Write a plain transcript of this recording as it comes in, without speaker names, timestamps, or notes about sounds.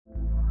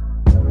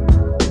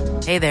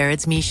Hey there,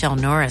 it's Michelle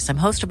Norris. I'm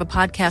host of a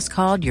podcast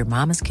called Your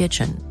Mama's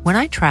Kitchen. When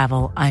I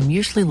travel, I'm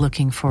usually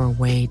looking for a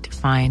way to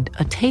find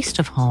a taste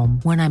of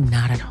home when I'm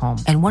not at home.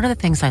 And one of the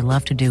things I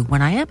love to do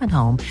when I am at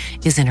home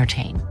is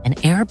entertain. And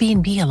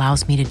Airbnb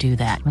allows me to do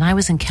that. When I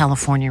was in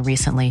California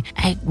recently,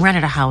 I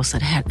rented a house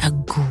that had a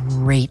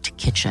great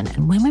kitchen.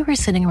 And when we were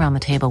sitting around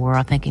the table, we were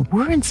all thinking,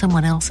 we're in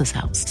someone else's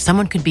house.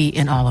 Someone could be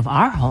in all of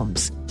our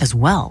homes as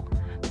well.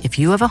 If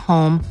you have a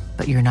home,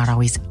 but you're not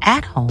always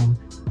at home,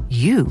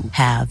 you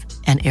have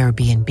an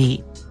Airbnb.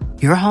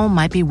 Your home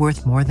might be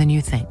worth more than you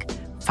think.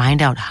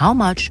 Find out how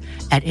much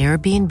at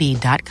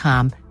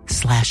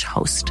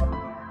airbnb.com/host.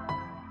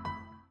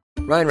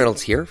 Ryan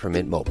Reynolds here from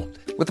Mint Mobile.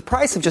 With the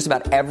price of just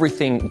about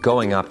everything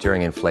going up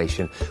during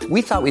inflation,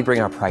 we thought we'd bring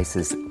our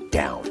prices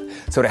down.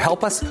 So to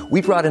help us,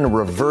 we brought in a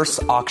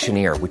reverse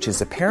auctioneer, which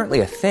is apparently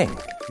a thing.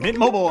 Mint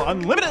Mobile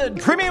Unlimited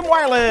Premium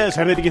Wireless.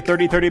 How to get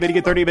 30, 30, bit to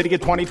get 30, bit to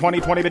get 20,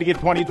 20, 20, bit to get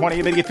 20,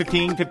 20, bit to get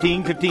 15,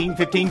 15, 15,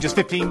 15, just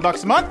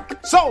 $15 a month?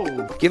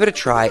 Sold! Give it a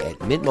try at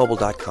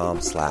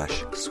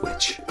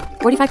mintmobile.com/switch.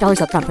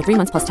 $45 up front for 3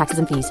 months plus taxes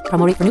and fees.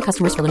 Promo rate for new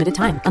customers for limited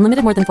time.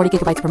 Unlimited more than 40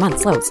 gigabytes per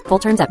month. Slows full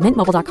terms at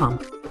mintmobile.com.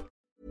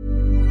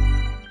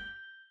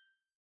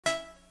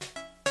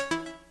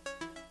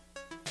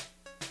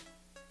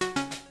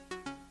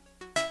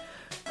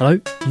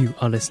 Hello, you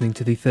are listening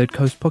to the Third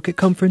Coast Pocket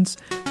Conference,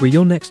 where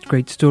your next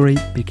great story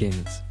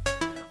begins.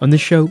 On this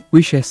show,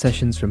 we share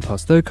sessions from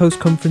past Third Coast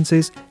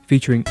conferences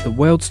featuring the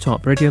world's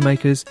top radio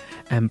makers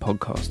and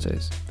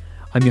podcasters.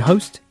 I'm your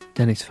host,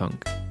 Dennis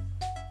Funk.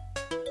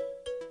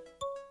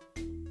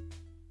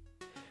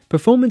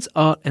 Performance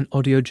art and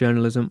audio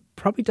journalism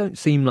probably don't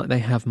seem like they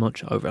have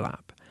much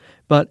overlap.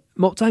 But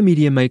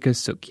multimedia maker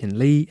Suk-Yin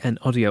Lee and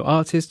audio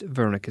artist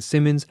Veronica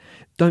Simmons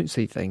don't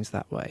see things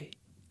that way.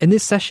 In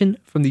this session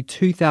from the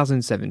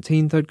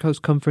 2017 Third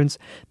Coast Conference,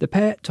 the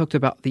pair talked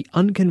about the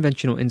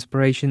unconventional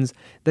inspirations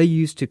they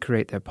used to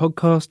create their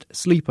podcast,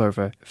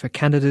 Sleepover, for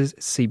Canada's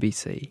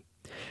CBC.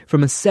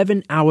 From a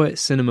 7-hour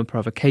cinema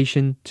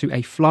provocation to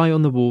a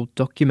fly-on-the-wall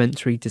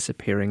documentary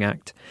disappearing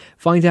act,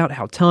 find out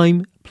how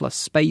time plus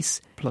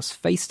space plus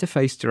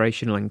face-to-face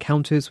durational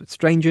encounters with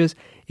strangers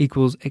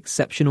equals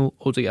exceptional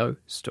audio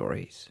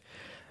stories.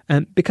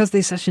 Because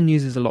this session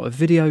uses a lot of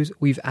videos,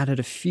 we've added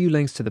a few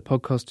links to the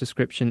podcast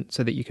description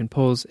so that you can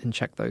pause and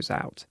check those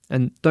out.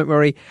 And don't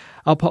worry,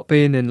 I'll pop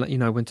in and let you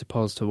know when to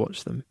pause to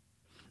watch them.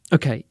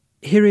 Okay,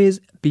 here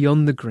is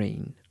Beyond the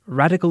Green,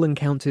 Radical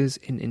Encounters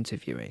in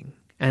Interviewing.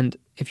 And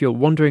if you're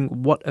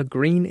wondering what a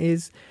green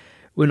is,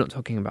 we're not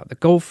talking about the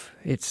golf,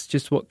 it's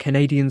just what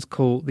Canadians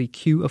call the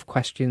queue of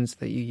questions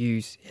that you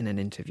use in an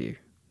interview.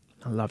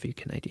 I love you,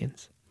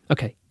 Canadians.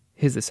 Okay,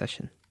 here's the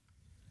session.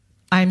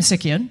 I'm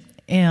Suk-Yin.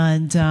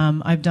 And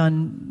I've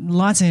done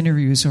lots of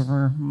interviews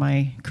over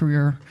my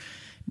career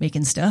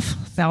making stuff,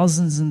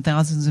 thousands and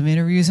thousands of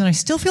interviews, and I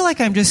still feel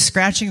like I'm just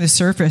scratching the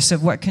surface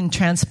of what can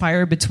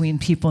transpire between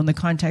people in the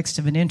context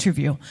of an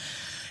interview.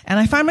 And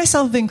I find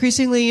myself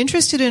increasingly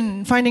interested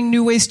in finding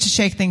new ways to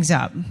shake things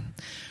up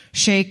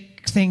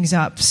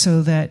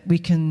so that we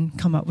can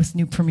come up with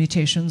new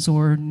permutations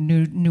or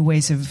new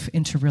ways of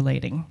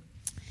interrelating.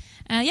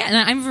 And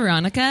I'm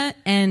Veronica,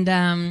 and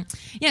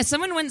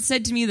someone once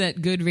said to me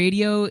that good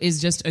radio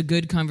is just a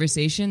good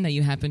conversation that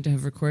you happen to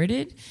have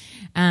recorded,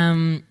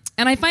 and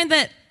I find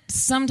that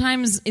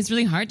sometimes it's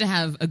really hard to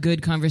have a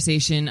good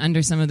conversation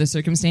under some of the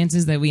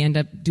circumstances that we end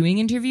up doing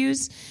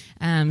interviews,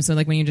 so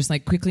like when you're just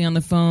like quickly on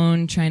the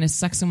phone trying to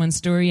suck someone's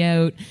story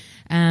out,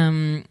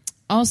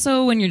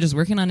 also when you're just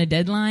working on a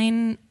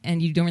deadline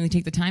and you don't really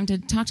take the time to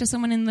talk to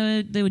someone in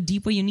the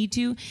deep way you need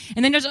to.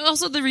 And then there's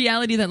also the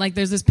reality that like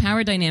there's this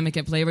power dynamic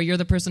at play where you're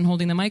the person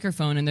holding the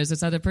microphone and there's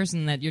this other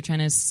person that you're trying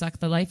to suck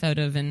the life out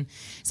of. And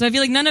so I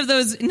feel like none of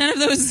those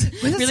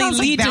really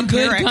lead to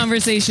good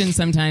conversations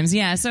sometimes.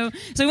 Yeah. So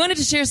I wanted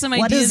to share some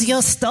ideas. What is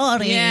your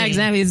story? Yeah,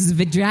 exactly. This is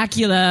the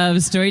Dracula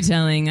of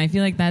storytelling. I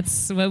feel like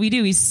that's what we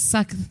do. We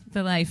suck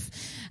the life.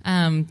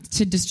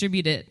 To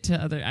distribute it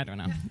to other, I don't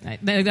know. I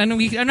don't know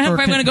if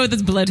I want to go with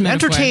this blood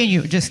metaphor. Entertain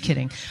you, just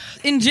kidding.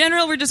 In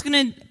general, we're just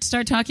going to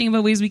start talking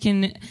about ways we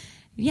can,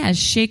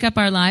 shake up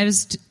our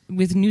lives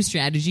with new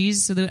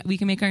strategies so that we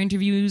can make our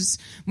interviews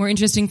more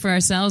interesting for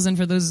ourselves and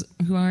for those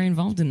who are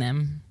involved in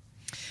them.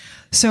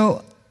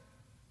 So,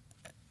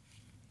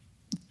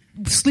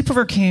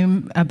 Sleepover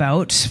came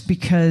about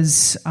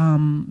because,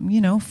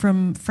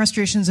 from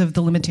frustrations of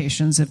the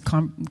limitations of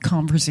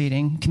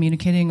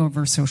communicating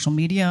over social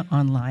media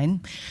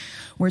online,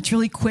 where it's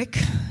really quick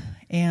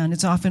and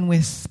it's often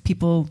with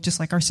people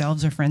just like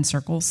ourselves or friend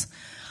circles.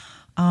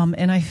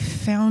 And I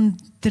found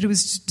that it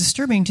was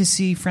disturbing to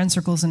see friend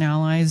circles and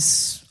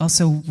allies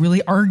also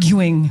really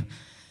arguing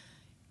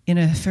in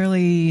a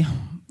fairly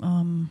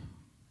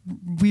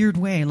weird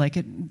way, like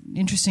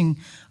interesting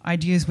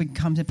ideas would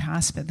come to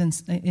pass, but then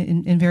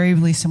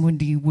invariably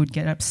somebody would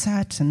get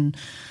upset and,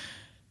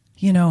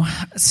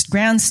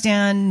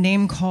 grandstand,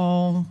 name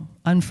call,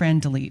 unfriend,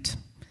 delete.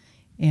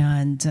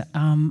 And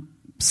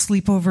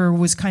Sleepover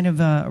was kind of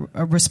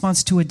a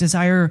response to a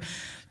desire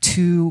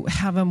to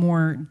have a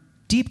more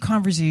deep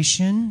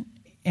conversation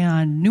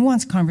and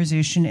nuanced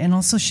conversation, and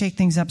also shake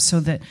things up so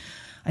that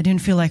I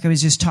didn't feel like I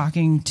was just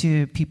talking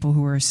to people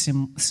who were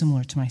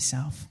similar to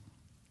myself.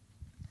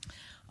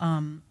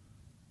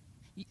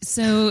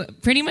 So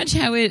pretty much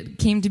how it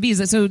came to be is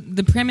that, so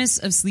the premise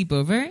of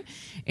Sleepover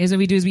is what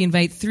we do is we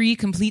invite three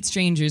complete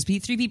strangers, three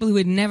people who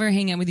would never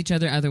hang out with each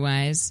other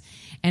otherwise,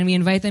 and we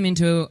invite them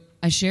into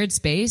a shared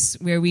space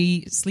where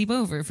we sleep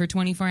over for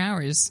 24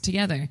 hours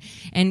together.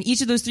 And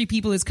each of those three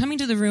people is coming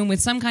to the room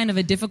with some kind of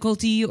a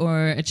difficulty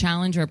or a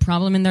challenge or a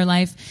problem in their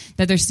life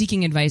that they're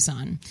seeking advice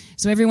on.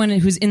 So everyone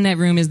who's in that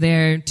room is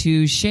there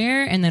to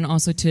share and then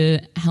also to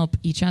help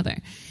each other.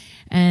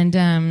 And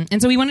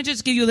so we want to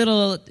just give you a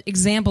little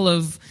example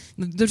of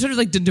the sort of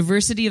like the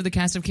diversity of the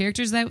cast of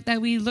characters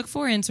that we look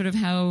for, and sort of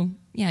how,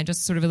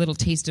 just sort of a little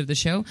taste of the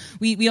show.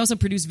 We also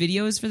produce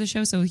videos for the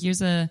show, so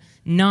here's a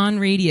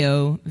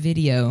non-radio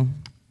video.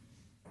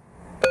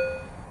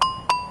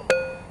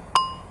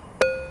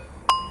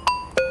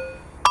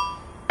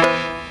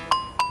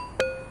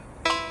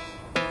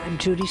 I'm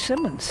Judy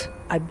Simmons.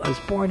 I was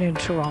born in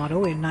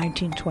Toronto in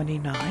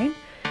 1929.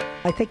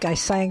 I think I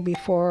sang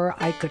before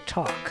I could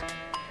talk.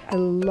 I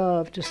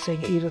love to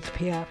sing Edith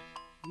Piaf.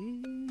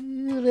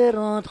 Il est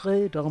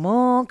rentré dans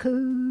mon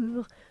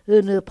cœur,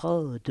 ne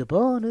pas de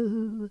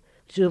bonheur,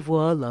 je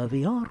vois la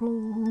vie en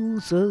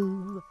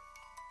rose.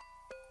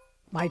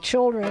 My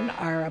children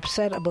are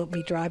upset about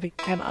me driving,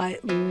 and I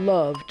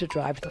love to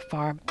drive the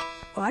farm.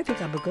 Well, I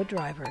think I'm a good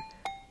driver,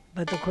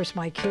 but of course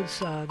my kids,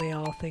 they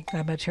all think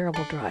I'm a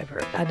terrible driver,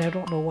 and I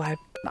don't know why.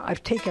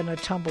 I've taken a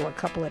tumble a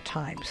couple of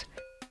times.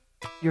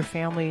 Your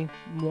family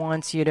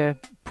wants you to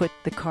put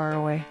the car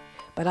away.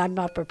 But I'm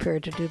not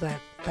prepared to do that.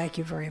 Thank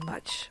you very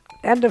much.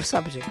 End of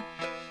subject.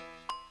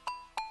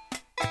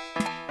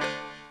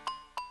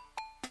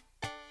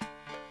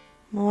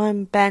 Well,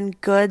 I'm Ben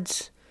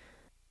Goods.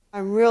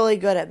 I'm really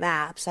good at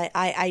maps.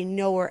 I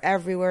know where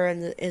everywhere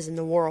is in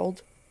the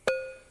world.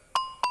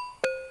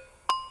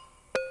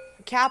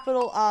 The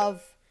capital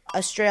of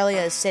Australia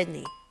is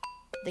Sydney.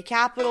 The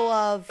capital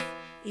of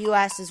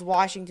U.S. is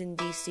Washington,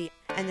 D.C.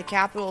 And the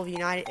capital of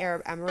United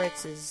Arab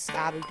Emirates is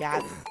Abu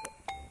Dhabi.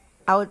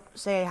 I would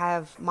say I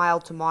have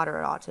mild to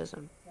moderate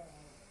autism.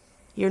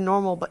 You're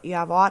normal, but you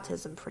have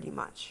autism pretty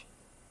much.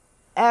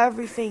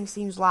 Everything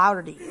seems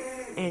louder to you,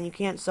 and you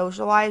can't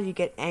socialize. You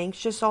get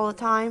anxious all the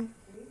time.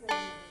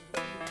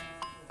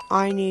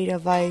 I need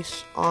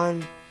advice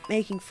on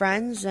making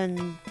friends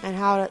and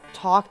how to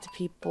talk to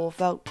people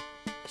without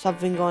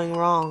something going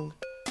wrong.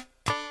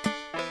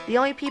 The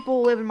only people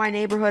who live in my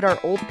neighborhood are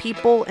old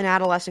people and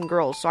adolescent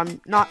girls, so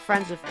I'm not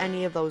friends with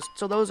any of those.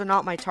 So those are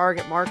not my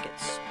target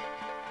markets.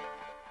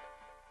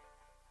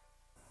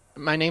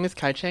 My name is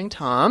Kai Chang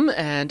Tom,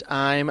 and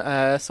I'm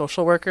a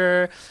social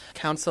worker,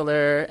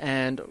 counselor,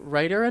 and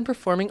writer and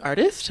performing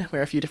artist. I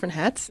wear a few different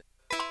hats.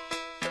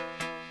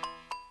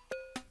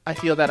 I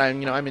feel that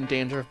I'm in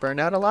danger of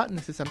burnout a lot, and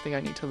this is something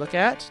I need to look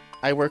at.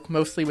 I work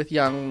mostly with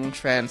young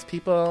trans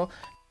people.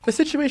 The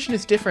situation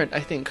is different, I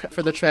think,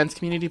 for the trans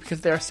community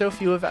because there are so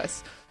few of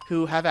us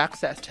who have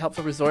access to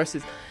helpful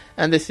resources,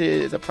 and this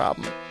is a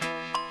problem.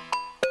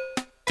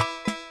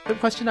 The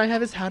question I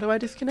have is, how do I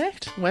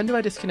disconnect? When do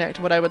I disconnect?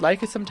 What I would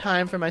like is some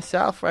time for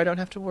myself where I don't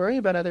have to worry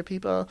about other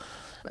people.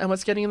 And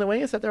what's getting in the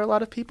way is that there are a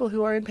lot of people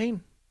who are in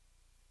pain.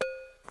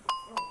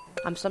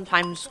 I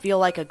sometimes feel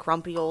like a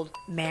grumpy old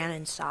man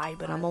inside,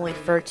 but I'm only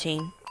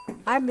 13.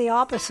 I'm the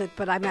opposite,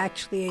 but I'm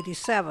actually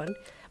 87.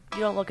 You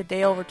don't look a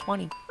day over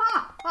 20.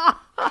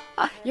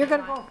 You're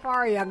going to go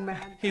far, young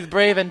man. He's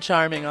brave and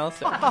charming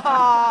also.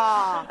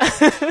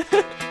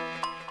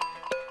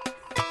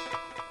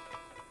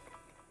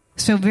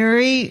 So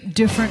very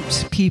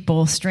different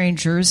people,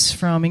 strangers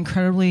from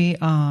incredibly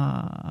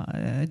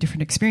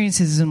different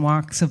experiences and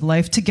walks of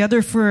life,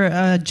 together for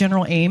a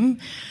general aim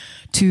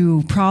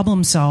to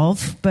problem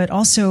solve, but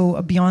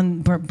also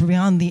beyond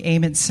the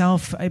aim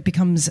itself, it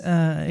becomes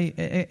an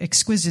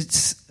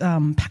exquisite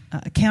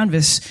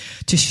canvas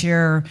to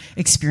share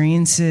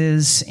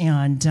experiences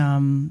and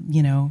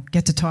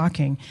get to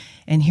talking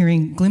and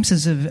hearing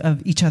glimpses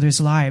of each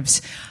other's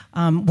lives.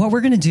 What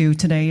we're going to do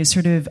today is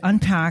sort of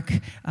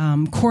unpack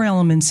core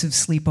elements of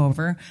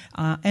Sleepover,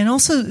 and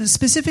also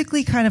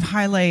specifically kind of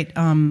highlight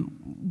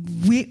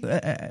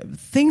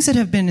things that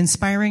have been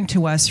inspiring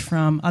to us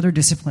from other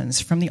disciplines,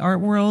 from the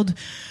art world,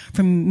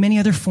 from many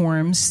other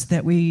forms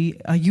that we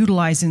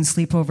utilize in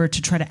Sleepover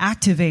to try to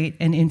activate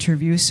an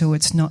interview so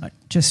it's not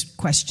just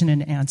question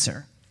and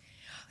answer.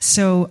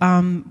 So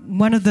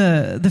one of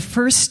the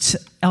first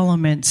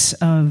elements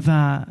of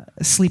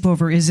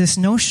Sleepover is this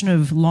notion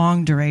of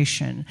long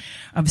duration,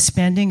 of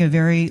spending a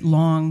very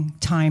long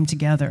time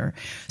together.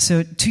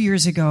 So 2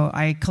 years ago,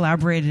 I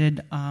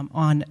collaborated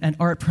on an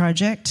art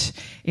project.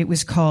 It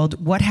was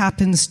called What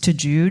Happens to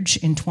Juge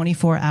in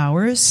 24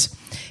 Hours.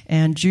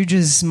 And Juge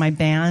is my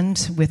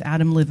band with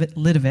Adam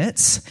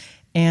Lidovitz.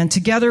 And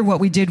together what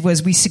we did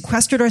was we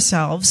sequestered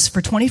ourselves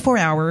for 24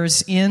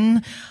 hours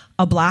in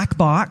a black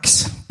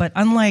box, but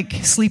unlike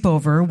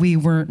Sleepover, we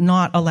were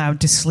not allowed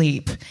to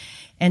sleep.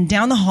 And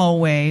down the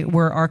hallway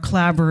were our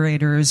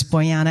collaborators,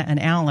 Boyana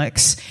and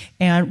Alex.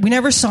 And we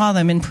never saw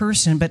them in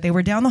person, but they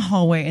were down the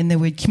hallway, and they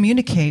would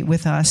communicate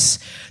with us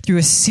through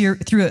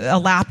a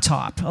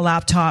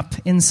laptop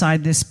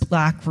inside this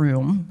black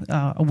room,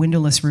 a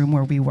windowless room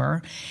where we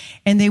were.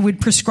 And they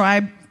would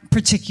prescribe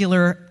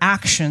particular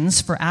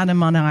actions for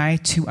Adam and I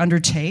to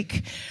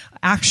undertake,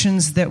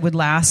 actions that would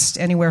last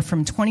anywhere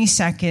from 20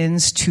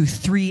 seconds to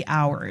 3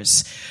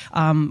 hours.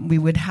 We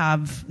would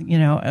have,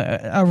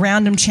 a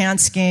random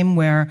chance game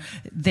where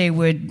they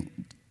would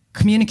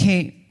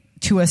communicate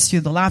to us through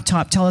the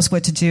laptop, tell us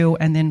what to do,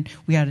 and then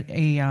we had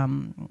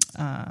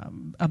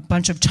a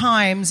bunch of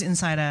times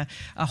inside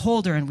a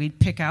holder, and we'd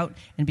pick out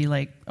and be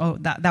like, oh,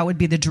 that would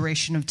be the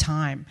duration of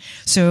time.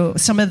 So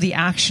some of the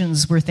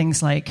actions were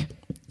things like,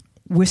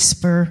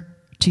 whisper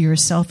to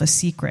yourself a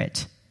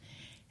secret.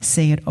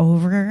 Say it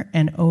over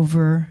and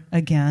over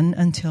again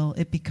until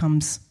it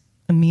becomes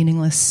a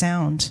meaningless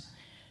sound.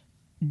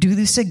 Do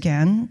this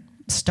again,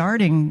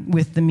 starting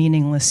with the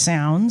meaningless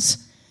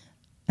sounds,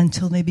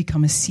 until they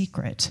become a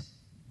secret.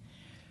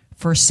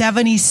 For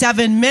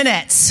 77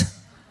 minutes.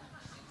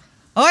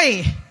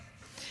 Oi!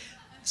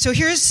 So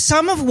here's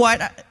some of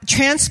what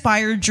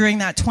transpired during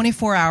that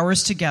 24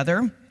 hours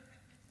together.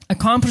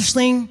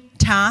 Accomplishing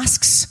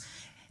tasks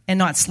and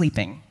not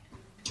sleeping.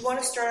 Do you want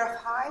to start off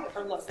high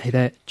or low? Hey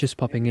there, just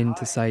popping in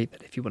to say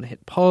that if you want to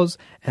hit pause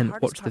and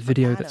watch the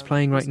video that's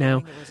playing right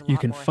now, you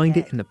can find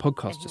it in the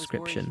podcast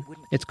description.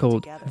 It's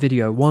called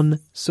Video 1,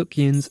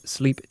 Sukyin's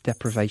Sleep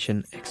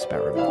Deprivation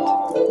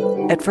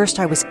Experiment. At first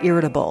I was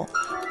irritable.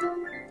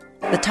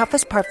 The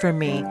toughest part for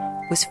me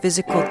was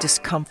physical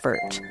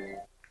discomfort.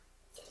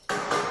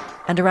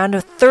 And around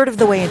a third of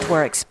the way into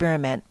our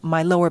experiment,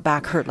 my lower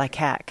back hurt like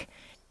heck.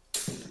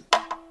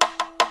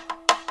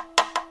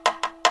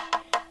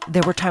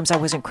 There were times I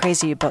wasn't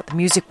crazy about the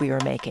music we were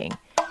making.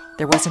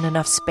 There wasn't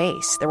enough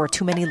space. There were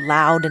too many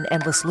loud and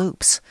endless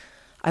loops.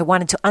 I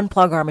wanted to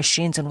unplug our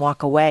machines and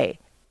walk away.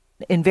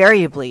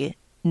 Invariably,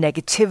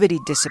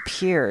 negativity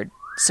disappeared,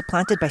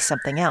 supplanted by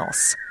something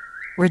else.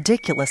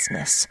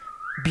 Ridiculousness,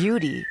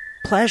 beauty,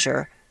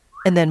 pleasure,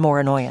 and then more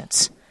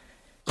annoyance.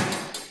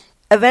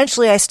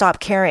 Eventually, I stopped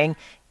caring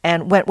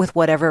and went with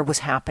whatever was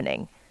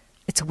happening.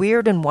 It's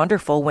weird and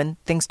wonderful when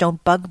things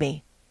don't bug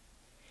me.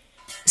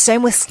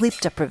 Same with sleep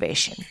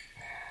deprivation.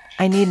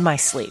 I need my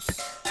sleep.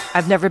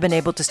 I've never been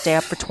able to stay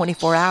up for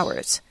 24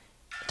 hours.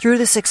 Through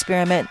this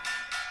experiment,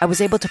 I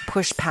was able to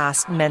push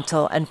past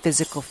mental and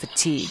physical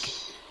fatigue.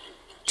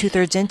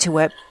 2/3 into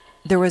it,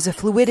 there was a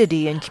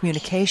fluidity in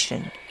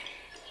communication.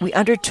 We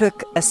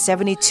undertook a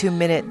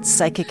 72-minute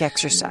psychic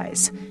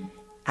exercise.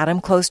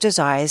 Adam closed his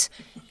eyes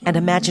and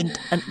imagined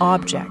an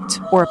object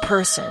or a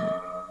person.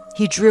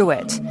 He drew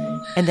it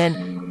and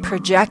then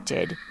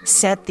projected,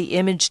 sent the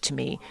image to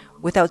me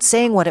without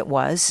saying what it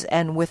was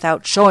and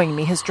without showing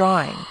me his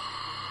drawing.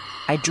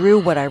 I drew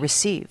what I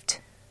received.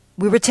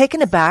 We were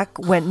taken aback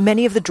when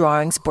many of the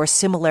drawings bore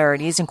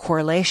similarities and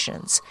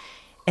correlations,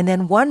 and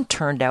then one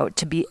turned out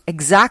to be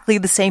exactly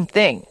the same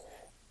thing: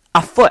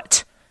 a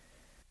foot.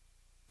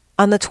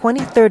 On the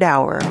 23rd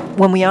hour,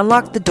 when we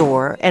unlocked the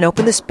door and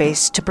opened the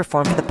space to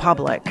perform for the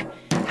public,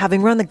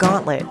 having run the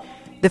gauntlet,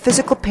 the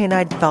physical pain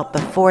I'd felt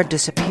before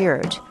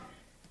disappeared.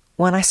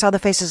 When I saw the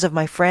faces of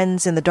my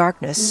friends in the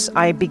darkness,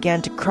 I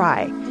began to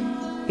cry.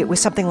 It was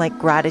something like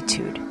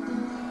gratitude,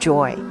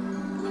 joy,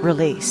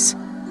 release.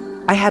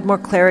 I had more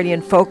clarity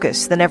and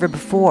focus than ever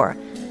before,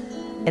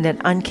 and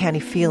an uncanny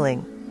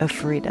feeling of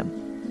freedom.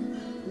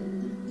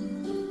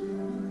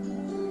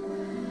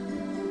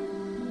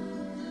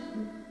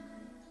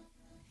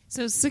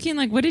 So,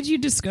 Sukyin, what did you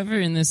discover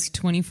in this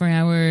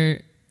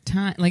 24-hour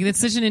time? That's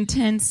such an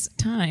intense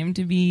time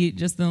to be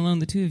just alone,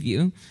 the two of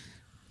you.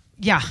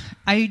 Yeah,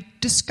 I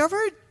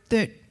discovered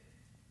that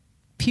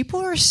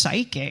people are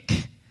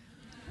psychic.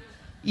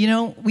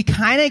 We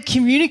kind of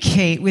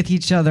communicate with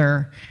each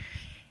other,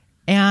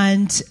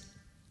 and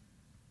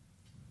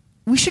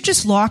we should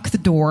just lock the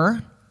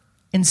door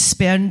and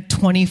spend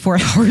 24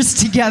 hours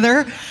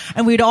together,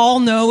 and we'd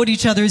all know what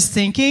each other's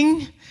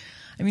thinking.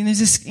 There's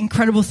this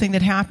incredible thing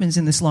that happens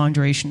in this long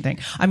duration thing.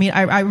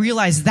 I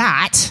realized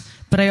that,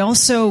 but I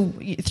also,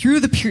 through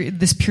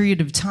this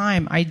period of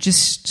time, I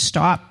just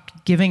stopped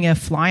giving a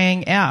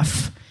flying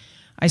F.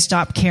 I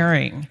stopped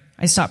caring.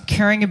 I stopped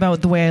caring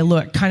about the way I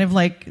look. Kind of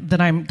like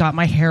that I've got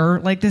my hair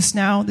like this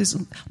now.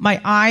 My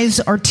eyes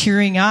are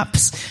tearing up.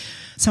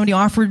 Somebody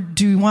offered,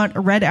 do you want a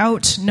red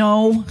out?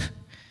 No.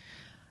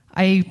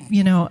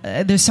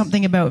 There's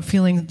something about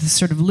feeling the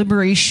sort of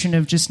liberation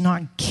of just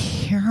not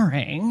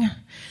caring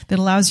that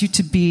allows you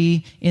to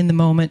be in the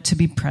moment, to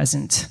be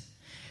present,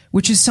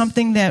 which is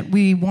something that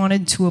we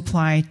wanted to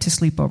apply to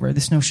sleepover,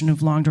 this notion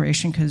of long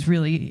duration, because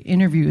really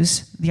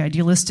interviews, the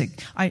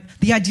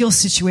ideal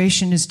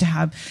situation is to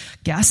have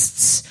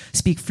guests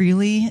speak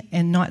freely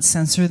and not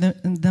censor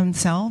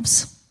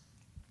themselves.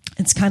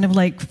 It's kind of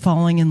like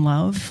falling in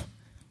love.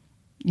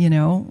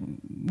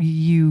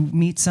 You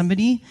meet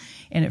somebody,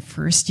 and at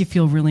first you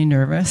feel really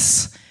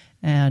nervous,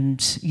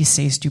 and you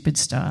say stupid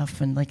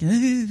stuff and like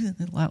a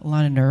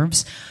lot of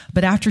nerves.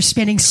 But after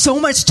spending so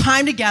much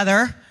time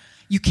together,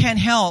 you can't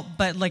help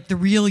but like the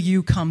real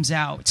you comes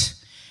out.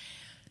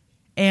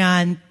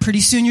 And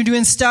pretty soon you're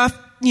doing stuff,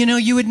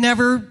 you would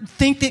never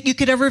think that you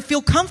could ever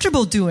feel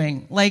comfortable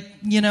doing, like,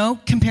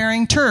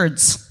 comparing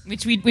turds.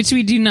 Which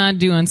we do not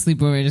do on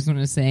Sleepover, I just want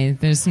to say.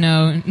 There's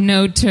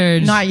no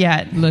turd. Not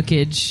yet.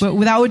 Lookage.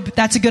 But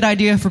that's a good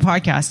idea for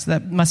podcasts.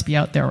 That must be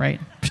out there,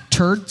 right?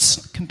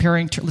 Turds,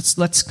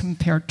 let's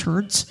compare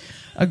turds.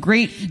 A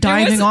great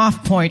diving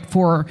off point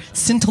for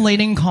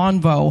scintillating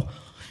convo.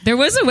 There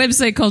was a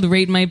website called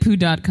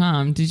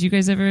ratemypoo.com. Did you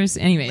guys ever...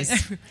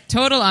 Anyways,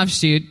 total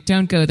offshoot.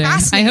 Don't go there.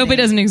 I hope it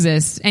doesn't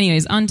exist.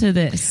 Anyways, on to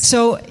this.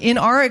 So in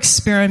our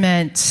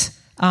experiment,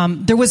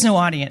 there was no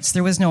audience.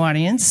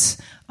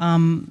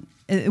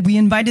 We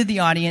invited the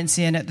audience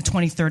in at the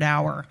 23rd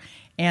hour.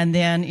 And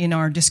then in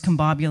our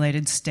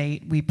discombobulated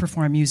state, we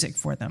perform music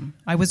for them.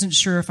 I wasn't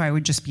sure if I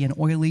would just be an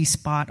oily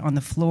spot on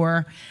the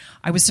floor.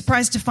 I was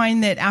surprised to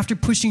find that after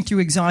pushing through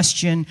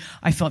exhaustion,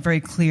 I felt very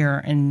clear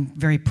and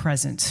very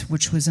present,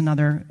 which was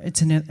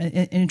it's an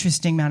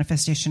interesting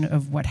manifestation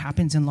of what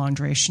happens in long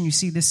duration. You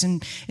see this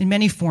in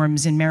many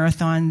forms, in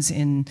marathons,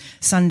 in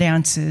sun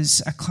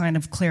dances, a kind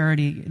of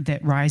clarity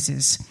that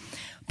rises.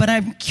 But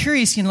I'm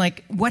curious,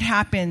 what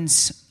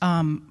happens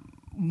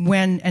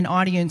when an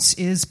audience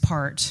is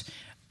part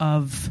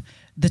of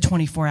the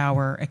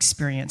 24-hour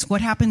experience?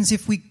 What happens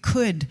if we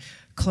could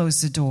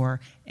close the door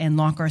and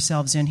lock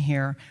ourselves in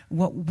here?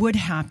 What would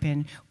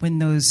happen when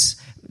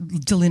those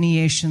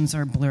delineations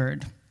are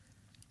blurred?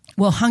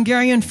 Well,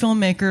 Hungarian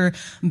filmmaker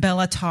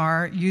Béla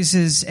Tarr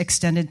uses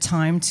extended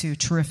time to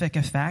terrific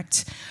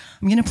effect.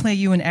 I'm going to play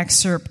you an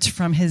excerpt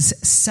from his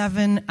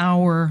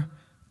 7-hour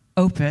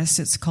opus.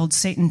 It's called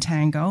Satan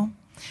Tango.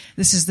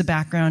 This is the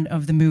background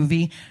of the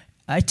movie.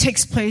 It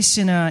takes place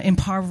in an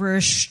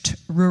impoverished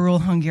rural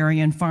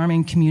Hungarian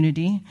farming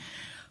community.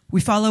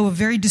 We follow a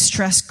very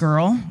distressed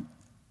girl,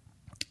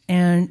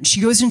 and she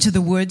goes into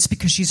the woods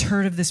because she's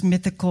heard of this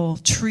mythical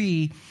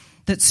tree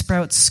that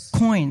sprouts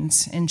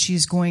coins, and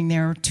she's going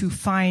there to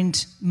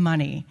find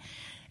money.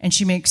 And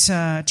she makes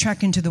a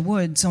trek into the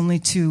woods only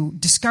to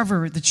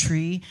discover the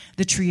tree.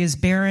 The tree is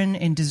barren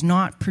and does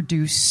not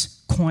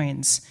produce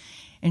coins.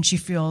 And she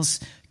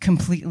feels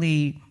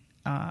completely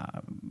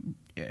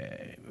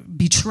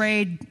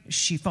betrayed.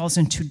 She falls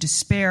into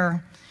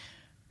despair.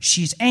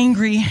 She's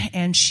angry,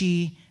 and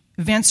she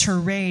vents her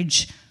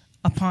rage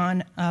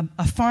upon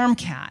a farm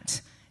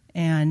cat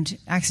and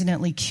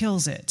accidentally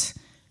kills it.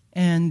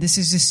 And this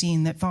is the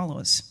scene that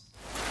follows.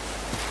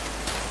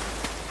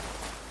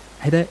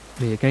 Hey there,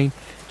 me again.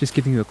 Just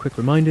giving you a quick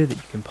reminder that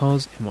you can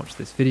pause and watch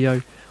this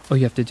video. All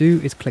you have to do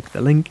is click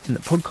the link in the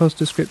podcast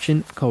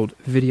description called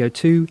Video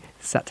 2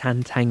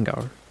 Satan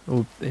Tango.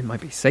 Or it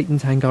might be Satan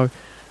Tango.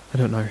 I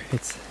don't know.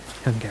 It's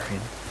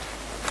Hungarian.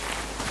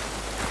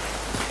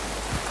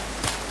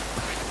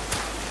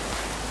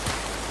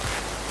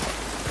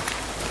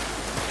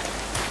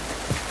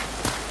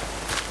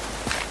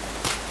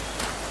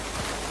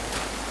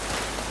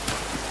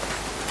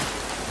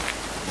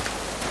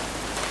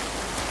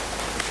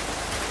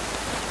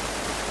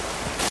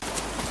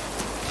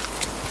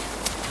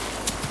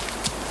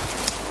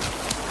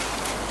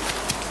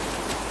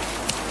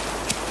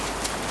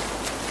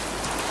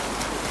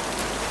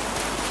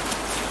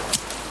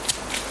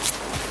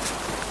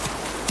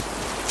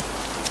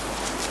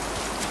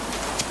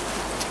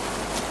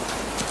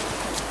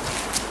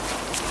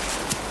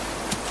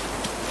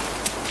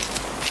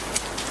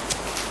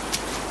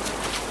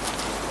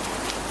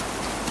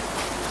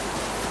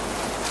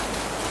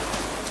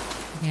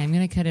 I'm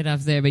going to cut it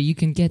off there, but you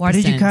can get Why the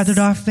did sense. You cut it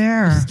off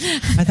there?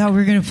 I thought we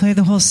were going to play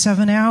the whole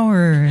 7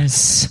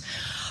 hours.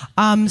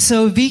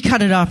 So V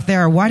cut it off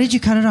there. Why did you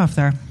cut it off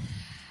there?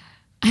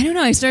 I don't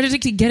know. I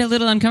started to get a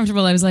little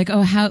uncomfortable. I was like,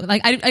 oh, how,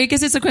 like, I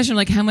guess it's a question of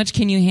like, how much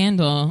can you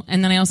handle?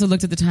 And then I also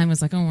looked at the time and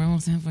was like, oh, we're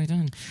almost halfway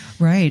done.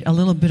 Right. A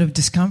little bit of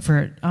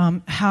discomfort.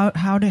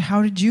 How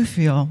did you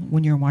feel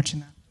when you were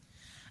watching that?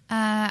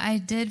 I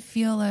did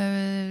feel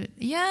like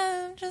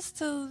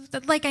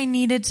I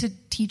needed to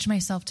teach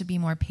myself to be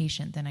more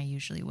patient than I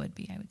usually would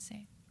be, I would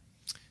say.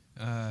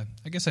 I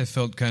guess I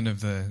felt kind of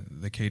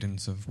the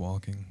cadence of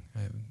walking.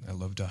 I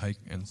love to hike.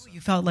 And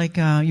you felt like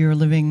you were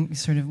living,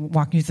 sort of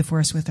walking through the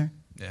forest with her?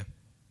 Yeah.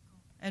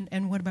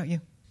 And what about you?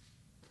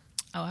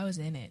 Oh, I was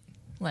in it.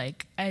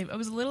 Like, I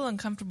was a little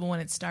uncomfortable when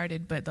it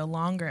started, but the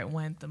longer it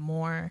went, the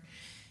more,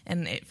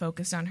 and it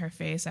focused on her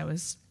face, I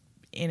was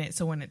in it.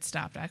 So when it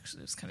stopped,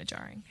 actually, it was kind of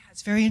jarring.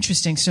 It's very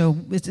interesting. So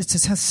it's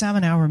a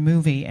 7-hour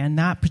movie, and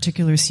that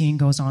particular scene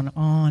goes on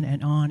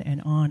and on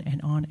and on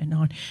and on and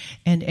on.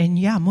 And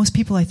yeah, most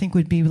people, I think,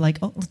 would be like,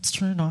 oh, let's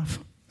turn it off.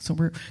 So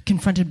we're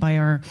confronted by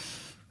our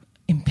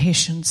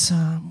impatience.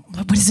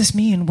 What does this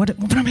mean? What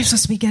am I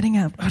supposed to be getting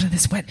out of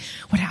this? What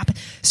happened?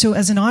 So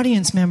as an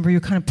audience member,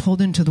 you're kind of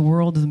pulled into the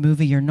world of the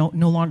movie. You're no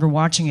longer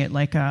watching it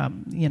like a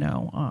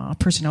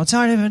person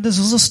outside of it. This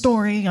is a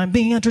story. I'm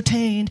being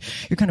entertained.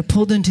 You're kind of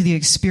pulled into the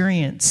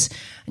experience,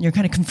 and you're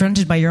kind of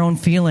confronted by your own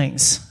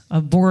feelings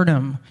of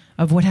boredom,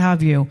 of what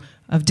have you,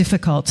 of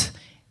difficult,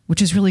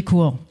 which is really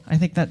cool. I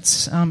think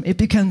that's, it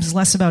becomes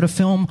less about a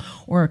film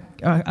or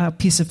a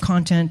piece of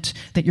content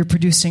that you're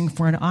producing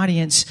for an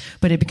audience,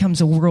 but it becomes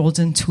a world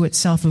into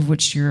itself of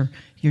which you're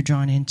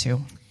drawn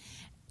into.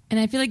 And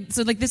I feel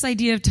like this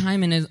idea of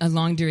time and a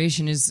long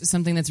duration is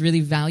something that's really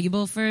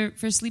valuable for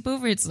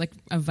Sleepover. It's like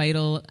a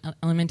vital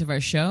element of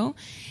our show.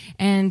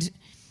 And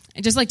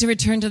I just like to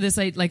return to this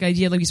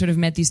idea that we sort of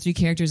met these three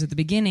characters at the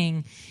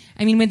beginning.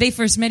 I mean, when they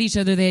first met each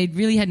other, they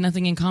really had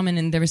nothing in common,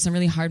 and there were some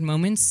really hard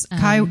moments.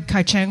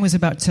 Kai Chang was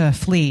about to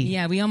flee.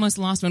 Yeah, we almost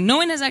lost one. No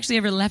one has actually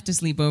ever left a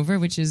sleepover,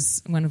 which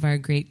is one of our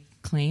great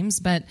claims.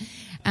 But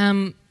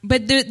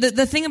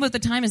the thing about the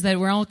time is that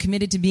we're all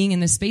committed to being in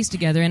this space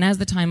together, and as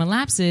the time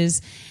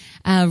elapses,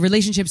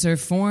 relationships are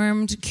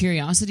formed,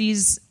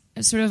 curiosities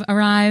sort of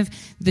arrive,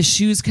 the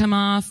shoes come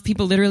off,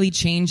 people literally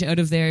change out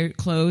of their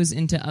clothes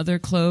into other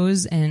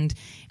clothes, and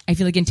I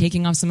feel like in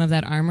taking off some of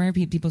that armor,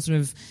 people sort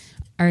of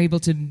are able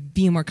to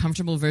be a more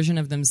comfortable version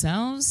of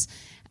themselves.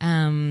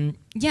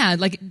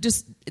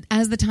 Just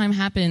as the time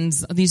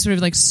happens, these sort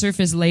of like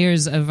surface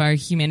layers of our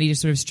humanity are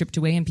sort of stripped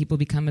away, and people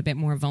become a bit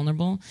more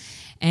vulnerable,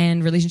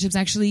 and relationships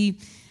actually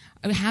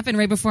happen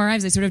right before our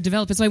eyes. They sort of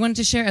develop. And so I wanted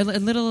to share a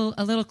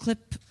little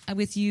clip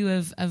with you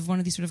of one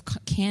of these sort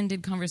of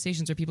candid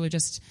conversations where people are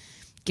just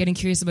getting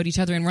curious about each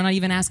other, and we're not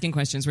even asking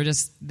questions. We're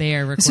just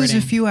there recording. This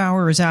is a few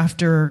hours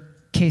after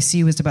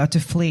Casey was about to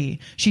flee.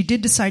 She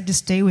did decide to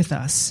stay with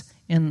us,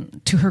 and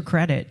to her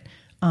credit,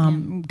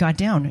 got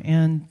down,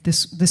 and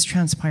this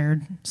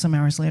transpired some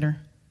hours later.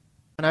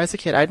 When I was a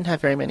kid, I didn't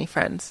have very many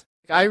friends.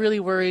 I really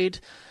worried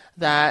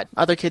that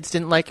other kids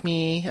didn't like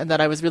me and that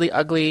I was really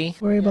ugly.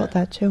 Worry about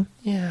that too.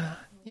 Yeah.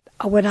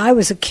 When I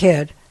was a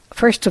kid,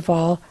 first of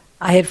all,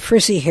 I had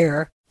frizzy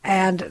hair,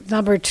 and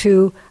number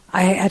two,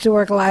 I had to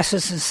wear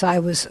glasses since I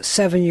was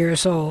 7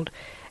 years old,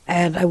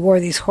 and I wore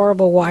these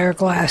horrible wire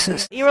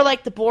glasses. You were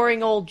like the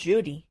boring old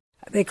Judy.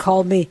 They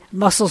called me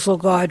Muscles of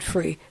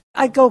Godfrey.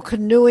 I'd go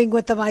canoeing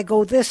with them, I'd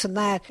go this and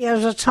that. I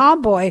was a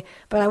tomboy,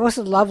 but I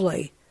wasn't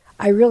lovely.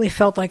 I really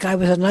felt like I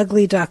was an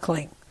ugly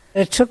duckling.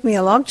 It took me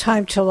a long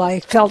time till I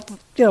felt,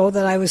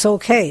 that I was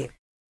okay.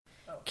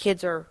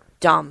 Kids are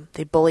dumb.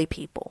 They bully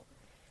people.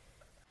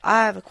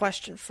 I have a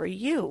question for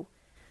you.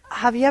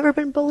 Have you ever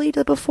been bullied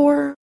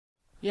before?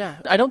 Yeah,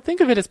 I don't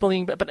think of it as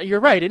bullying, but you're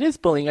right, it is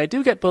bullying. I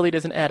do get bullied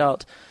as an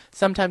adult,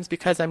 sometimes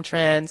because I'm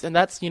trans, and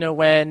that's,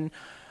 when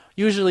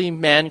usually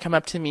men come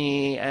up to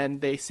me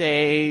and they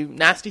say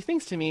nasty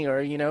things to me,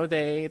 or,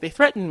 they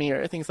threaten me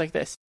or things like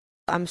this.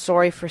 I'm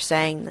sorry for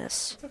saying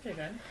this. It's okay,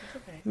 Ben. It's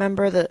okay.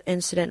 Remember the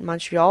incident in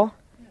Montreal?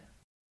 Yeah.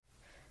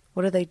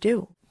 What did they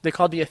do? They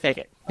called me a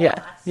faggot.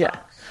 Yeah.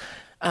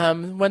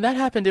 When that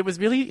happened, it was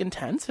really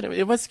intense, and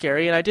it was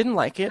scary, and I didn't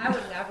like it. I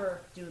would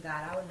never do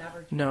that.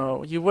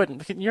 No, you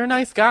wouldn't. You're a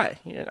nice guy.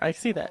 I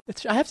see that.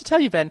 I have to tell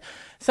you, Ben,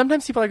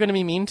 sometimes people are going to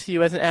be mean to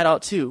you as an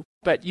adult, too.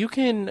 But you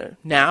can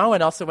now,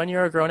 and also when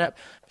you're a grown-up,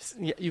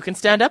 you can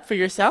stand up for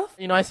yourself.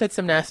 I said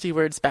some nasty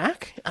words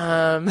back.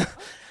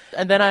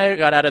 And then I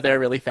got out of there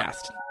really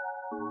fast.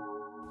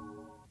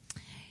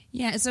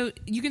 Yeah, so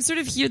you can sort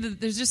of hear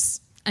that there's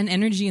just an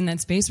energy in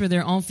that space where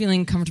they're all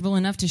feeling comfortable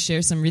enough to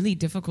share some really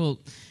difficult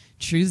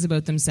truths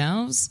about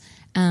themselves.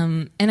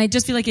 And I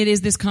just feel like it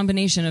is this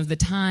combination of the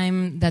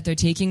time that they're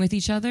taking with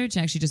each other to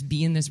actually just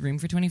be in this room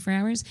for 24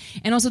 hours,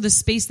 and also the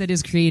space that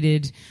is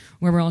created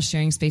where we're all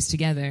sharing space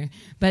together.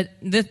 But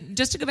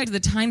just to go back to the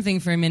time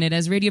thing for a minute,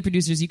 as radio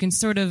producers, you can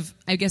sort of,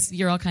 I guess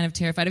you're all kind of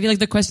terrified. I feel like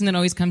the question that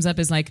always comes up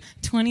is like,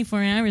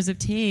 24 hours of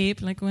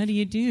tape, like what do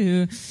you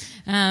do?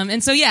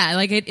 And so yeah,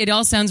 like it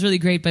all sounds really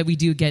great, but we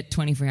do get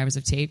 24 hours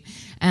of tape.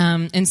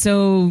 And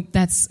so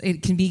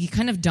it can be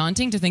kind of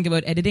daunting to think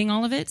about editing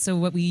all of it. So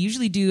what we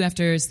usually do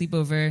after a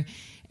sleepover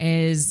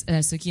is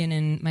Sukhian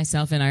and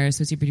myself and our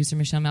associate producer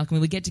Michelle Malcolm,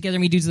 we would get together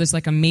and we do this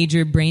like a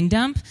major brain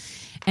dump.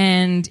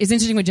 And it's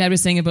interesting what Jad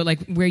was saying about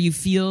like where you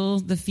feel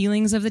the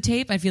feelings of the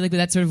tape. I feel like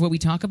that's sort of what we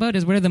talk about,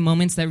 is what are the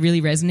moments that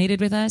really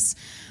resonated with us?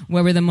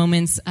 What were the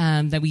moments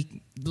that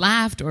we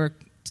laughed or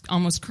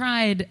almost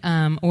cried,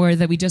 or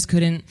that we just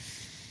couldn't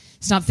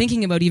stop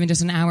thinking about even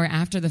just an hour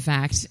after the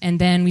fact? And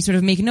then we sort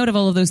of make note of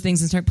all of those things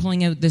and start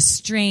pulling out the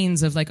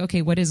strains of like,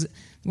 okay, where is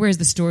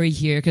the story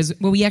here? Because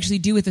what we actually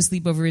do with the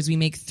sleepover is we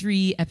make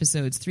 3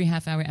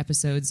 half-hour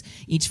episodes,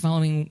 each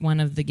following one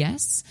of the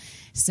guests.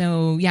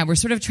 So yeah, we're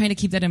sort of trying to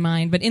keep that in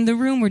mind. But in the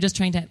room, we're just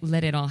trying to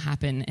let it all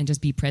happen and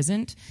just be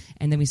present.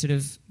 And then we sort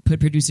of put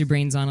producer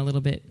brains on a little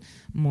bit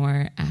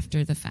more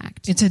after the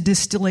fact. It's a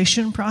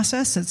distillation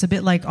process. It's a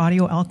bit like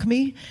audio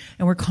alchemy.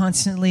 And we're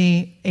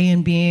constantly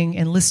A&Bing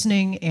and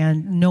listening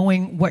and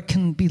knowing what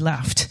can be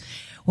left.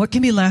 What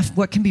can be left,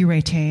 what can be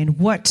retained,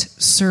 what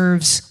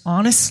serves,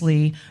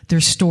 honestly,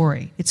 their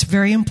story. It's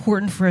very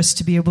important for us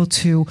to be able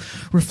to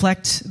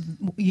reflect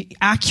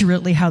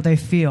accurately how they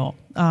feel.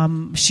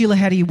 Sheila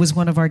Heti was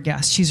one of our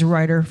guests. She's a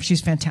writer. She's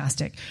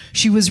fantastic.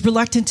 She was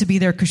reluctant to be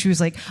there because she was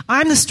like,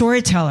 I'm the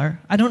storyteller.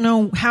 I don't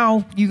know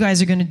how you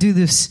guys are going to do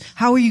this.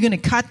 How are you going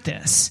to cut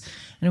this?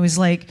 And it was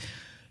like,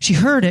 She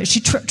heard it. She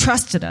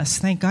trusted us.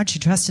 Thank God she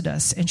trusted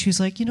us. And she was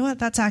like, you know what?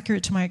 That's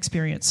accurate to my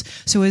experience.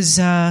 So as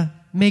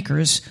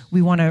makers,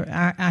 we want to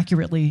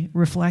accurately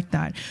reflect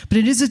that. But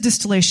it is a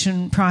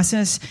distillation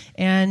process,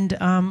 and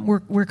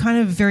we're kind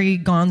of very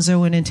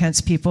gonzo and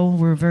intense people.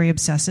 We're very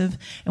obsessive,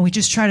 and we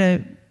just try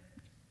to,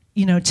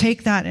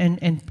 take that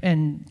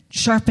and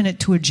sharpen it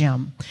to a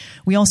gem.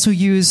 We also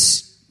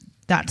use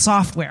that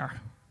software.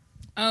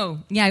 Oh,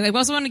 yeah. I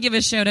also want to give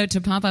a shout out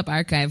to Pop-Up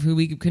Archive, who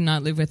we could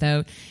not live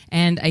without.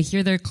 And I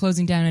hear they're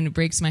closing down, and it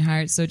breaks my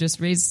heart. So just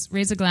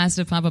raise a glass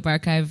to Pop-Up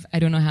Archive. I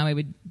don't know how I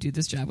would do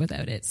this job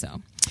without it.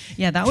 So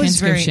yeah, that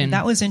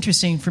was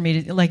interesting for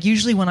me to, like,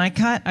 usually when I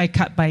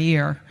cut by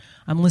ear.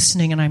 I'm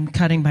listening and I'm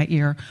cutting by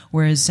ear,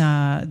 whereas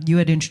you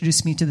had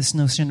introduced me to this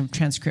notion of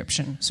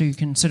transcription, so you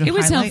can sort of highlight.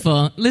 It was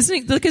helpful.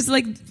 Listening, because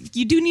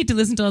you do need to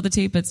listen to all the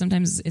tape, but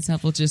sometimes it's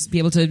helpful just be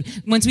able to,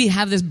 once we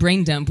have this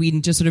brain dump, we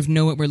just sort of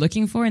know what we're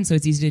looking for, and so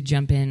it's easy to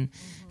jump in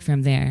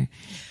from there.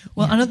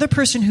 Well, another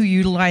person who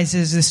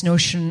utilizes this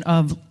notion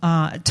of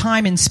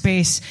time and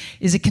space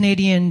is a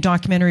Canadian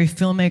documentary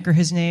filmmaker.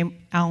 His name,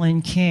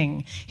 Alan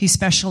King. He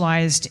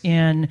specialized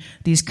in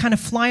these kind of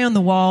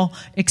fly-on-the-wall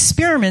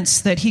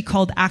experiments that he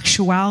called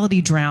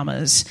actuality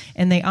dramas,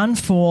 and they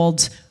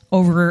unfold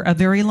over a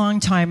very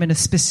long time in a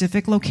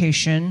specific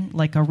location,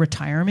 like a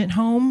retirement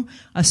home,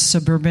 a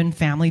suburban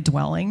family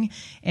dwelling.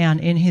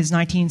 And in his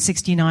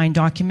 1969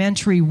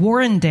 documentary,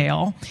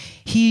 Warrendale,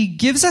 he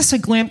gives us a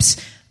glimpse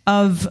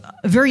of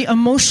very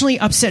emotionally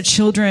upset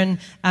children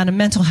at a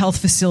mental health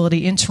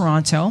facility in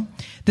Toronto.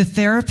 The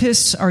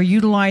therapists are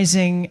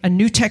utilizing a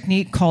new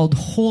technique called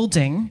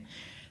holding.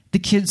 The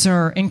kids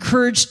are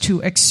encouraged to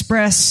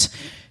express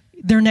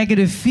their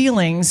negative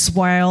feelings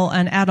while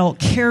an adult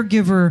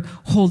caregiver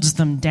holds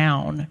them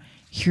down.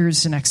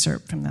 Here's an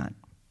excerpt from that.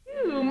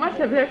 You must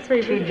have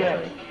X-ray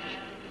video.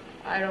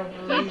 I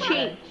don't believe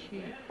it.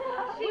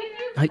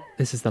 Hey,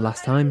 this is the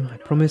last time, I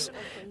promise,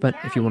 but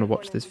if you want to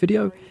watch this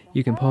video,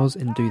 you can pause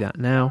and do that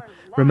now.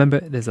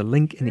 Remember, there's a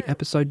link in the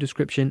episode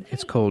description.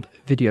 It's called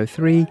Video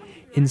 3,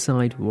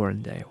 Inside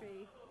Warrendale.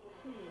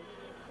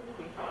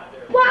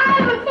 Wow,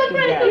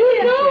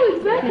 you know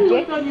exactly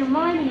what's on your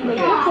mind.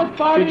 That's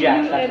part of you.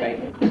 That's right.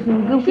 He's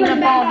been goofing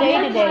up all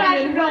day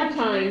today. In no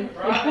time.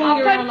 You're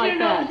fooling around like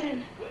that.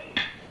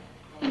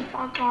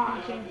 Fuck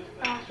off, you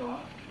asshole.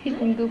 He's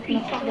been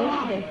goofing up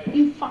all day today.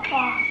 You fuck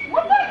off.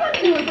 What's that got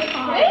to do with it?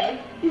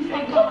 You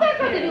fuck off. What's that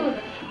got to do with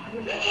it?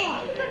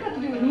 What's that got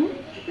to do with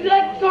it?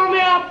 Let go,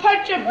 man. I'll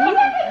punch you. What's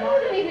that got to do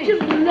with anything?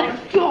 Just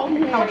let go,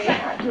 man. What's that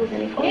got to do with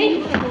anything?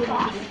 You fuck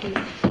off.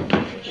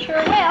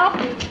 Sure will.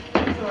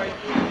 Sorry.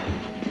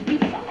 You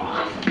fuck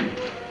off.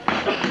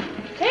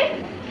 Hey?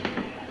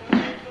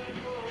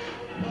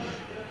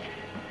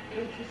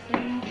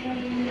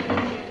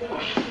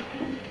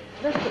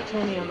 Let's put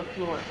Tony on the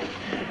floor.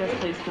 That's the best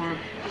place for him.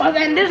 Well,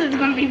 then this is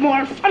going to be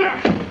more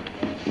funner.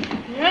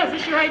 Yeah, is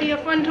this your idea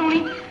of fun,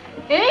 Tony?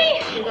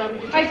 Hey?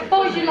 I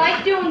suppose you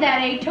like doing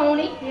that, eh,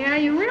 Tony? Yeah,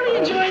 you really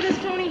enjoy this,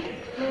 Tony?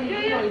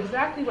 You know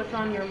exactly what's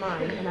on your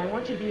mind, and I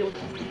want you to be able to...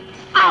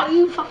 Oh,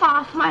 you fuck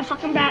off my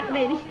fucking back,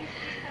 baby.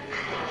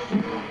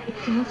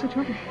 So what's the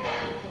trouble?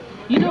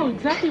 You know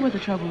exactly what the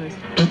trouble is.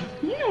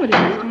 You know what it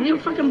is, Tony. You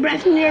fucking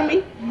breath near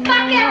me.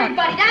 Fuck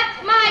everybody,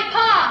 that's my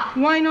paw.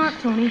 Why not,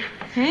 Tony?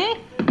 Hey?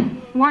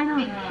 Why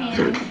not?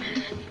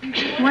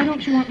 Why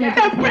don't you want my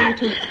breath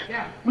too?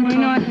 Why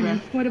not, honey?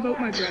 What about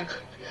my breath?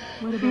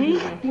 What about your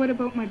breath? What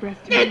about my breath,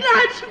 Tony? It's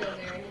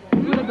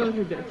not. What about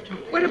your breath,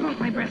 Tony? What about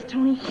my breath,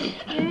 Tony?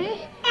 Eh?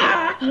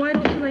 Why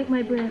don't you like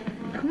my breath?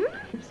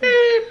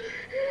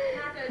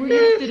 We're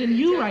interested in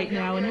you right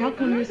now, and how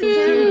come you're so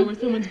scared over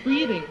someone's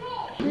breathing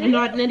and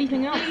not in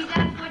anything else?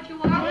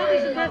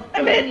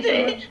 I'm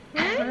itchy.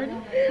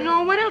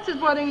 No, what else is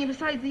bothering you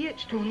besides the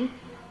itch, Tony?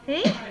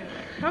 Hey?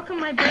 How come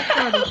my breath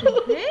bothers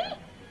you? Hey?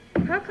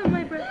 How come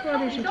my breath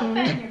bothers you,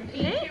 Tony?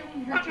 Hey?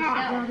 How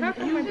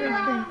come my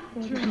breath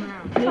bothers you?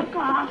 Fuck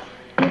off.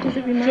 What does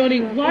it remind you? Jody,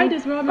 why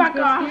does Robin's Fuck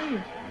breath off. scare you?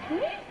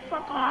 Hey?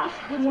 Fuck off.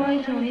 What's wrong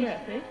with Tony's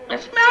breath, eh?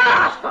 It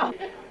smells.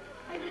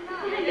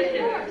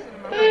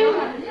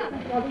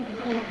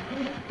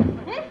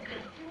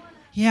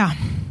 Yeah,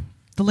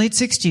 the late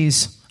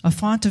 60s, a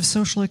font of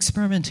social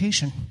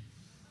experimentation.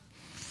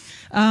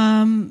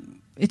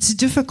 It's a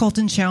difficult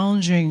and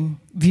challenging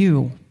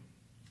view.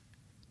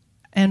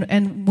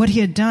 And what he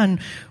had done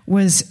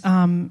was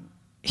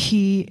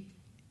he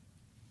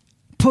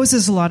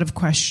poses a lot of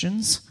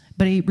questions,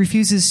 but he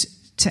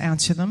refuses to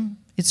answer them.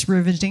 It's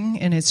riveting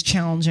and it's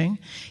challenging.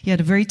 He had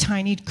a very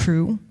tiny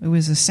crew. It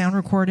was a sound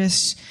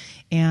recordist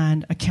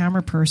and a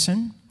camera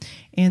person.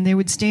 And they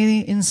would stay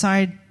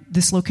inside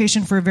this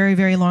location for a very,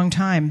 very long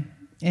time.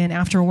 And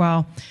after a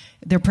while,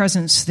 their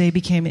presence, they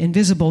became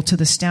invisible to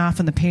the staff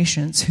and the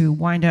patients who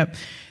wind up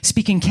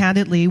speaking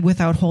candidly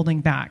without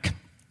holding back.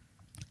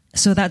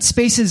 So that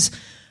space is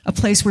a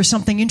place where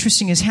something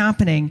interesting is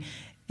happening,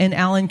 and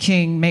Alan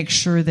King makes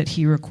sure that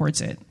he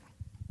records it.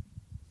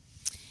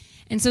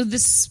 And so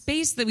this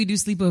space that we do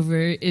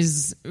sleepover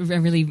is a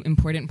really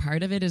important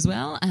part of it as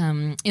well.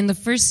 In the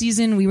first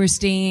season, we were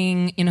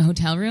staying in a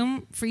hotel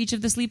room for each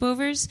of the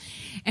sleepovers,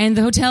 and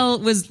the hotel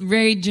was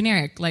very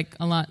generic, like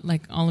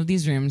all of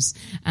these rooms.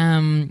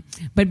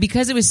 But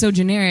because it was so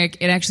generic,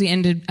 it actually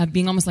ended up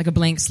being almost like a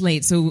blank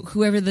slate. So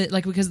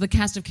because the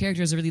cast of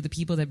characters are really the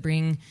people that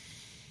bring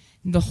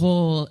the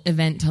whole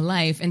event to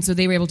life, and so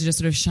they were able to just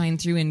sort of shine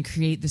through and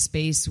create the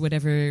space,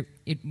 whatever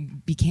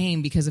it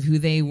became, because of who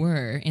they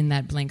were in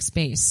that blank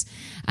space.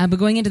 But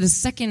going into the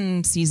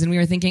second season, we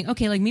were thinking,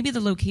 okay, like maybe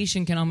the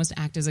location can almost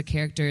act as a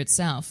character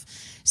itself.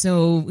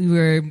 So we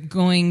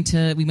went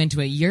to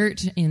a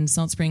yurt in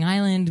Salt Spring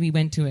Island, we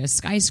went to a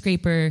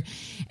skyscraper,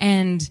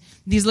 and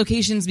these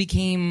locations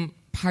became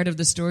part of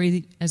the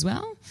story as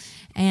well.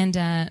 And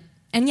so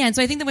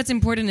I think that what's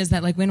important is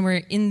that, like, when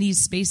we're in these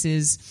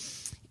spaces,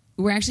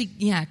 we're actually,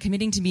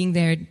 committing to being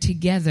there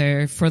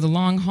together for the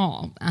long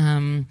haul.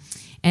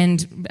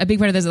 And a big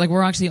part of this is, like,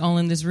 we're actually all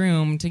in this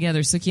room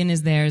together. Sukyin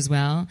is there as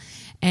well.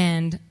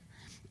 And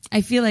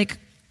I feel like,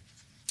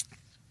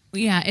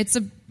 it's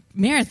a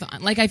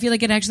marathon. Like, I feel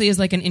like it actually is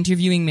like an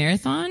interviewing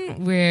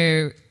marathon,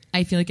 where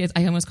I feel like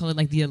I almost call it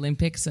like the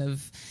Olympics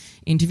of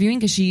interviewing,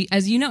 because she,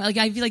 as you know, like,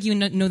 I feel like you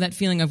know that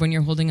feeling of when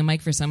you're holding a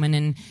mic for someone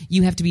and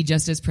you have to be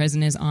just as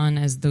present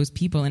as those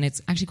people, and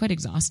it's actually quite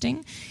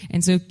exhausting.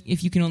 And so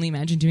if you can only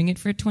imagine doing it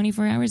for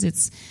 24 hours,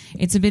 it's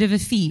a bit of a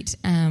feat.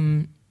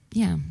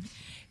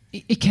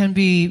 It can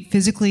be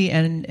physically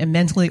and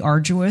mentally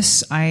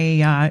arduous.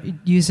 I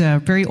use a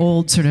very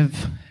old sort of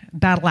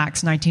battle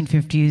axe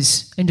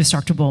 1950s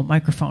indestructible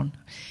microphone,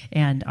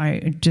 and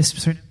I just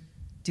sort of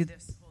do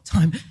this the whole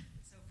time.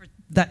 So for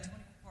that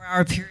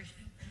 24-hour period,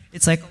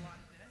 it's like a lot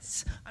of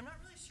this. I'm not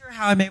really sure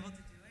how I'm able to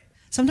do it.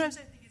 Sometimes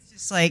I think it's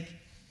just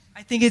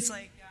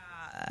like,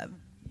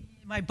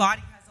 my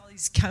body has all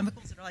these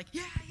chemicals that are like,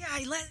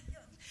 I let it go.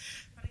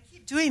 But I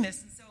keep doing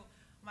this, and so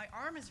my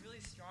arm is really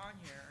strong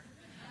here.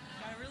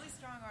 Got a really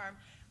strong arm.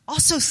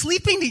 Also,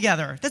 sleeping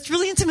together. That's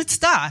really intimate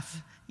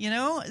stuff,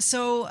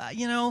 So,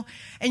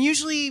 and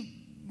usually,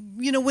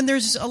 when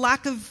there's a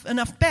lack of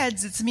enough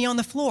beds, it's me on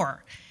the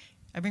floor.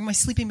 I bring my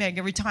sleeping bag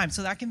every time,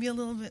 so that can be a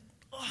little bit,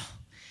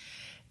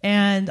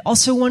 And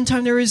also one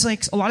time there was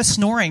like a lot of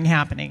snoring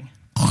happening.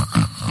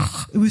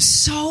 It was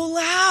so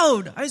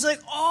loud. I was like,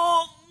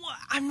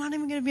 I'm not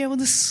even going to be able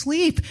to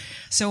sleep.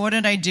 So what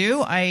did I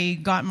do? I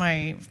got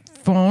my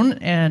phone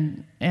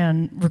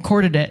and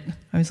recorded it.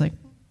 I was like,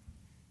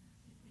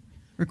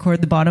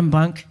 record the bottom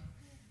bunk.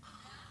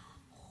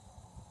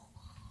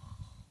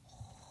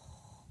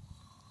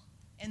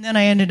 And then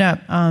I ended up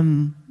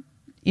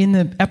in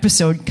the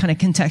episode kind of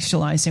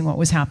contextualizing what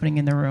was happening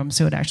in the room,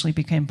 so it actually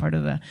became part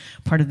of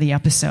the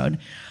episode.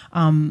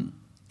 And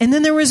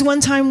then there was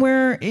one time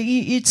where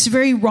it's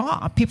very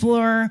raw. People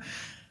are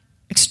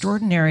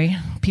extraordinary.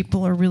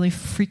 People are really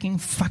freaking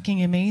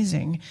fucking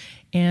amazing.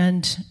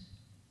 And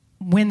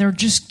when they're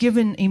just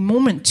given a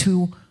moment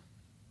to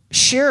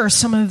share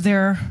some of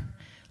their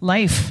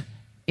life,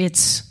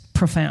 it's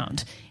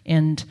profound.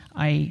 And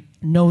I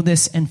know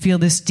this and feel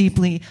this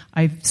deeply.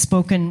 I've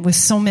spoken with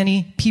so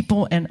many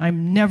people, and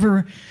I'm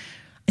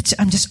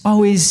just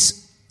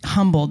always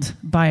humbled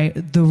by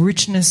the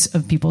richness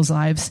of people's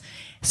lives.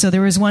 So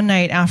there was one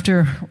night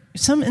after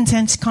some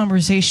intense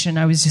conversation,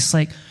 I was just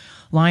like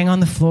lying on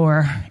the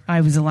floor.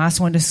 I was the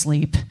last one to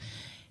sleep,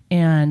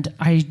 and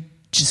I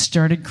just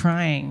started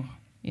crying.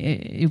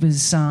 It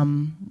was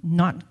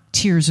not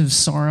tears of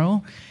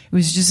sorrow. It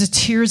was just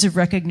tears of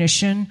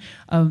recognition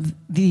of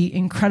the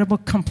incredible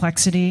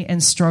complexity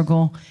and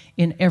struggle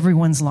in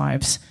everyone's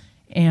lives,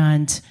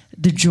 and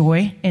the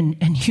joy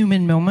and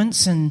human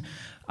moments. And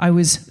I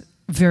was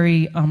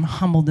very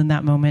humbled in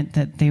that moment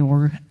that they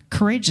were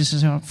courageous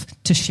enough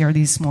to share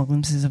these small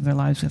glimpses of their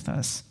lives with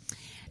us.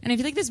 And I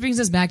feel like this brings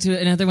us back to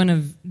another one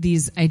of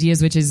these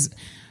ideas, which is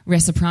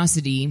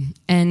reciprocity.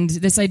 And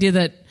this idea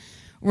that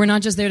we're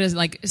not just there to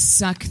like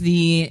suck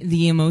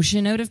the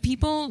emotion out of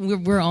people.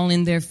 We're all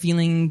in there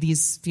feeling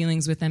these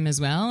feelings with them as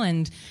well.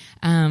 And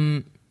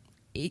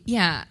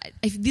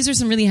these are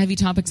some really heavy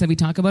topics that we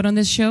talk about on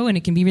this show, and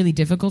it can be really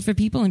difficult for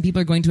people, and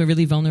people are going to a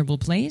really vulnerable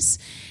place.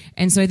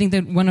 And so I think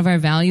that one of our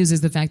values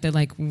is the fact that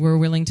like we're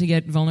willing to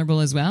get vulnerable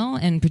as well,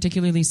 and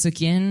particularly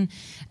Sukyin.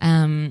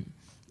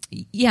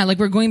 Like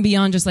we're going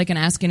beyond just like an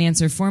ask and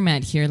answer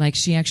format here. Like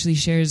she actually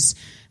shares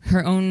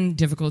her own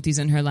difficulties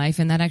in her life,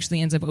 and that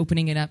actually ends up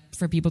opening it up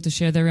for people to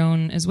share their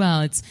own as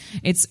well.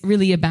 It's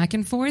really a back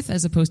and forth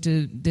as opposed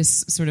to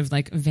this sort of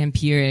like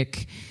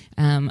vampiric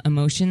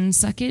emotion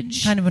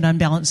suckage. Kind of an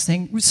unbalanced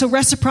thing. So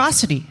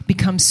reciprocity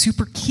becomes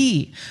super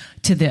key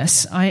to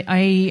this.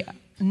 I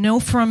know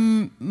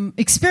from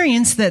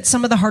experience that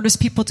some of the hardest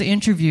people to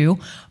interview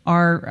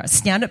are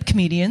stand-up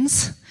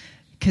comedians,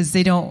 because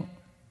they don't,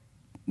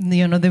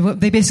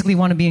 they basically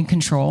want to be in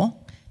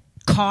control.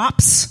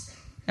 Cops.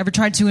 Ever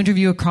tried to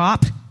interview a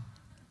cop?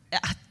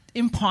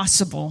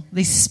 Impossible.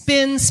 They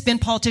spin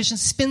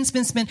politicians, spin,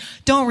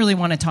 don't really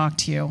want to talk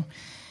to you.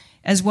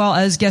 as well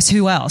as guess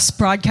who else?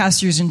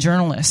 Broadcasters and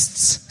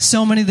journalists.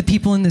 So many of the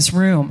people in this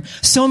room.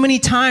 So many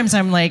times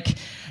I'm like,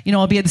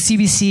 I'll be at the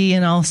CBC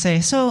and I'll say,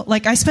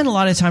 I spend a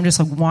lot of time just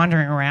like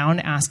wandering around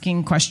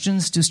asking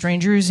questions to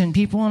strangers and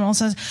people, and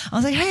also I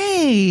was like,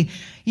 hey,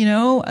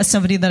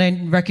 somebody that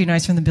I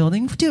recognize from the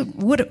building,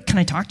 dude, what can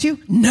I talk to you?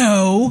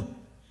 No.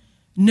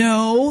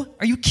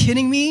 Are you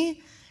kidding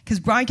me? Because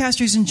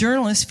broadcasters and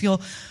journalists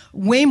feel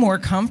way more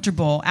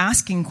comfortable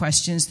asking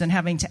questions than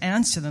having to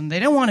answer them. They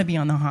don't want to be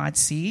on the hot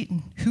seat.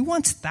 Who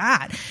wants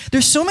that?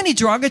 There's so many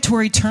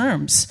derogatory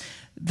terms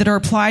that are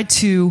applied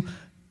to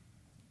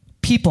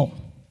people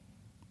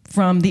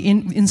from the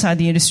inside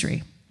the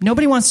industry.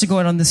 Nobody wants to go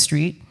out on the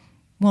street.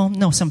 Well,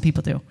 no, some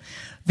people do.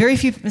 Very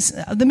few.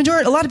 The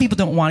majority. A lot of people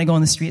don't want to go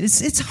on the street.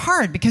 It's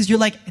hard because you're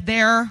like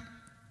there.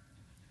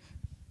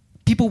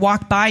 People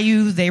walk by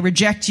you. They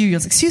reject you. You're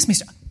like, excuse me,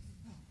 sir.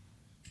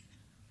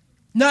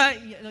 No,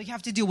 you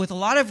have to deal with a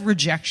lot of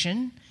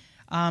rejection.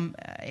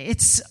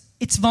 It's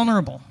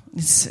vulnerable.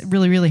 It's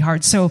really, really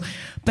hard.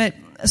 But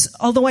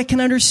although I can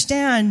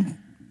understand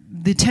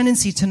the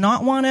tendency to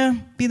not want to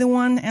be the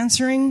one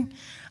answering,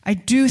 I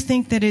do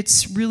think that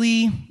it's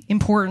really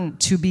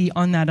important to be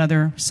on that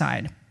other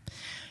side.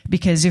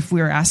 Because if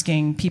we're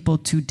asking people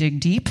to dig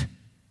deep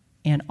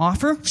and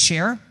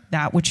share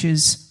that which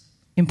is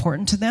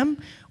important to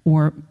them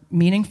or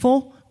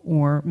meaningful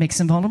or makes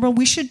them vulnerable,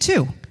 we should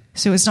too.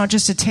 So it's not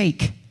just a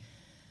take.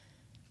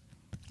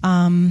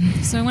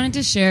 So I wanted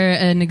to share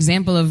an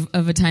example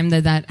of a time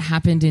that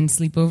happened in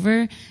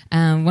Sleepover.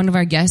 One of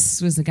our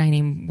guests was a guy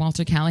named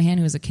Walter Callahan,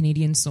 who was a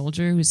Canadian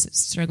soldier who's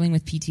struggling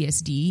with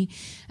PTSD.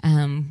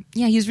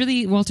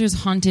 Walter's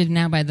haunted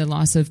now by the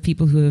loss of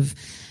people who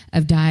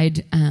have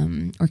died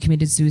or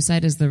committed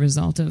suicide as the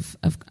result of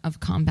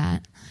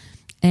combat.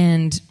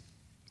 And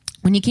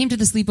when he came to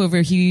the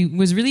Sleepover, he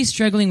was really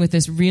struggling with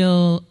this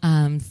real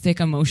thick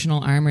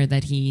emotional armor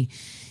that he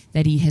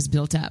has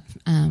built up,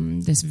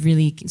 this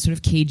really sort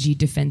of cagey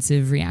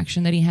defensive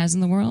reaction that he has in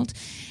the world.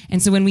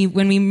 And so when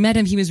we met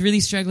him, he was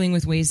really struggling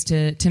with ways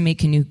to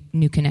make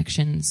new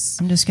connections.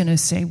 I'm just going to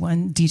say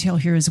one detail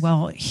here as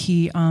well.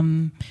 He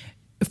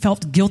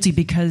felt guilty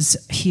because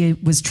he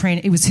was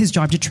trained. It was his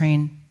job to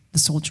train the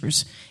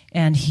soldiers,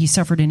 and he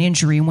suffered an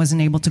injury and wasn't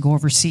able to go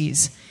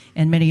overseas.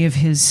 And many of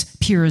his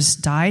peers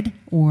died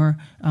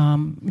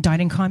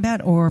in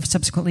combat or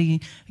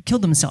subsequently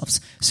killed themselves.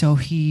 So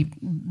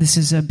this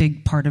is a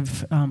big part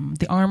of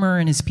the armor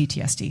and his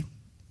PTSD.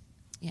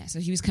 Yeah, so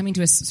he was coming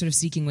to us sort of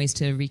seeking ways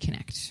to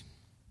reconnect.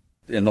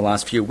 In the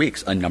last few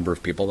weeks, a number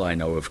of people that I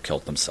know have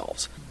killed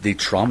themselves. The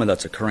trauma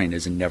that's occurring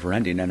is never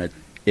ending, and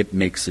it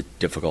makes it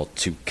difficult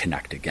to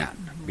connect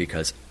again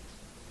because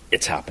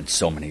it's happened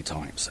so many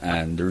times,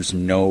 and there's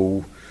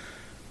no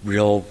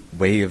real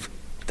way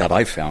that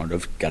I've found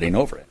of getting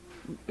over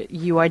it.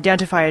 You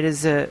identify it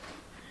as a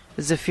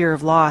fear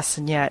of loss,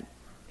 and yet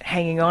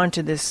hanging on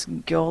to this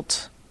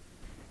guilt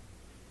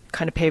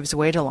kind of paves the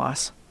way to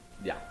loss.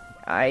 Yeah.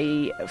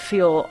 I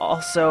feel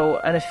also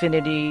an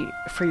affinity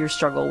for your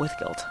struggle with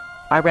guilt.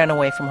 I ran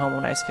away from home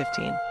when I was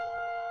 15.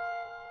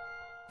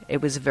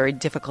 It was a very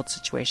difficult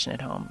situation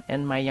at home,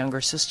 and my younger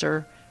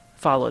sister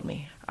followed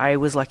me. I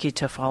was lucky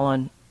to fall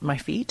on my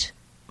feet.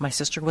 My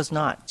sister was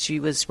not. She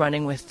was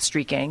running with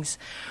street gangs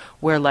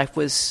where life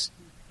was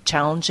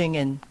challenging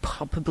and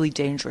probably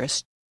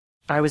dangerous.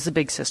 I was the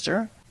big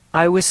sister.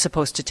 I was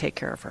supposed to take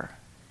care of her,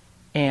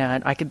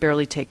 and I could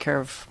barely take care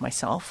of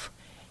myself.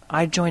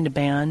 I joined a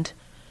band,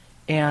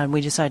 and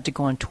we decided to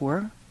go on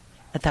tour.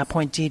 At that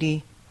point, Dee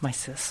Dee, my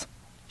sis,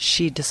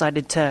 she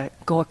decided to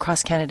go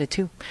across Canada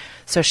too.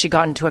 So she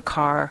got into a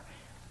car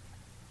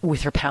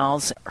with her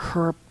pals.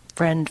 Her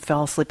friend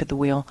fell asleep at the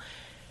wheel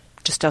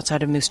just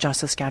outside of Moose Jaw,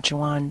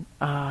 Saskatchewan,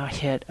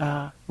 hit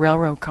a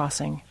railroad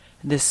crossing.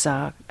 This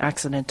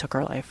accident took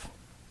her life.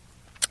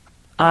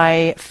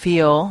 I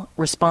feel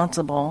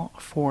responsible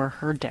for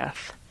her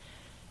death.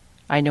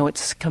 I know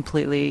it's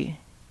completely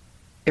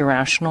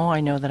irrational.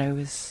 I know that I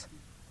was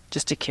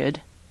just a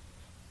kid.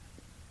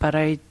 But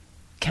I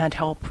can't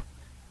help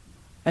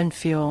and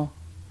feel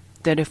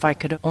that if I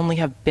could only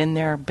have been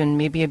there, been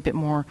maybe a bit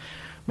more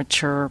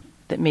mature,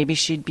 that maybe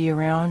she'd be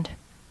around.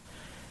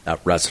 At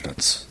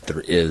residence,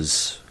 there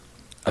is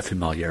a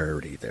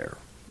familiarity there.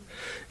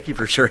 Keep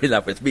her sharing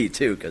that with me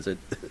too, because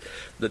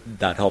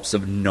that helps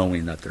them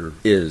knowing that there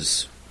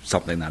is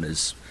something that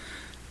is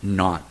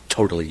not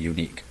totally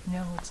unique.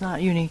 No, it's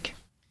not unique.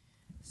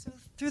 So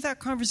through that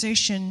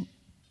conversation,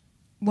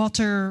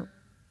 Walter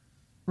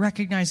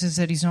recognizes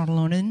that he's not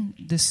alone in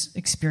this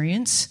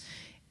experience,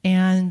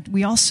 and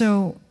we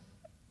also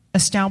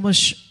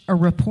establish a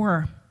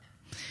rapport,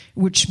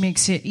 which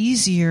makes it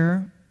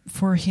easier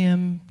for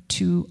him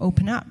to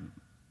open up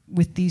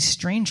with these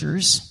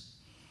strangers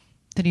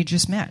that he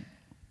just met,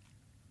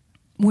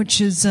 which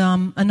is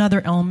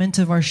another element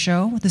of our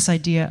show, this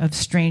idea of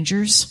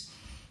strangers.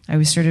 I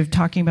was sort of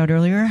talking about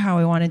earlier how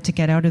I wanted to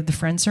get out of the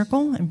friend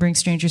circle and bring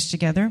strangers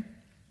together.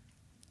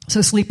 So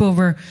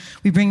Sleepover,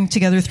 we bring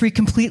together 3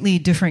 completely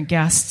different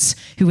guests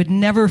who would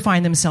never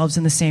find themselves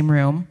in the same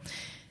room.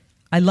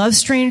 I love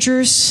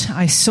strangers.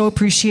 I so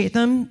appreciate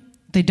them.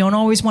 They don't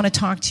always want to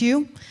talk to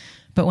you,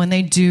 but when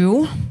they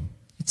do,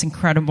 it's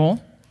incredible.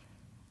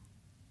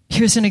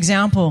 Here's an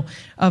example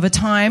of a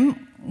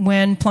time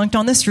when, plunked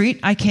on the street,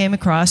 I came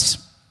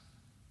across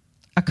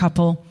a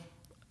couple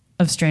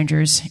of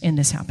strangers and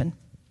this happened.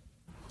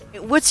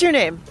 What's your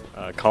name?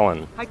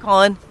 Colin. Hi,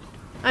 Colin.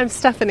 I'm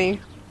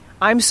Stephanie.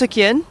 I'm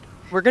Sukyin.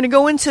 We're going to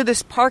go into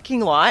this parking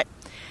lot.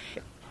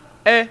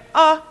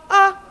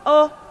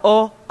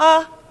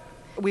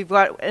 We've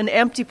got an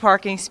empty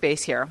parking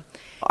space here.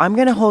 I'm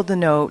going to hold the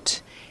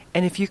note,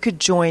 and if you could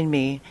join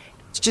me,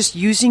 it's just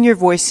using your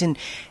voice in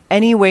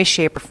any way,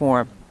 shape, or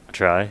form.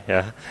 Try,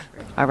 yeah.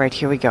 All right,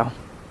 here we go.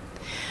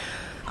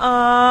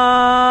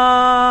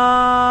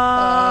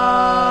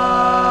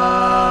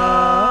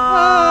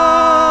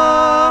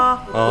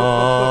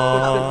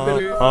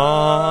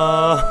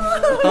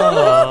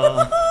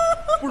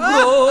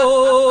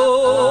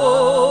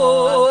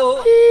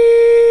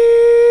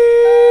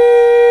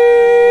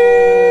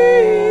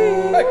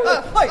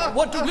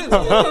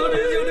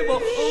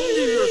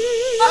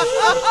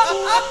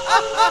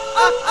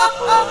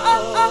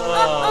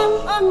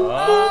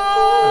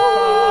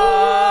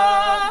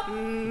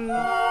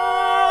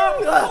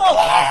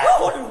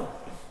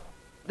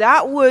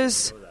 That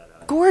was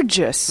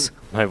gorgeous.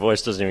 My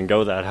voice doesn't even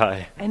go that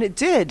high. And it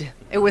did.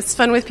 It was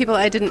fun with people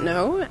I didn't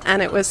know,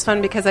 and it was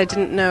fun because I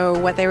didn't know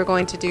what they were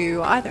going to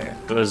do either.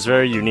 It was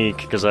very unique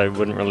because I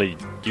wouldn't really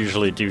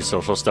usually do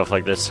social stuff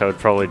like this. I would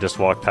probably just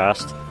walk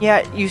past.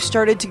 Yeah, you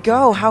started to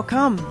go. How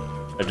come?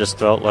 I just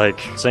felt like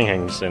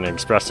singing and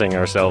expressing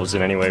ourselves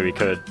in any way we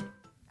could.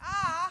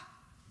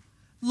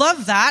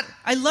 Love that.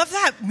 I love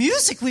that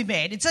music we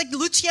made. It's like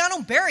Luciano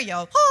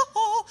Berio.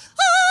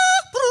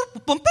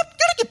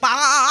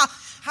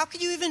 How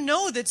could you even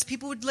know that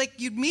people would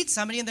you'd meet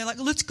somebody and they're like,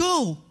 let's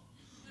go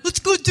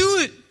do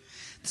it.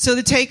 So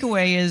the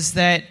takeaway is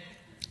that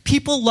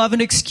people love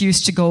an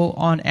excuse to go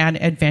on an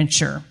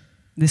adventure.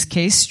 In this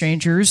case,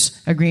 strangers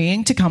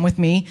agreeing to come with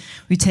me.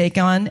 We take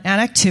on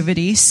an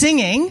activity,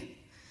 singing.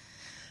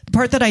 The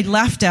part that I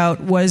left out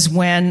was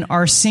when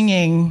our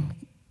singing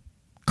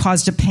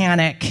caused a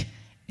panic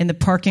and the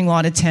parking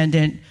lot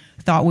attendant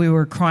thought we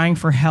were crying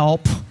for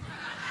help.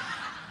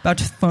 About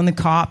to phone the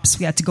cops.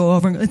 We had to go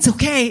over and go, it's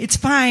okay, it's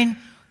fine.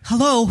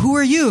 Hello, who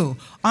are you?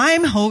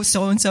 I'm host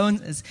so-and-so.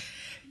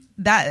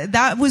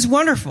 That was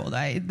wonderful.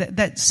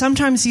 That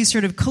sometimes these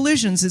sort of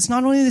collisions, it's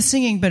not only the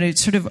singing, but it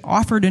sort of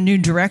offered a new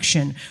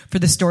direction for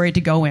the story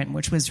to go in,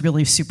 which was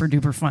really super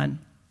duper fun.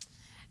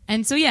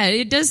 And so, yeah,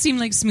 it does seem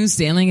like smooth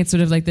sailing. It's sort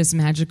of like this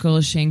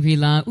magical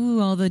Shangri-La. Ooh,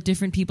 all the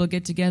different people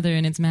get together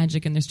and it's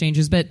magic and they're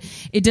strangers. But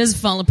it does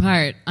fall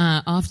apart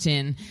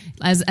often.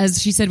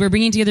 As she said, we're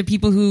bringing together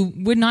people who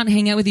would not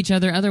hang out with each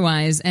other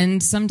otherwise.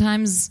 And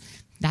sometimes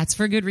that's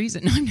for good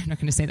reason. No, I'm not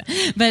going to say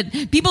that.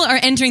 But people are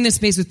entering this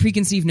space with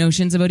preconceived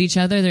notions about each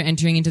other. They're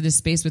entering into this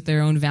space with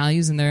their own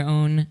values and their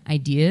own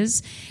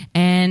ideas.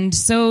 And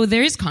so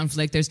there is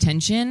conflict, there's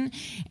tension,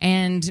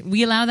 and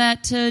we allow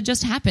that to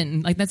just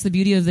happen. Like, that's the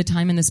beauty of the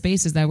time and the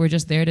space, is that we're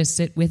just there to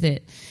sit with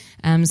it.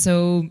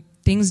 So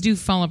things do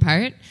fall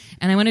apart.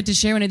 And I wanted to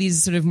share one of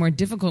these sort of more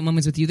difficult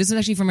moments with you. This is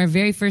actually from our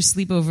very first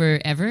sleepover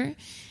ever.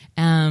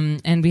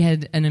 And we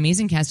had an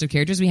amazing cast of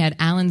characters. We had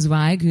Alan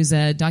Zweig, who's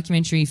a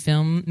documentary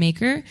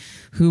filmmaker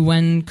who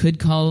one could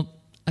call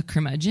a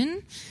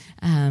curmudgeon.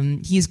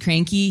 He's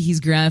cranky, he's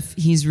gruff,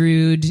 he's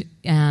rude,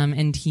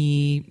 and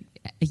he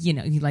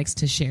likes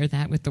to share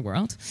that with the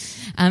world.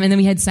 And then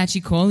we had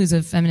Sachi Cole, who's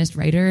a feminist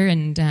writer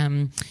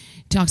and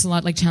talks a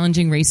lot like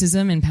challenging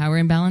racism and power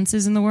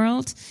imbalances in the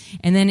world.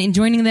 And then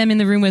joining them in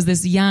the room was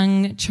this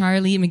young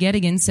Charlie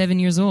McGettigan, 7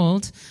 years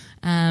old.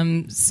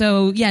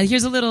 So yeah,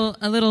 here's a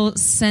little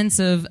sense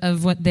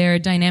of what their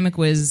dynamic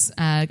was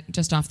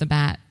just off the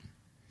bat.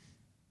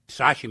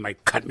 Sachi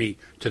might cut me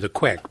to the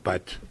quick,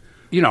 but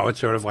it's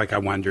sort of like I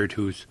wondered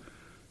who's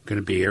going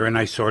to be here, and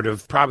I sort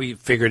of probably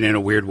figured in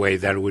a weird way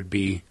that it would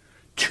be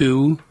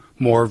 2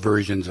 more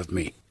versions of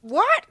me.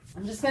 What?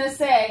 I'm just going to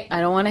say,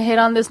 I don't want to hit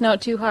on this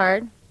note too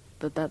hard,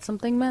 but that's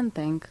something men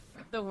think.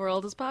 The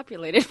world is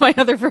populated by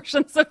other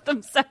versions of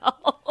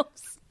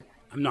themselves.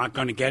 I'm not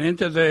going to get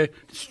into the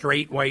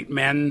straight white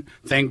men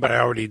thing, but I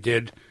already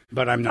did,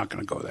 but I'm not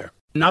going to go there.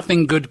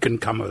 Nothing good can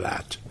come of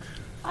that.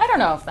 I don't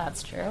know if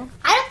that's true.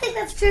 I don't think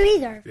that's true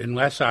either.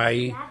 Unless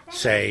I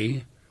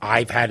say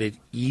I've had it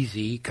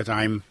easy because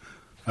I'm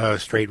a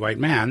straight white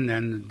man,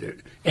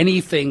 then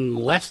anything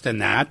less than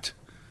that,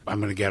 I'm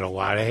going to get a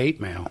lot of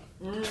hate mail.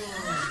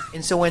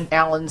 And so when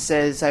Alan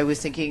says, I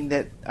was thinking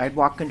that I'd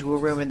walk into a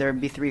room and there'd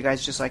be 3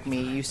 guys just like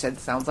me, you said,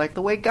 sounds like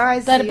the way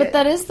guys see it. But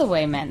that is the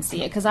way men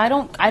see it, because I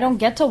don't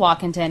get to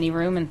walk into any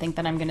room and think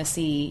that I'm going to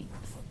see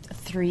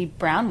 3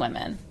 brown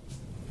women.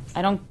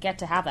 I don't get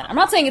to have that. I'm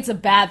not saying it's a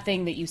bad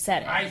thing that you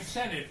said it. I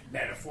said it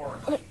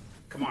metaphorically.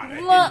 Come on.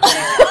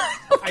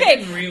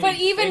 Okay, but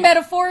even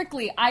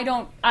metaphorically, I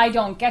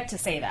don't get to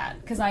say that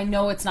because I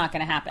know it's not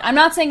going to happen. I'm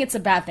not saying it's a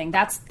bad thing.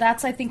 That's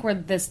I think where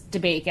this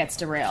debate gets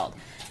derailed,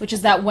 which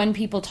is that when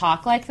people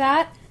talk like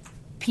that,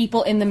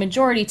 people in the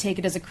majority take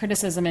it as a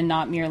criticism and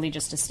not merely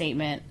just a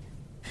statement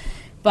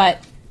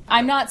But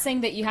I'm not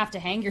saying that you have to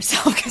hang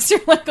yourself because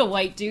you're like a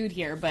white dude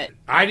here, but...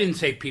 I didn't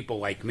say people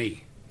like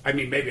me. I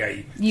mean, maybe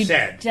I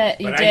said,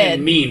 you but did. I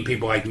didn't mean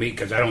people like me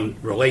because I don't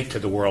relate to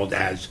the world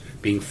as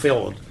being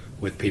filled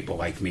with people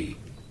like me.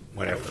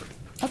 Whatever.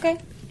 Okay.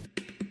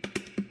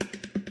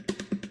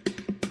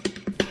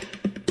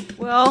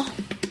 Well,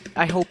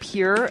 I hope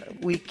here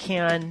we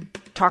can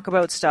talk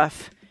about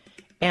stuff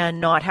and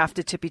not have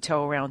to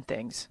tippy-toe around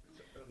things.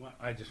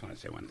 I just want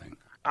to say one thing.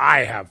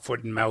 I have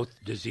foot and mouth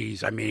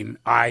disease. I mean,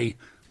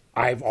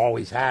 I've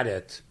always had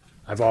it.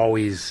 I've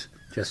always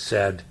just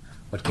said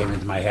what came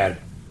into my head.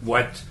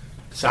 What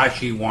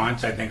Sashi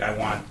wants, I think I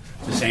want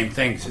the same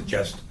things. It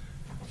just,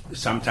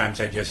 sometimes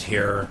I just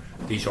hear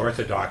these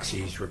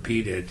orthodoxies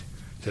repeated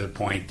to the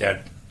point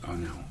that, oh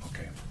no,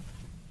 okay.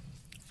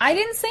 I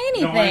didn't say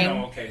anything. No, I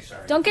know, okay,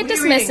 sorry. Don't get What are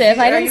you dismissive. reading?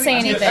 I didn't say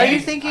anything. Are you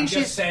thinking I'm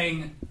she's just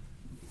saying?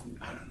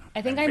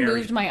 I think I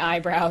moved my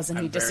eyebrows and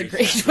he very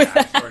disagreed sensitive. with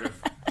that. Sort of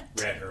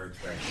read her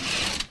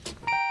expression.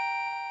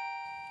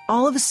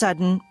 All of a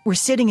sudden, we're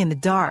sitting in the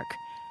dark.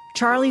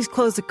 Charlie's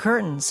closed the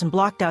curtains and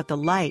blocked out the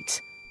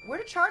light. Where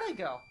did Charlie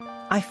go?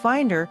 I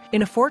find her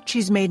in a fort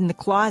she's made in the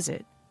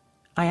closet.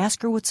 I ask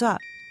her what's up.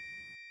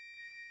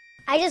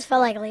 I just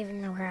felt like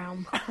leaving the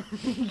room.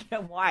 Yeah,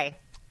 why?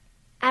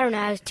 I don't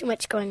know. There's too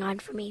much going on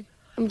for me.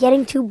 I'm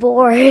getting too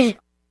bored.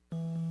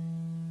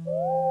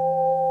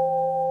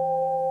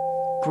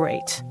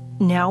 Great.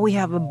 Now we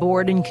have a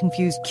bored and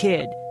confused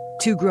kid,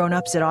 two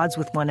grown-ups at odds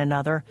with one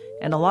another,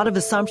 and a lot of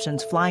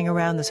assumptions flying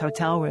around this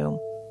hotel room.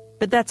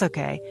 But that's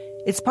okay.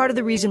 It's part of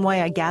the reason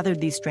why I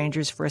gathered these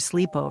strangers for a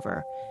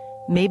sleepover.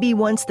 Maybe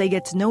once they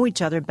get to know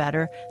each other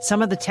better,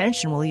 some of the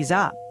tension will ease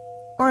up.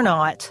 Or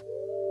not.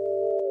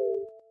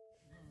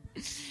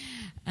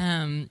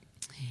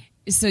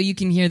 So you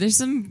can hear there's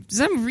some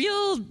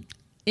real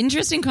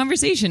interesting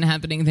conversation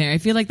happening there. I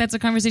feel like that's a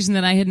conversation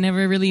that I had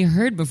never really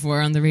heard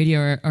before on the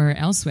radio or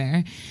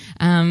elsewhere.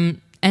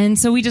 And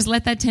so we just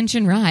let that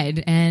tension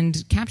ride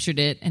and captured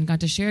it and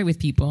got to share it with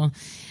people.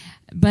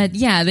 But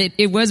yeah,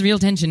 it was real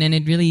tension, and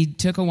it really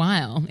took a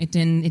while. It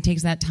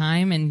takes that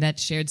time and that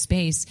shared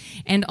space.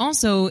 And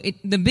also,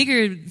 the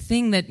bigger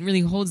thing that really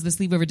holds the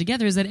sleepover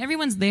together is that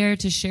everyone's there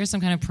to share some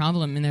kind of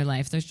problem in their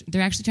life.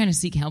 They're actually trying to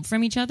seek help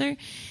from each other.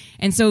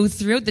 And so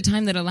throughout the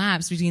time that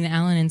elapsed between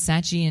Alan and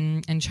Sachi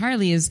and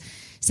Charlie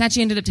Sachi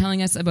ended up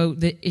telling us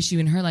about the issue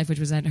in her life, which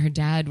was that her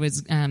dad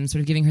was sort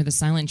of giving her the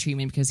silent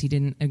treatment because he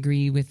didn't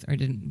agree with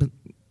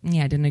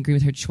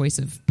her choice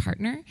of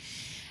partner.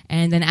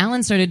 And then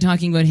Alan started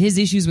talking about his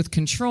issues with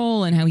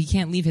control and how he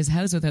can't leave his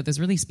house without this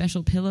really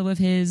special pillow of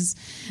his.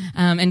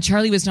 And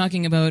Charlie was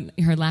talking about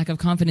her lack of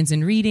confidence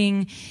in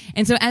reading.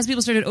 And so as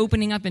people started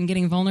opening up and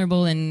getting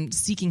vulnerable and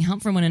seeking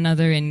help from one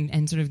another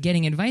and sort of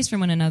getting advice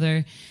from one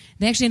another,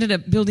 they actually ended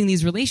up building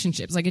these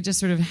relationships. Like, it just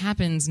sort of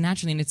happens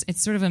naturally, and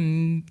it's sort of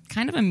a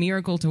kind of a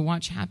miracle to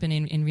watch happen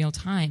in real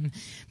time.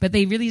 But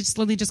they really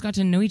slowly just got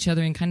to know each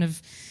other and kind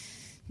of,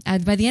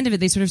 by the end of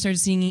it, they sort of started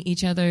seeing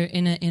each other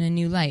in a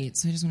new light.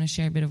 So I just want to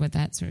share a bit of what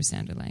that sort of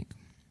sounded like.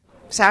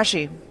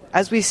 Sashi,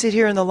 as we sit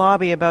here in the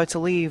lobby about to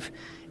leave,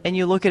 and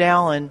you look at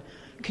Alan,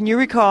 can you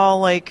recall,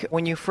 like,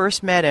 when you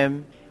first met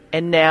him,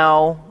 and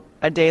now,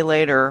 a day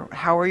later,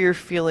 how are your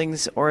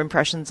feelings or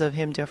impressions of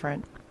him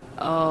different?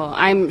 Oh,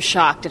 I'm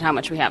shocked at how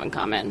much we have in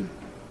common.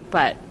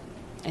 But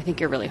I think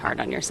you're really hard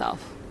on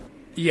yourself.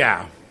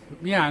 Yeah,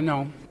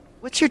 no.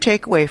 What's your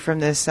takeaway from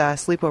this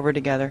sleepover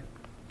together?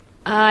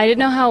 I didn't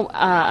know how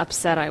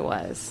upset I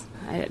was.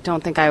 I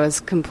don't think I was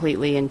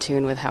completely in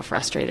tune with how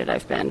frustrated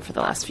I've been for the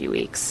last few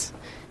weeks,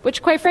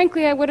 which, quite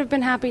frankly, I would have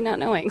been happy not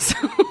knowing. So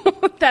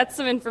that's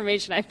some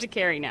information I have to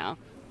carry now.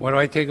 What do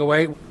I take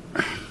away?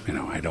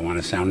 I don't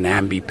want to sound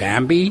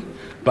namby-pamby,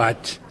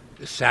 but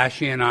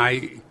Sashi and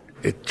I,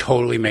 it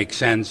totally makes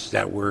sense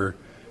that we're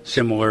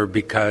similar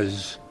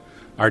because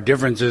our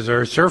differences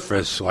are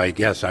surface. Like,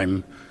 yes,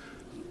 I'm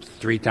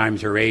 3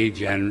 times her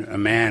age and a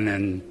man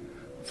and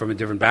from a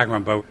different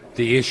background, but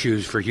the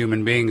issues for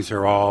human beings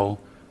are all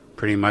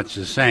pretty much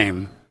the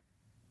same.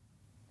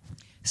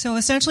 So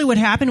essentially what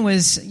happened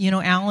was,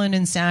 Alan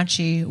and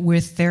Sachi,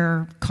 with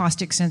their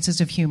caustic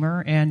senses of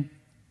humor and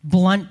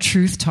blunt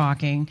truth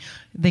talking,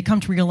 they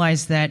come to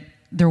realize that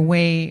they're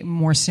way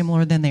more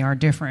similar than they are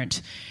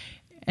different.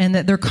 And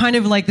that they're kind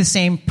of like the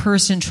same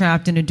person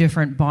trapped in a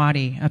different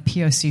body, a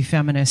POC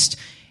feminist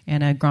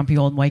and a grumpy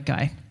old white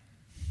guy.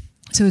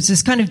 So it's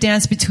this kind of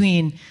dance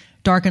between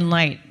dark and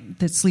light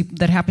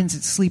that happens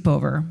at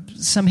sleepover.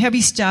 Some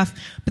heavy stuff,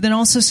 but then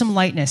also some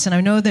lightness. And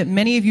I know that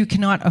many of you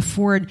cannot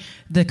afford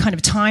the kind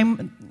of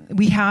time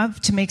we have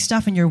to make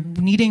stuff, and you're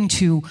needing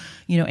to,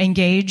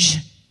 engage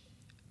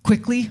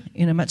quickly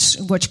in a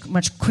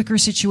much quicker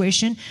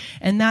situation.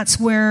 And that's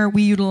where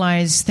we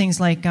utilize things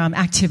like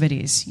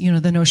activities,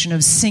 the notion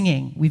of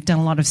singing. We've done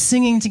a lot of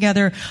singing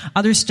together.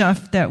 Other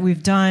stuff that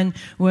we've done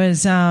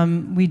was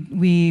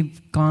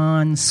we've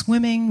gone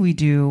swimming. We've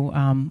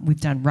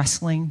done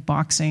wrestling,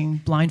 boxing,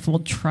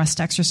 blindfold trust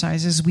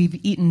exercises.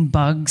 We've eaten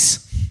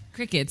bugs.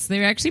 Crickets. They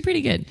were actually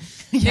pretty good.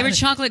 They were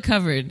chocolate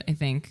covered, I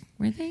think.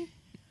 Were they?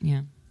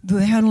 Yeah.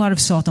 They had a lot of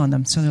salt on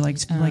them, so they're like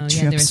chips.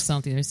 Yeah, they were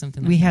salty. There's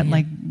something. We had yeah.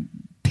 like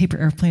paper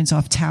airplanes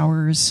off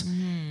towers.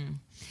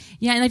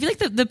 Yeah, and I feel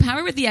like the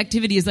power with the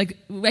activity is like,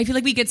 I feel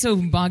like we get so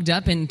bogged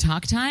up in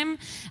talk time.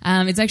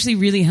 It's actually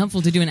really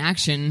helpful to do an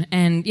action.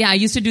 And yeah, I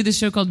used to do this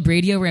show called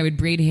Braidio where I would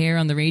braid hair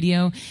on the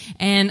radio.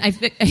 And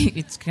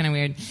it's kind of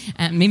weird.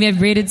 Maybe I've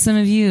braided some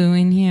of you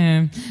in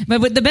here.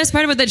 But the best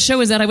part about that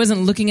show is that I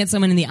wasn't looking at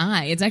someone in the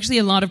eye. It's actually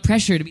a lot of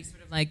pressure to be sort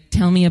of like,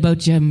 tell me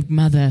about your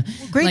mother.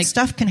 Great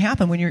stuff can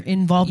happen when you're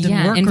involved in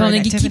work or an you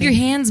activity. keep your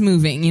hands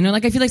moving. You know,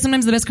 like I feel like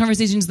sometimes the best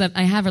conversations that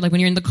I have are like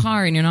when you're in the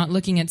car and you're not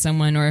looking at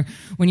someone, or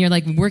when you're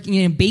like working,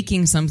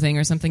 baking something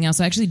or something else.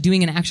 So actually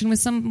doing an action with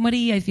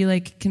somebody, I feel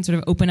like can sort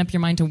of open up your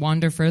mind to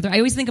wander further. I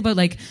always think about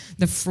like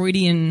the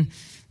Freudian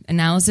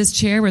analysis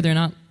chair where they're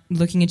not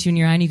looking at you in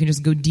your eye and you can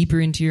just go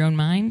deeper into your own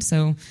mind.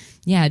 So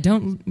yeah,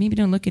 don't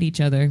look at each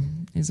other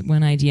is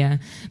one idea.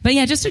 But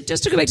yeah, just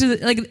to go back to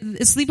a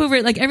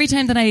sleepover, like every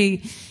time that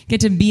I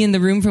get to be in the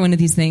room for one of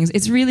these things,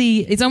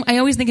 I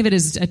always think of it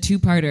as a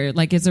two-parter.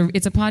 Like it's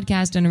a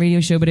podcast and a radio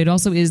show, but it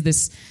also is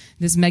this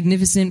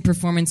magnificent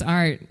performance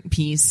art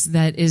piece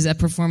that is a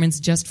performance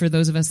just for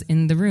those of us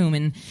in the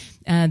room.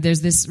 And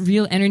there's this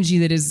real energy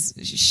that is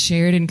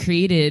shared and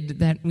created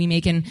that we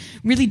make, and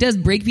really does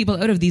break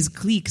people out of these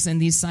cliques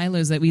and these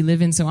silos that we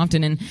live in so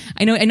often. And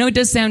I know it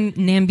does sound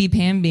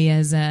namby-pamby,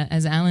 as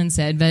Alan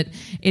said, but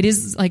it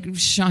is like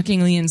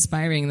shockingly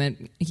inspiring that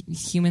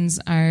humans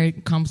are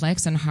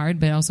complex and hard,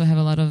 but also have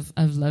a lot of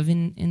love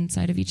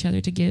inside of each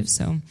other to give.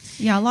 So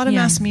yeah, a lot of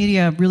mass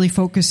media really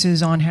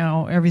focuses on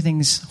how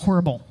everything's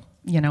horrible.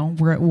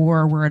 We're at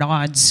war, we're at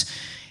odds.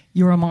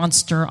 You're a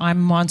monster, I'm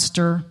a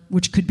monster,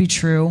 which could be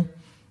true.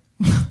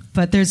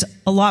 But there's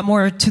a lot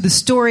more to the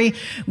story.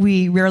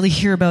 We rarely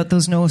hear about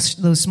those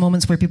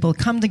moments where people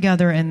come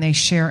together and they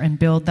share and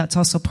build. That's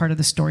also part of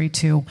the story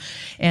too.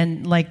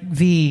 And like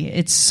V,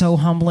 it's so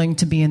humbling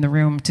to be in the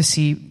room to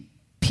see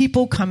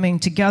people coming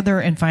together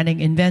and finding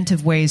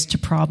inventive ways to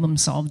problem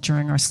solve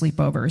during our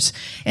sleepovers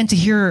and to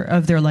hear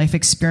of their life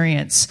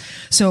experience.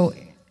 So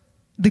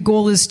the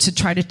goal is to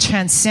try to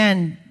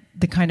transcend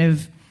the kind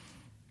of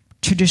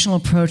traditional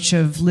approach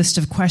of list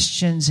of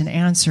questions and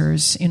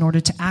answers in order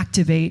to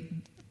activate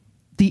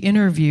the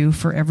interview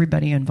for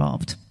everybody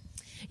involved.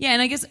 Yeah,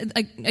 and I guess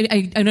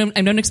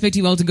I don't expect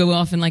you all to go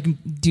off and like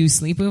do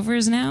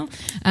sleepovers now,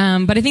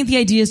 but I think the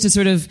idea is to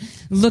sort of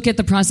look at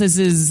the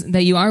processes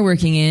that you are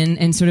working in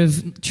and sort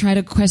of try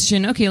to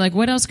question, okay, like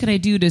what else could I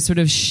do to sort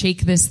of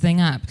shake this thing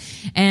up?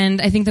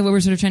 And I think that what we're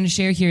sort of trying to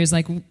share here is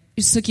like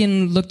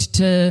Sook-Yin looked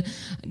to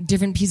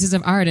different pieces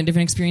of art and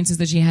different experiences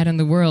that she had in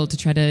the world to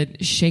try to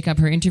shake up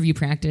her interview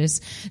practice.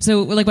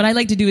 So like what I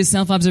like to do is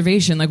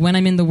self-observation. Like when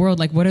I'm in the world,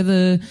 like what are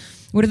the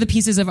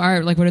pieces of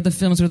art, like what are the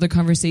films, what are the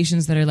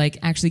conversations that are like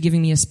actually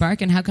giving me a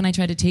spark, and how can I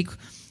try to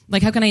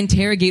how can I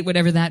interrogate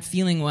whatever that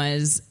feeling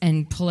was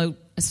and pull out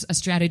a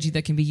strategy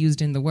that can be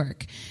used in the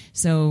work.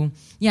 So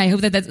yeah, I hope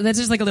that's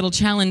just like a little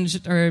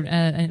challenge or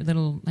a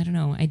little, I don't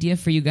know, idea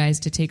for you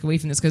guys to take away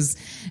from this, because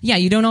yeah,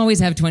 you don't always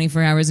have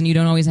 24 hours and you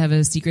don't always have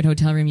a secret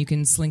hotel room you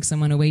can slink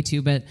someone away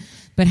to, but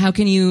how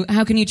can you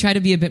try to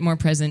be a bit more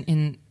present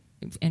in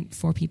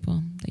for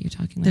people that you're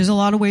talking with? There's a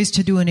lot of ways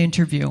to do an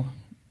interview.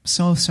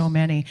 So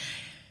many.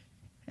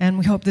 And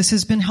we hope this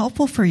has been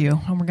helpful for you.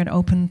 And we're going to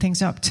open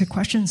things up to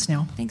questions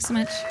now. Thanks so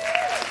much.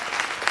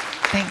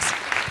 Thanks.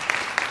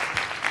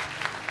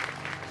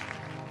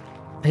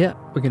 Yeah,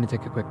 we're going to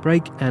take a quick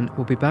break and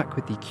we'll be back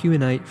with the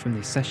Q&A from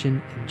this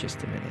session in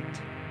just a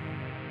minute.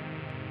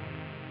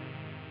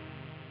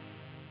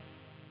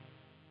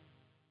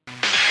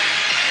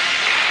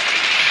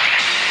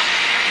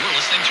 You're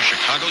listening to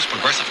Chicago's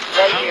Progressive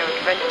Radio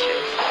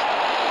Adventures.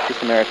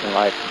 This American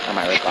Life. Am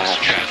I right back?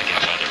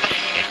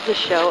 The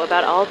show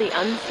about all the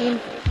unseen.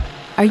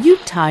 Are you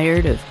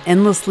tired of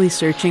endlessly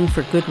searching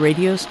for good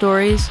radio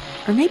stories?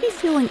 Or maybe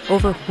feeling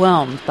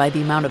overwhelmed by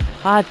the amount of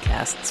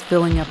podcasts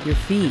filling up your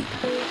feed?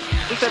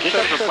 This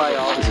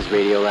is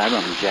Radio Lab.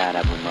 I'm Jad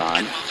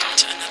Abumrad.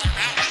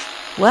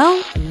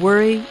 Well,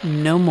 worry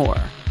no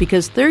more,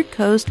 because Third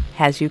Coast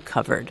has you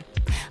covered.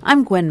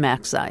 I'm Gwen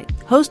Maxey,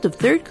 host of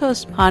Third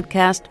Coast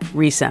podcast,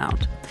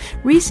 Resound.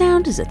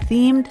 Resound is a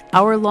themed,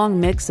 hour-long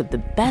mix of the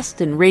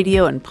best in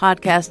radio and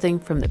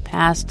podcasting from the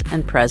past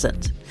and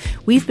present.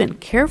 We've been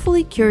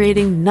carefully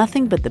curating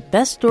nothing but the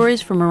best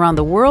stories from around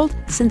the world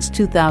since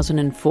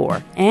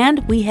 2004,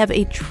 and we have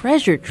a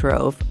treasure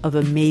trove of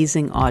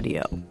amazing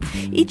audio.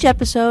 Each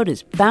episode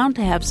is bound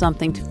to have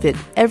something to fit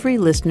every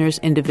listener's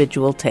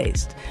individual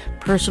taste.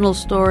 Personal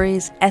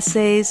stories,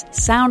 essays,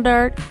 sound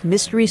art,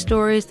 mystery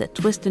stories that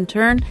twist and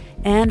turn,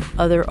 and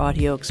other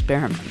audio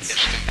experiments.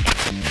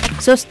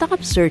 So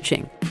stop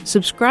searching.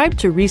 Subscribe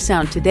to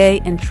Resound today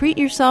and treat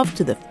yourself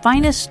to the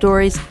finest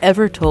stories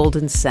ever told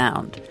in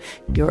sound.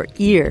 Your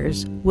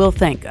ears will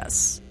thank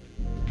us.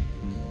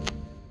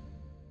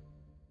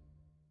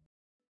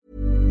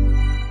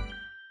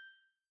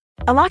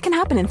 A lot can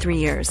happen in 3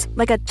 years,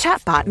 like a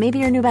chatbot may be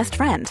your new best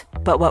friend.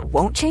 But what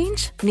won't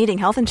change? Needing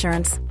health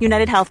insurance.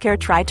 United Healthcare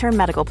Tri-Term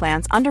Medical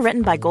Plans,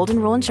 underwritten by Golden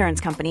Rule Insurance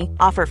Company,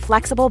 offer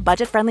flexible,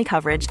 budget-friendly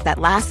coverage that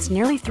lasts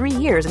nearly 3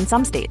 years in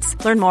some states.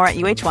 Learn more at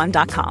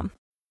uh1.com.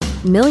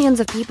 Millions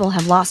of people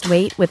have lost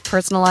weight with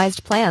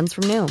personalized plans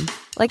from Noom.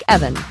 Like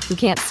Evan, who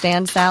can't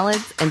stand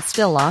salads and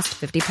still lost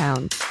 50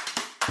 pounds.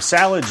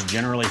 Salads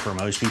generally for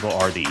most people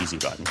are the easy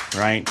button,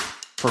 right?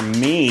 For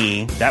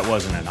me, that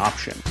wasn't an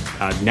option.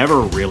 I never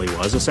really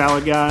was a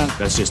salad guy.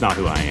 That's just not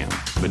who I am.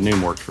 But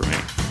Noom worked for me.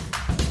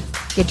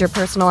 Get your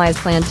personalized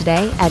plan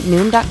today at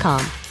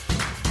Noom.com.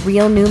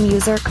 Real Noom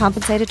user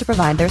compensated to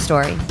provide their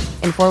story.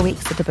 In 4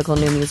 weeks, the typical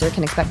Noom user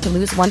can expect to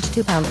lose 1 to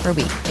 2 pounds per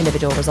week.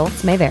 Individual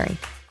results may vary.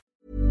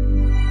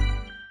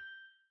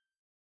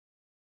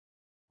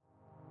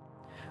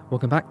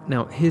 Welcome back.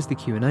 Now, here's the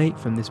Q&A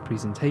from this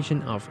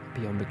presentation of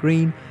Beyond the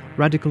Green,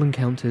 Radical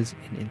Encounters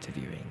in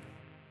Interviewing.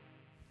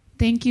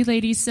 Thank you,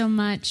 ladies, so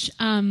much.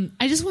 I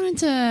just wanted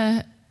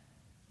to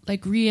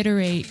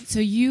reiterate. So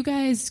you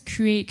guys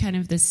create kind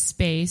of this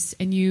space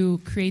and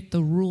you create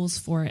the rules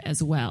for it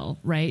as well,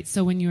 right?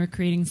 So when you are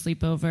creating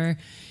Sleepover,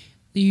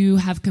 you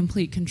have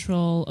complete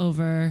control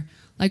over,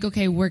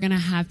 okay, we're going to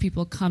have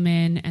people come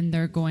in and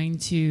they're going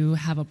to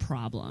have a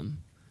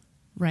problem,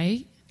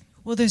 right?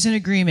 Well, there's an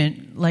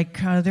agreement.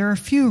 There are a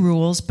few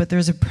rules, but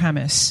there's a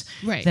premise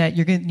right. that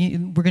we're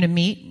going to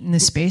meet in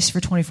this space for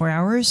 24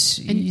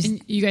 hours.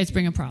 And you guys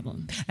bring a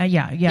problem.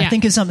 Yeah.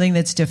 Think of something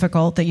that's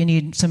difficult that you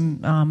need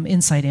some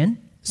insight in.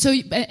 So,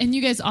 and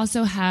you guys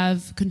also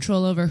have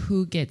control over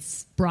who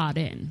gets brought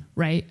in,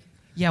 right?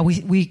 Yeah,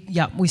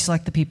 we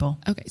select the people.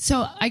 Okay,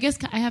 so I guess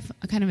I have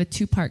a kind of a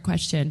two-part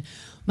question.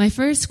 My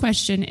first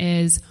question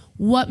is,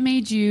 what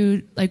made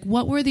you,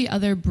 what were the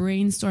other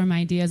brainstorm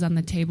ideas on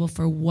the table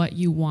for what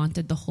you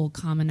wanted the whole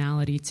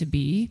commonality to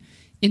be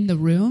in the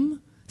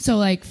room? So,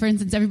 for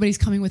instance, everybody's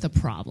coming with a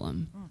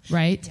problem,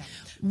 right?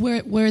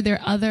 Yeah. Were there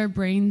other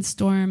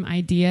brainstorm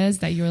ideas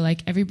that you were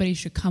everybody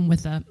should come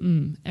with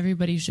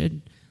everybody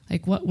should...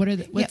 what are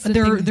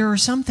the there are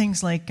some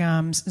things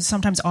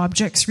sometimes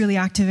objects really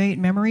activate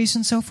memories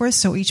and so forth.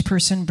 So each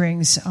person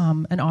brings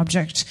an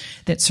object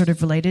that's sort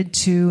of related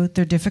to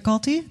their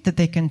difficulty that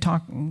they can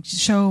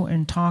show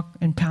and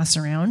pass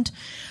around.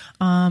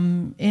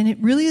 And it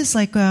really is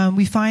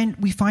we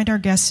find our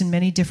guests in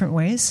many different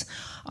ways.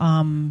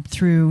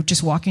 Through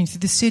just walking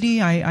through the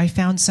city, I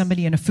found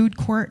somebody in a food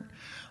court.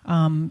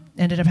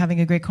 Ended up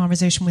having a great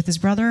conversation with his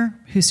brother,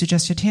 who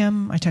suggested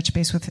him. I touched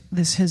base with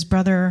his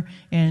brother,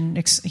 and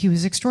he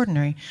was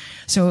extraordinary.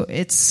 So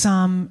it's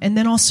and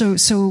then also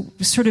it's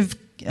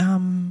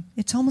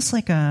almost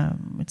like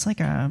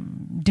a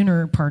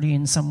dinner party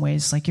in some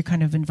ways. You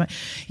kind of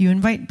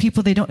invite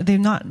people they've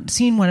not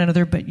seen one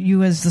another, but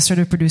you as the sort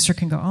of producer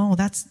can go, oh,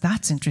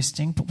 that's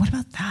interesting, but what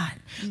about that?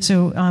 Mm-hmm.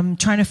 So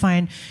trying to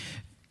find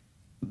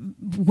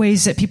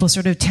ways that people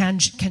sort of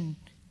can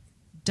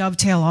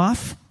dovetail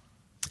off.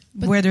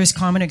 Where there's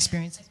common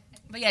experiences.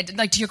 But yeah,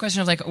 to your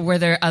question of were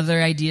there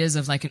other ideas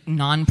of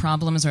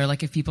non-problems or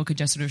if people could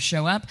just sort of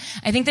show up?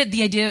 I think that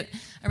the idea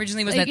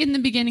originally was that in the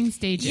beginning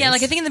stages. Yeah, I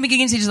think in the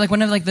beginning stages,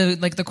 one of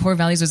the core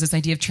values was this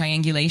idea of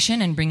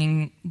triangulation and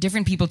bringing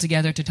different people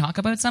together to talk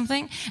about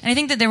something. And I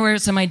think that there were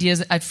some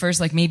ideas at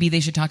first, maybe they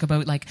should talk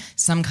about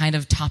some kind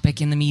of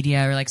topic in the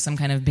media or some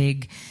kind of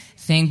big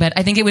thing. But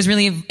I think it was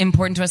really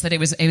important to us that it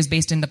was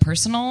based in the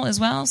personal as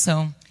well.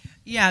 So.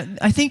 Yeah,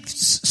 I think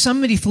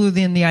somebody flew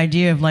in the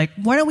idea of why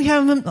don't we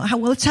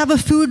let's have a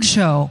food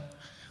show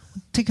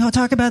to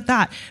talk about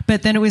that.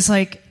 But then it was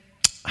the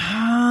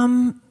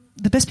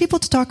best people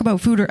to talk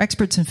about food are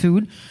experts in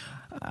food.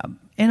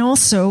 And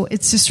also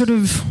it's just sort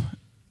of,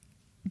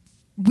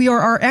 we are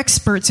our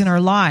experts in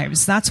our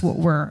lives. That's what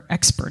we're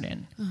expert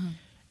in. Uh-huh.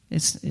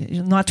 It's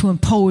not to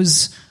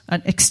impose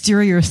an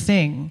exterior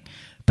thing,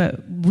 but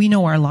we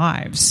know our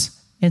lives.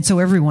 And so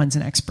everyone's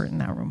an expert in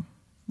that room.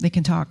 They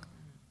can talk.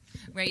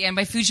 Right, yeah, and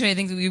by food show, I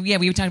think we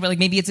were talking about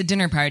maybe it's a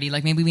dinner party,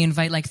 maybe we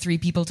invite 3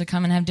 people to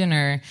come and have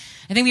dinner.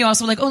 I think we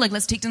also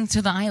let's take them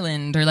to the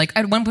island, or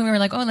at one point we were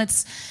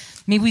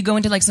maybe we go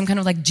into some kind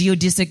of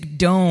geodesic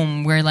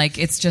dome where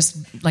it's just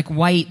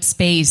white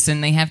space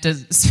and they have to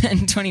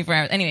spend 24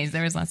 hours. Anyways,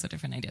 there was lots of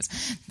different ideas.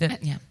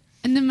 Yeah.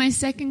 And then my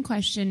second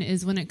question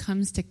is when it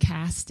comes to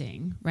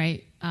casting,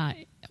 right?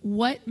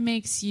 What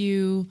makes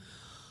you,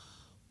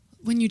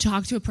 when you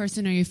talk to a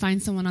person or you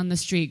find someone on the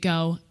street,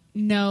 go,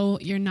 no,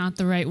 you're not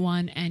the right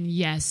one, and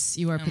yes,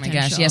 you are potential. Oh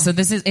my gosh, yeah. So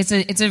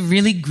it's a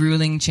really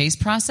grueling chase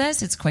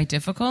process. It's quite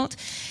difficult.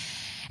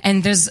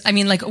 And there's,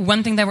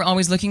 one thing that we're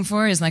always looking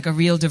for is a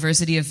real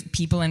diversity of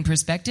people and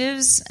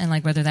perspectives, and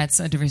whether that's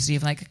a diversity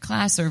of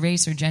class or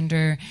race or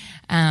gender,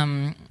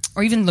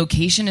 or even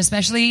location,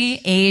 especially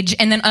age.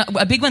 And then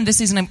a big one this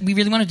season, we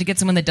really wanted to get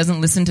someone that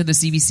doesn't listen to the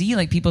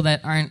CBC, people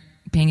that aren't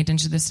paying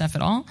attention to this stuff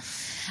at all.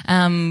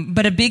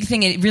 But a big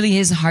thing, it really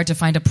is hard to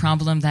find a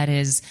problem that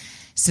is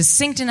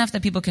succinct enough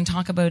that people can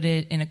talk about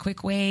it in a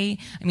quick way.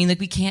 I mean, like,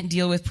 we can't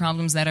deal with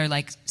problems that are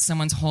like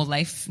someone's whole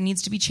life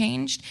needs to be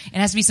changed. It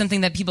has to be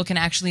something that people can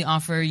actually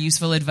offer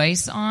useful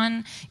advice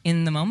on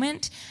in the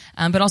moment,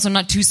 but also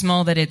not too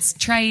small that it's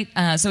trite.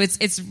 So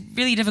it's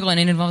really difficult, and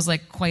it involves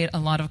like quite a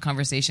lot of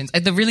conversations.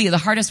 The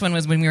hardest one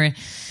was when we were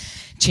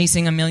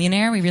chasing a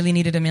millionaire. We really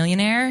needed a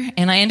millionaire,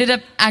 and I ended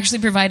up actually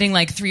providing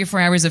like 3 or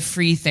 4 hours of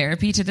free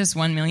therapy to this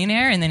one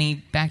millionaire, and then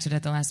he backed it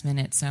at the last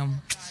minute. So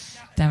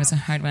that was a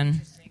hard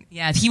one.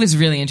 Yeah, he was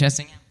really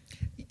interesting.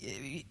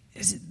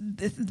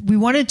 We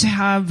wanted to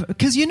have,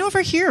 because you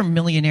never hear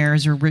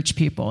millionaires or rich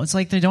people. It's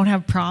like they don't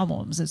have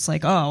problems. It's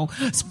like, oh,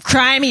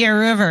 cry me a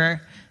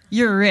river.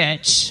 You're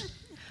rich.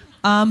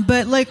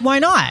 But like, why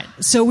not?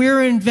 So we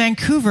were in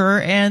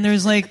Vancouver, and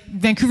there's like,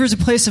 Vancouver's a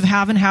place of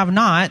have and have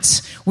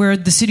nots, where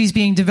the city's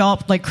being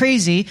developed like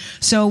crazy.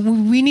 So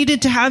we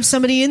needed to have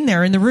somebody in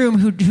there in the room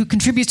who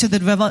contributes to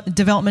the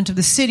development of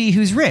the city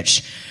who's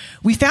rich.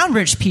 We found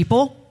rich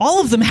people.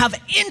 All of them have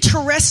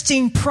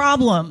interesting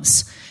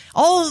problems.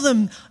 All of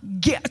them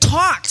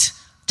talked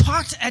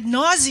ad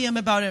nauseum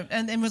about it,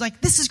 and was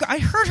like, this is great. I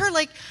heard her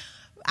like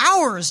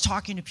hours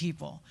talking to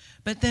people.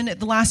 But then at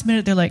the last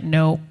minute, they're like,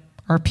 no,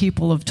 our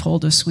people have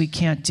told us we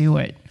can't do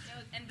it.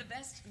 And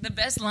the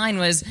best line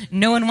was,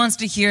 no one wants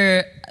to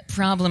hear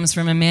problems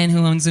from a man who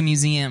owns a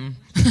museum.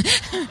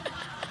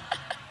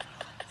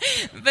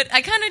 But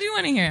I kind of do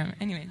want to hear him.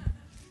 Anyway.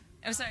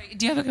 Oh, sorry.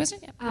 Do you have a question?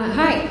 Yeah.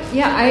 Hi.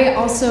 Yeah, I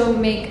also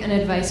make an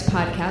advice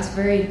podcast,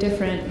 very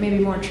different, maybe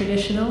more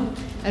traditional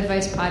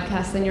advice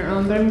podcast than your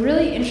own. But I'm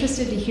really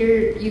interested to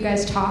hear you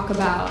guys talk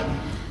about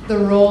the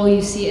role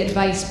you see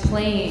advice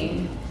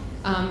playing.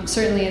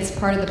 Certainly it's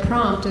part of the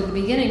prompt at the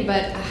beginning,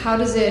 but how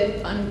does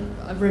it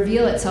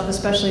reveal itself,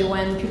 especially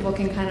when people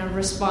can kind of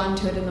respond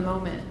to it in the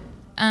moment?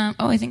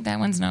 I think that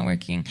one's not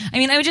working. I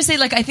mean, I would just say,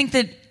 like, I think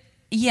that,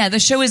 yeah, the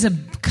show is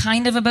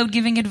kind of about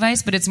giving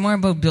advice, but it's more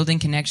about building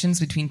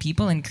connections between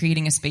people and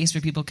creating a space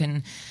where people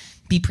can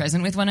be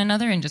present with one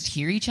another and just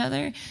hear each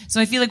other. So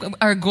I feel like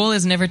our goal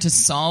is never to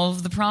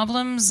solve the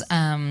problems,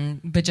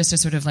 but just to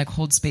sort of like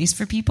hold space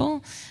for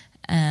people.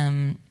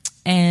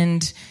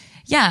 And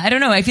yeah, I don't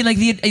know. I feel like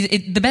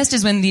the best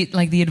is when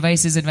the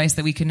advice is advice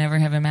that we could never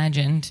have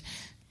imagined.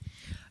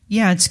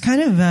 Yeah, it's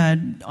kind of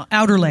an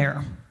outer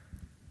layer.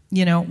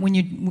 You know,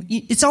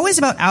 it's always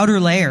about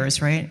outer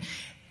layers, right?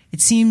 It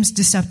seems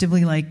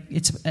deceptively like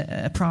it's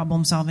a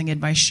problem-solving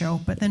advice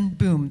show, but then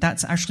boom,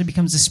 that actually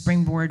becomes a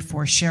springboard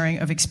for sharing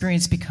of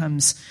experience,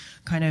 becomes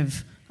kind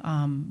of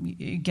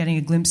getting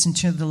a glimpse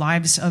into the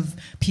lives of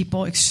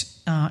people,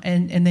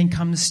 and then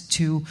comes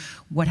to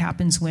what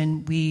happens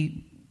when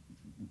we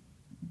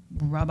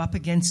rub up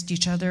against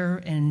each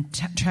other and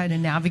try to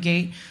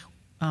navigate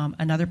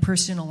another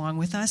person along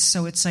with us.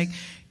 So it's like,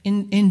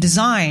 in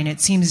design,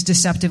 it seems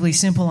deceptively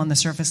simple on the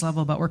surface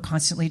level, but we're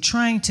constantly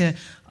trying to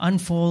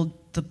unfold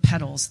the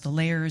petals, the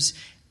layers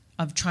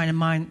of trying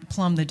to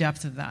plumb the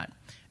depth of that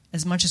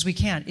as much as we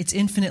can. It's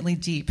infinitely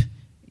deep.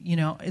 You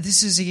know,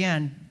 this is,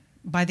 again,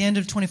 by the end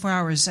of 24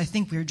 hours, I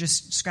think we're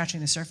just scratching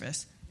the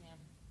surface.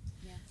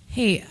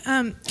 Hey,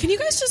 can you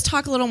guys just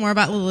talk a little more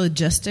about the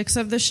logistics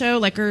of the show?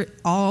 Like,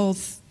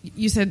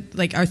 you said,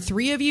 like, are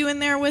 3 of you in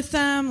there with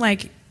them?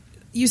 Like,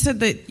 you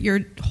said that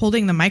you're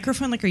holding the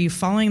microphone. Like, are you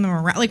following them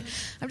around? Like,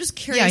 I'm just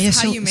curious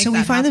how you make that So we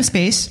find happen. the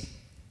space.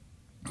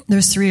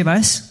 There's 3 of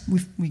us.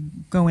 We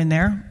go in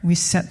there. We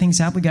set things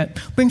up.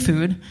 Bring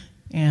food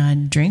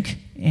and drink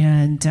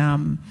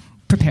and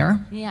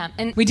prepare. Yeah,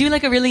 and we do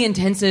like a really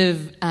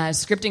intensive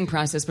scripting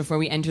process before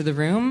we enter the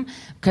room,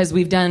 because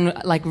we've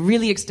done like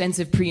really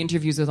extensive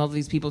pre-interviews with all of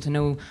these people to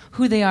know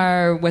who they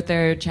are, what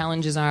their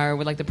challenges are,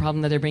 what like the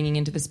problem that they're bringing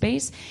into the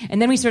space,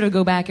 and then we sort of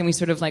go back and we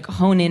sort of like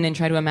hone in and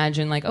try to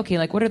imagine like, okay,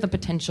 like what are the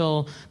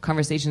potential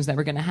conversations that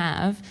we're going to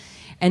have.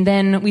 And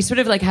then we sort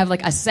of like have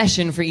like a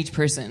session for each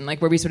person,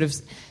 like where we sort of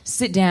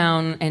sit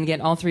down and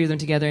get all 3 of them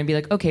together and be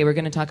like, okay, we're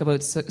going to talk about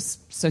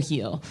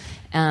Soheil.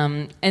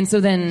 And so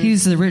then...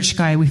 He's the rich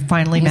guy we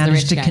finally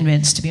managed to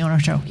convince to be on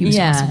our show. He was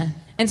awesome.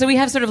 And so we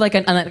have sort of like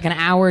an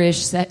hour-ish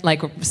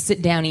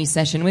sit-down-y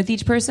session with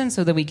each person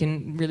so that we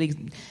can really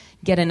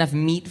get enough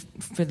meat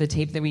for the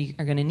tape that we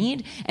are going to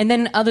need. And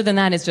then other than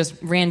that, it's just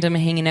random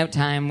hanging out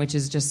time, which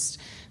is just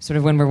sort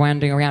of when we're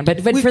wandering around.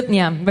 But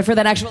for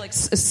that actual like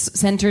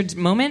centered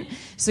moment,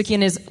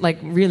 Sook-Yin is like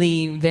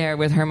really there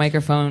with her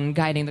microphone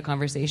guiding the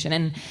conversation.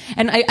 And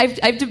I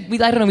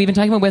don't know, we've been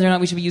talking about whether or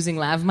not we should be using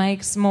lav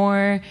mics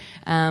more.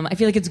 I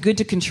feel like it's good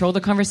to control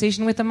the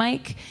conversation with the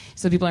mic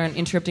so people aren't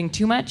interrupting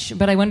too much.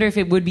 But I wonder if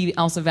it would be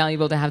also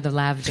valuable to have the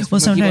lav just when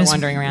people are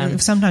wandering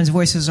around. Sometimes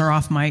voices are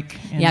off mic.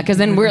 Yeah, because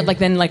then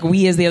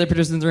we as the other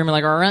producers in the room are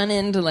like run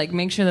in to like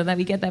make sure that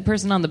we get that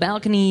person on the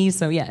balcony.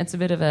 So yeah, it's a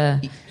bit of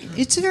a...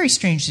 It's a very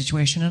strange strange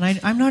situation, and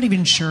I'm not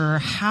even sure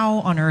how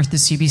on earth the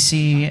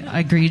CBC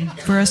agreed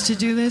for us to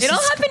do this. It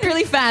all happened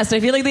really fast. I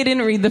feel like they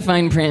didn't read the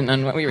fine print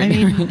on what we were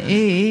doing. I mean,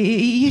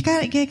 you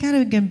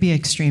gotta be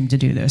extreme to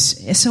do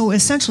this. So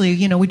essentially,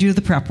 we do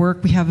the prep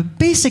work. We have a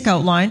basic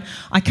outline.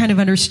 I kind of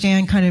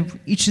understand kind of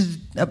each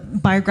of the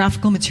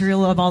biographical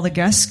material of all the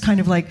guests, kind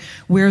of like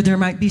where there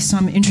might be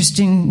some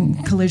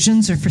interesting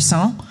collisions or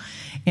frisson,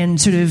 and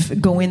sort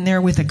of go in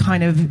there with a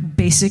kind of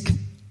basic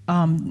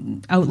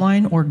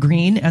outline, or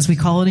green, as we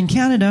call it in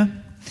Canada,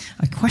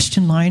 a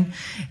question line.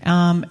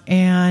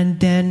 And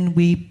then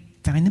we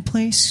find the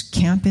place,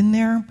 camp in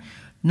there,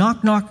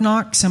 knock, knock,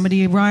 knock,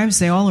 somebody arrives,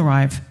 they all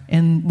arrive,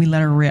 and we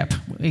let her rip.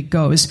 It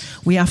goes.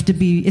 We have to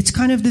be, it's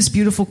kind of this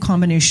beautiful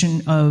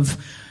combination of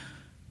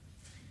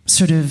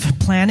sort of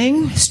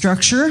planning,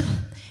 structure,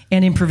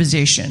 and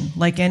improvisation,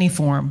 like any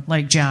form,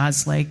 like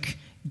jazz, like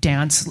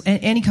dance,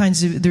 any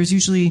kinds of, there's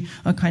usually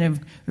a kind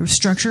of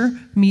structure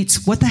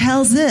meets what the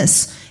hell is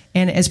this?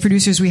 And as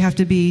producers, we have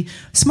to be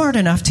smart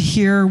enough to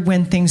hear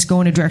when things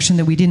go in a direction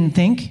that we didn't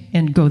think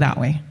and go that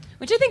way.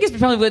 Which I think is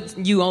probably what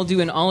you all do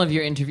in all of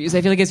your interviews.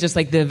 I feel like it's just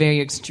like the very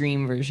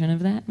extreme version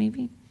of that,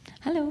 maybe.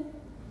 Hello.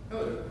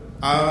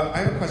 I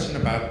have a question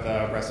about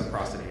the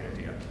reciprocity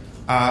idea.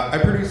 I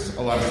produce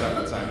a lot of stuff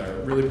that's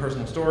either really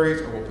personal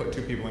stories, or we'll put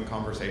two people in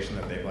conversation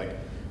that they've like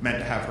meant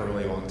to have for a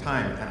really long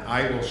time, and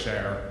I will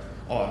share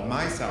all of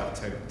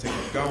myself to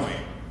get going.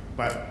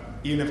 But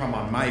even if I'm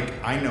on mic,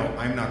 I know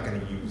I'm not going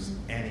to use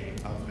any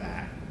of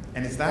that.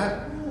 And is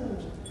that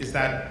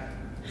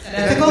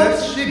ethical?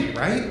 That's shitty,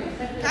 right?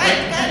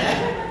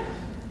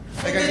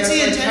 Like I guess,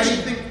 the intention. How do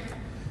you think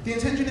the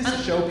intention is to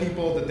show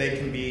people that they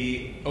can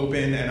be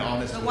open and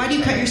honest? Why do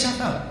you cut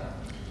yourself out?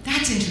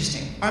 That's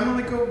interesting. I'm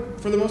like,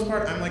 for the most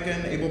part, I'm like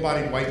an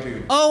able-bodied white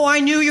dude. Oh, I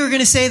knew you were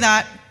going to say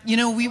that.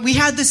 We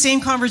had the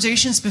same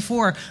conversations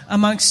before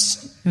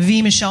amongst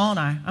V. Michelle and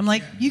I. I'm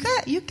like, you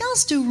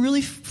gals do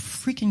really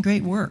freaking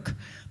great work.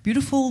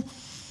 Beautiful,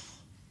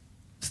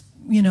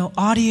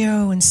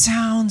 audio and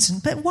sounds.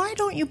 But why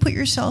don't you put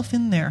yourself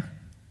in there?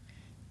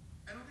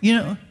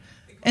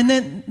 And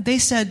then they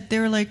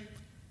were like,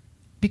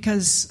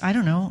 because, I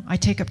don't know, I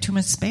take up too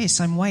much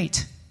space. I'm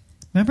white.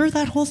 Remember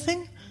that whole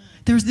thing?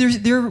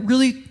 They're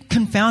really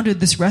confounded,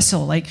 this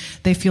wrestle. Like,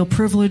 they feel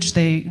privileged.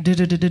 They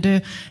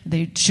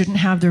shouldn't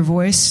have their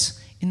voice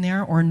in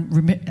there, or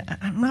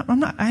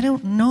I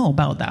don't know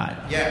about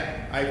that.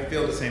 Yeah, I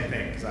feel the same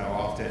thing,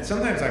 because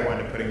sometimes I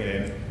wind up putting it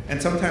in,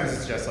 and sometimes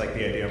it's just like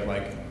the idea of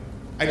like,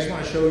 I just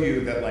want to show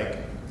you that like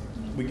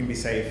we can be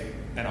safe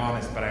and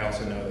honest, but I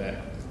also know that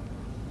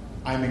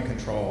I'm in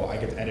control. I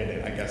get to edit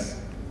it, I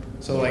guess.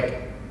 So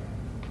like,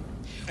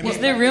 is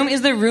there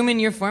room in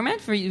your format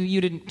for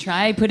you to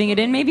try putting it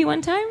in maybe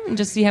one time and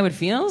just see how it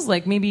feels?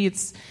 Like maybe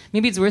it's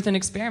worth an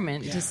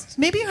experiment. Yeah.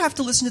 Maybe you have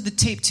to listen to the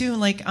tape too,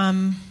 and like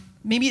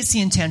maybe it's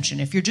the intention.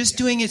 If you're just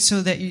doing it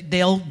so that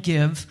they'll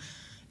give,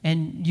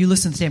 and you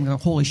listen to the tape and go,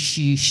 holy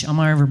sheesh, am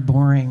I ever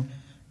boring?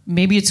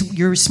 Maybe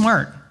you're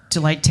smart to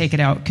like take it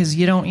out, because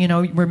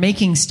we're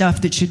making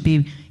stuff that should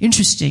be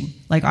interesting.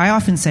 Like I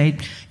often say,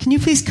 can you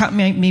please cut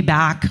me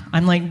back?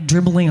 I'm like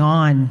dribbling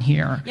on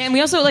here. Yeah, and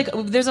we also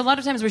there's a lot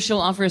of times where she'll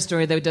offer a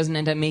story that doesn't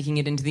end up making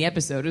it into the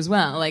episode as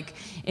well. Like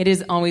it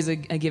is always a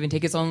give and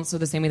take. It's also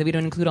the same way that we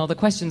don't include all the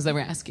questions that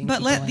we're asking.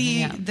 But let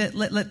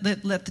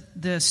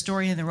the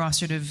story and the raw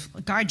sort of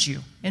guide you,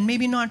 and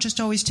maybe not just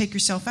always take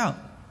yourself out.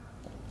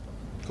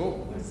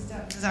 Cool.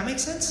 Does that make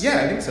sense?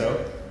 Yeah, I think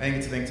so. I think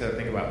it's a thing to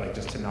think about, like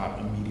just to not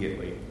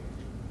immediately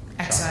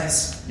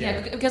excise.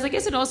 Yeah, because I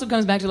guess it also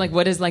comes back to like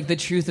what is like the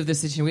truth of the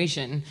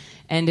situation,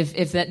 and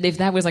if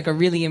that was like a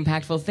really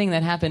impactful thing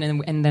that happened,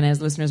 and then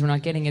as listeners we're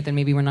not getting it, then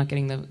maybe we're not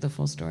getting the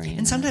full story.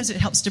 And sometimes it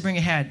helps to bring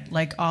ahead.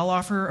 Like I'll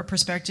offer a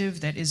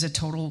perspective that is a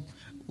total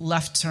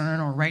left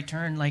turn or right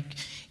turn, like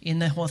in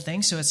the whole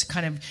thing. So it's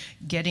kind of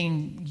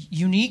getting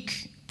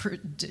unique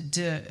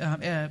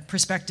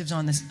perspectives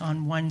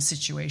on one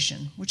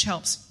situation, which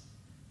helps.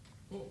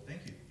 Cool, thank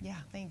you. Yeah,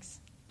 thanks.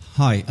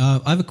 Hi,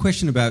 I have a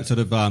question about sort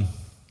of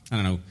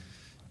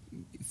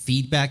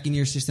feedback in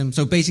your system.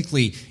 So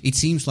basically, it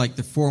seems like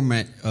the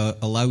format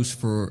allows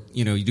for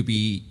you to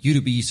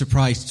be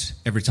surprised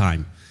every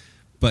time.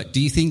 But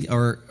do you think,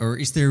 or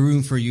is there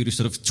room for you to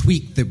sort of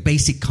tweak the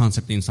basic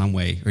concept in some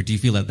way, or do you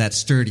feel that that's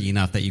sturdy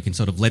enough that you can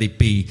sort of let it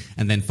be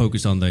and then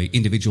focus on the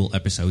individual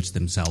episodes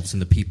themselves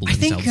and the people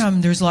themselves? I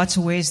think there's lots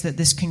of ways that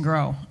this can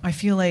grow. I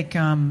feel like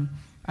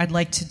I'd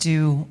like to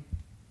do,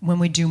 when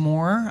we do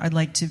more, I'd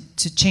like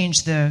to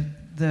change the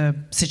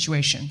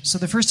situation. So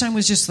the first time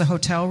was just the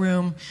hotel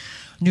room,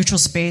 neutral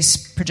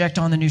space, project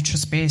on the neutral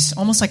space,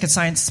 almost like a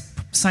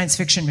science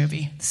fiction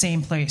movie,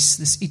 same place,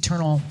 this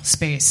eternal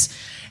space.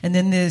 And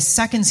then the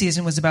second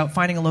season was about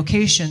finding a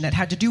location that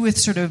had to do with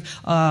sort of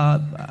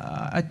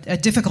a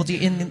difficulty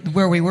in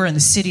where we were, in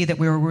the city that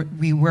we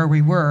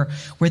were,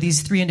 where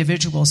these three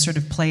individuals sort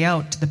of play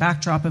out to the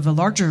backdrop of a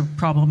larger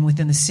problem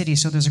within the city.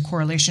 So there's a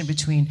correlation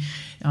between,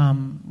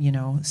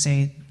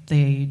 say,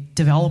 the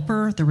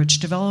developer, the rich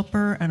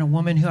developer, and a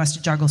woman who has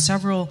to juggle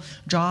several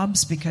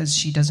jobs because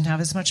she doesn't have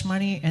as much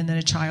money, and then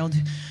a child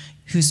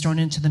who's thrown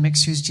into the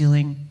mix who's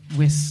dealing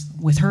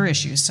with her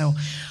issues. So,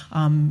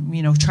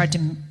 tried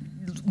to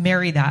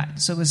marry that.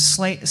 So it was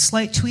a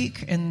slight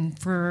tweak. And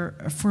for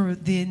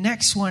the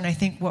next one, I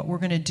think what we're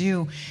going to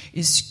do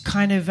is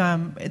kind of,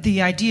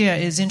 the idea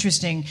is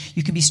interesting.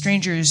 You can be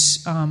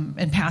strangers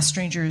and past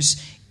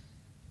strangers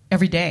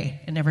every day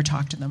and never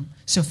talk to them.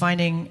 So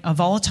finding a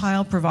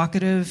volatile,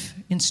 provocative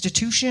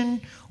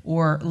institution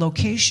or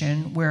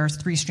location where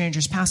three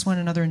strangers pass one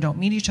another and don't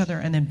meet each other,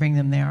 and then bring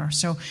them there.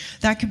 So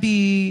that could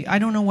be, I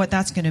don't know what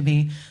that's going to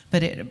be,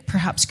 but it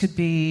perhaps could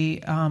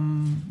be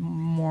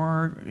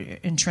more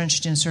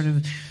entrenched in sort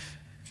of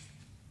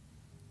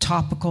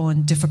topical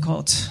and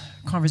difficult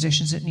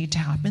conversations that need to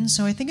happen.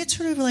 So I think it's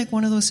sort of like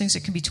one of those things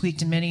that can be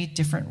tweaked in many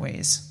different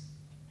ways.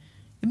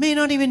 It may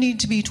not even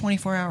need to be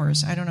 24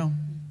 hours. I don't know.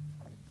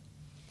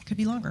 It could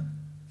be longer.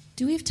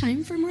 Do we have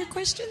time for more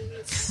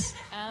questions?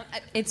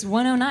 It's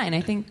 1:09.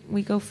 I think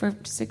we go for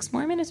 6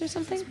 more minutes or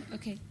something.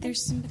 Okay,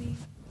 there's somebody.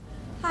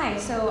 Hi,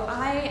 so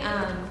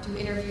I do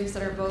interviews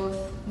that are both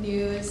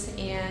news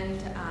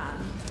and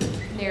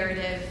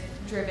narrative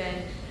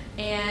driven.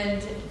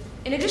 And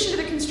in addition to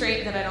the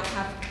constraint that I don't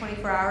have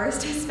 24 hours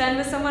to spend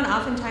with someone,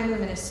 oftentimes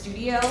I'm in a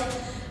studio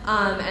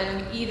and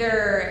I'm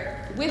either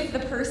with the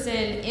person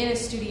in a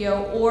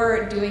studio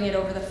or doing it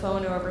over the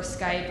phone or over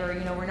Skype, or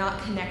we're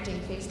not connecting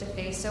face to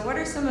face. So what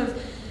are some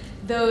of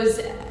those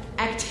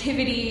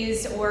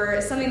activities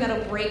or something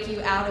that'll break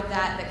you out of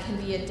that can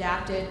be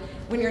adapted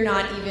when you're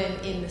not even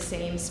in the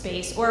same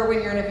space, or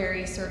when you're in a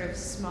very sort of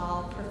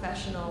small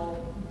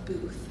professional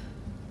booth?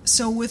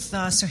 So with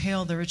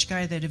Sohail, the rich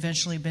guy that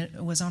eventually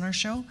was on our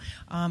show,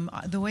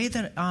 the way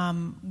that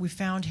we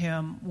found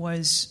him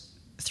was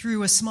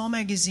through a small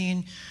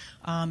magazine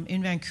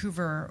in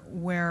Vancouver,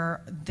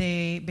 where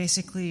they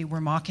basically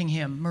were mocking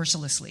him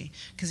mercilessly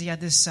because he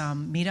had this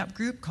meetup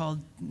group called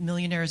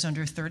Millionaires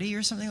Under 30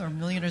 or something, or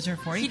Millionaires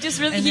Under 40.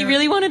 He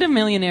really wanted a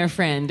millionaire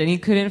friend, and he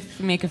couldn't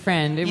make a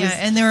friend.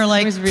 And they were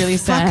like, it was really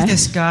fuck sad.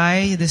 this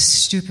guy, this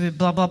stupid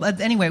blah, blah, blah.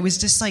 Anyway, it was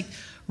just like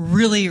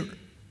really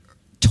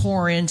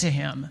tore into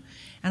him.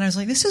 And I was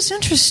like, this is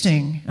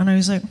interesting. And I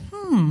was like,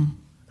 And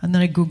then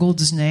I Googled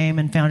his name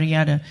and found he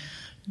had a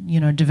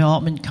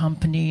development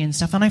company and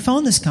stuff. And I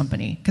phoned this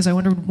company because I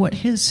wondered what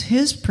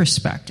his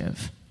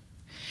perspective.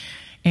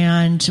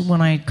 And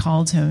when I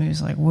called him, he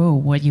was like, whoa,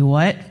 what? You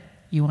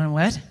want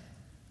what?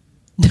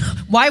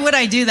 Why would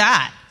I do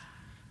that?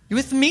 You're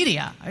with the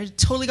media. I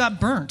totally got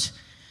burnt.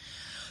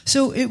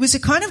 So it was a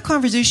kind of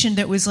conversation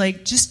that was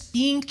like just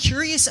being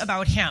curious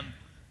about him.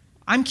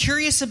 I'm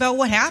curious about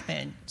what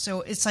happened.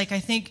 So it's like, I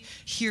think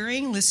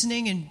hearing,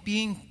 listening, and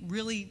being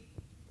really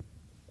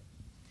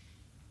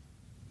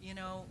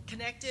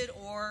connected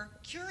or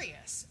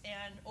curious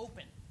and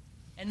open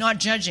and not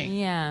judging.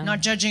 Yeah.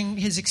 Not judging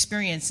his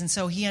experience. And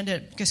so he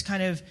ended up just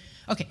kind of,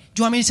 okay, do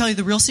you want me to tell you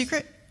the real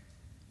secret?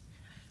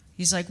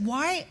 He's like,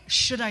 why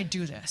should I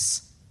do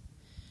this?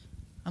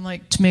 I'm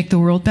like, to make the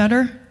world better?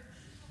 And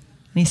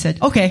he said,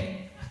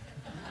 okay.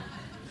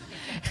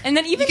 And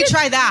then even you can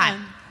try that.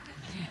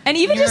 And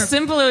even just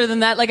simpler than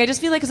that, like I just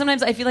feel like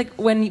sometimes I feel like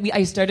when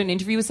I start an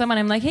interview with someone,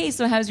 I'm like, hey,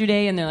 so how's your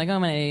day? And they're like, oh,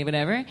 my day,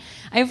 whatever.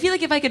 I feel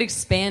like if I could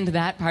expand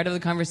that part of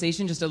the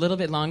conversation just a little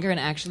bit longer and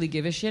actually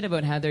give a shit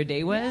about how their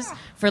day was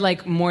for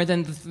like more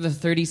than the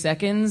 30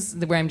 seconds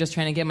where I'm just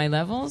trying to get my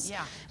levels.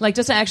 Like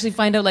just to actually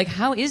find out like,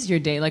 how is your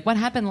day? Like what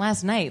happened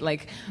last night?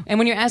 Like, and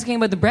when you're asking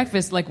about the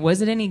breakfast, like,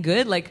 was it any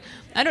good? Like,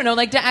 I don't know,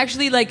 like to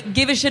actually like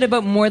give a shit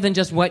about more than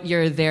just what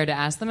you're there to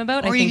ask them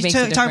about. Or I think you makes a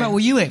talk difference. about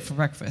what you ate for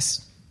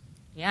breakfast.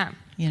 Yeah.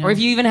 Or if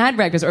you even had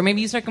breakfast, or maybe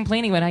you start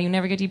complaining about how you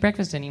never get to eat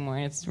breakfast anymore.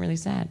 It's really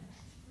sad.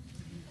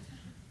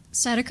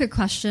 So I had a quick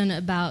question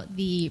about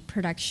the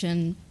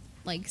production,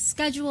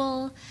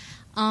 schedule,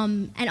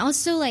 and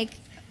also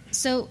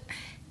so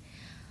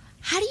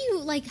how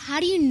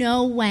do you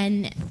know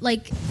when,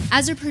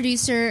 as a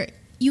producer,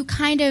 you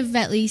kind of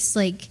at least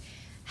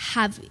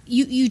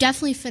you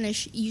definitely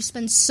finish, you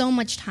spend so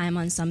much time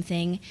on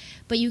something,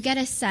 but you get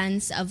a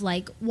sense of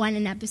when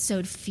an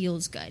episode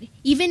feels good.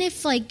 Even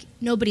if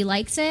nobody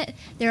likes it,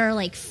 there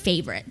are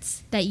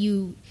favorites that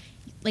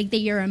that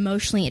you're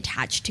emotionally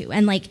attached to.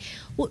 And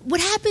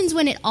what happens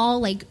when it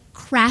all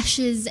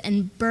crashes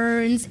and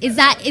burns? Is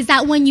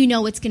that when you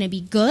know it's going to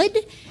be good?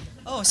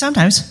 Oh,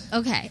 sometimes.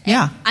 Okay.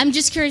 Yeah. I'm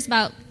just curious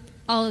about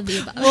all of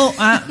the above. Well,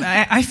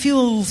 I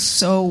feel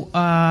so,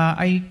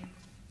 I'm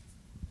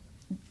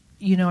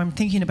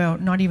thinking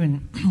about not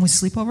even with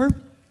Sleepover,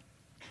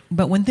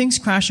 but when things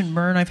crash and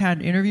burn, I've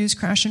had interviews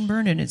crash and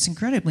burn, and it's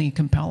incredibly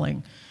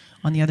compelling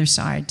on the other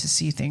side to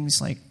see things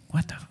like,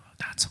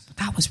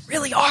 that was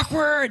really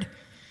awkward.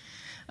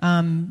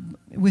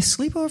 With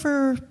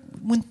Sleepover,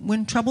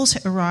 when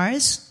troubles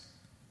arise,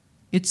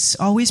 it's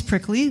always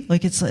prickly,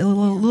 it's a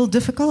little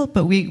difficult,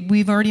 but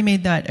we've already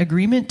made that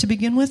agreement to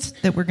begin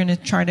with that we're going to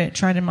try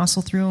to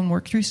muscle through and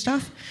work through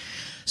stuff.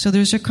 So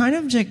there's a kind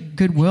of like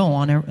goodwill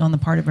on the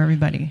part of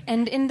everybody.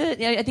 And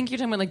I think you're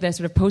talking about like the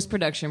sort of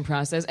post-production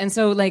process. And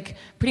so like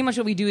pretty much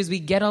what we do is we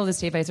get all this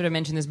tape. I sort of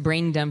mentioned this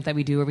brain dump that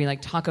we do where we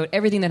like talk out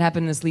everything that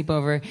happened in the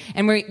sleepover.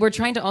 And we're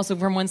trying to also,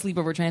 from one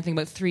sleepover, we're trying to think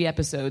about 3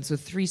 episodes, so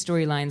 3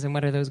 storylines, and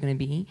what are those going to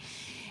be.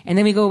 And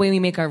then we go away and we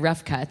make our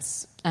rough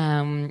cuts,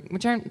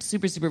 which aren't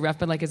super, super rough,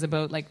 but like is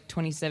about like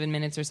 27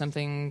 minutes or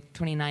something,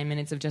 29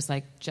 minutes of just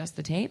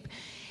the tape.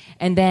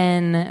 And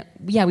then,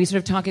 yeah, we sort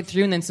of talk it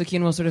through, and then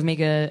Sukyin will sort of make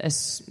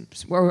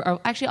or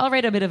actually I'll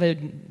write a bit of a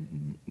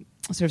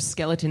sort of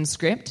skeleton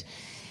script.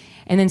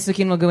 And then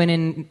Sukyin will go in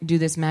and do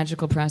this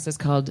magical process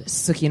called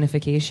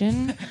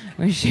Sukyinification,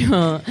 where she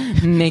will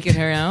make it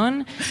her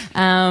own.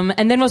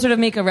 And then we'll sort of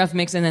make a rough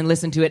mix and then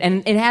listen to it.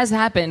 And it has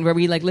happened where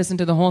we like listen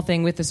to the whole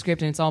thing with the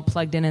script and it's all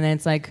plugged in, and then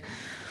it's like,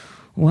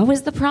 what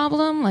was the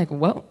problem? Like,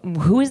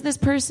 who is this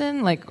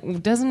person?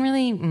 Like, doesn't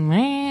really,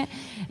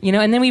 you know,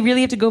 and then we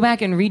really have to go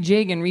back and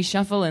rejig and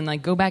reshuffle and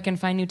like go back and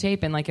find new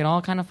tape, and like it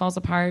all kind of falls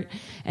apart.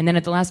 And then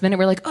at the last minute,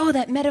 we're like, oh,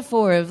 that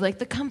metaphor of like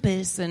the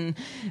compass, and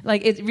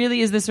like it really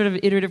is this sort of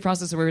iterative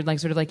process where we're like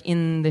sort of like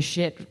in the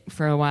shit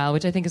for a while,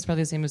 which I think is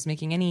probably the same as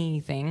making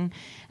anything.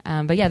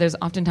 But yeah, there's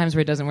often times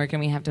where it doesn't work and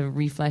we have to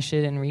reflesh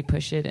it and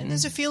repush it. And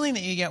there's a feeling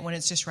that you get when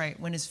it's just right,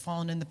 when it's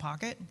fallen in the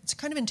pocket. It's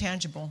kind of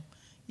intangible.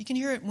 You can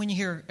hear it when you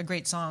hear a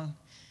great song,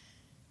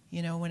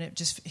 you know, when it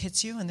just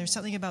hits you. And there's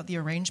something about the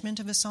arrangement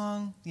of a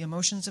song, the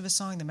emotions of a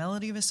song, the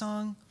melody of a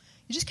song.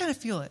 You just kind of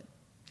feel it.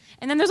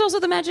 And then there's also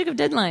the magic of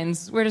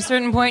deadlines, where at a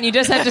certain point you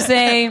just have to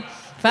say,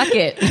 fuck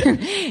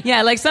it.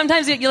 Yeah, like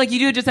sometimes you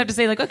do just have to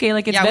say, like, okay,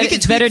 like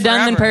it's better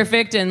done than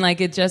perfect, and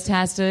like it just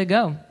has to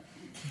go.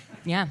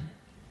 Yeah.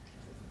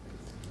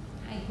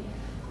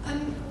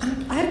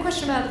 I had a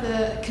question about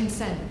the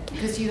consent,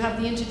 because you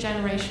have the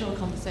intergenerational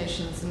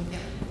conversations, and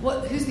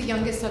who's the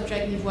youngest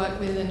subject you've worked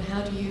with, and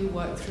how do you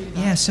work through that?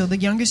 Yeah, so the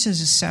youngest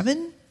is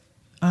 7,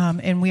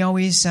 and we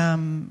always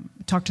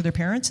talk to their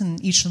parents,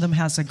 and each of them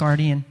has a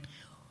guardian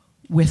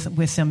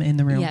with them in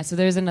the room. Yeah, so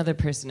there's another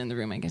person in the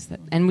room, I guess.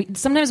 And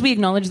sometimes we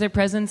acknowledge their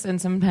presence,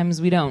 and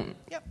sometimes we don't.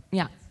 Yep.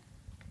 Yeah.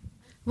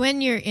 When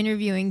you're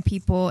interviewing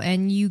people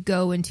and you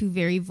go into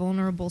very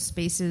vulnerable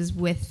spaces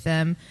with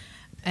them,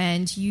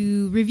 and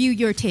you review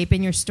your tape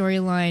and your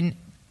storyline,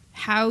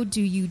 how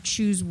do you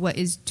choose what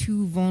is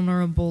too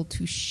vulnerable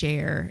to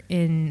share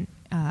in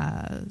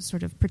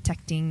sort of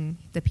protecting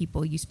the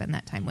people you spend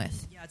that time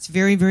with? Yeah, it's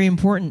very, very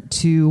important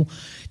to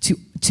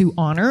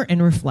honor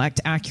and reflect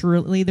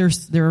accurately their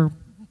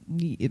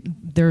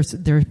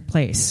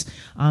place.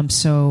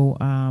 So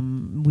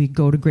we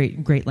go to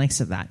great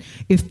lengths of that.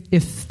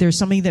 If there's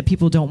something that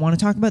people don't want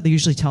to talk about, they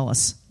usually tell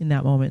us in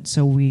that moment.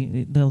 So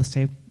they'll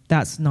say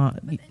that's not.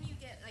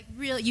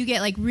 You get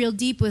like real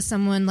deep with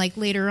someone like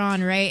later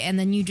on, right? And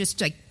then you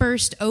just like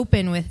burst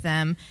open with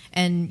them,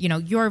 and you know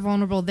you're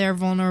vulnerable, they're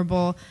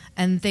vulnerable,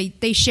 and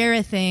they share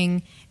a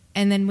thing,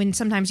 and then when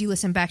sometimes you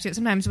listen back to it.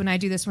 Sometimes when I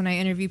do this, when I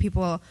interview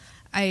people,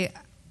 I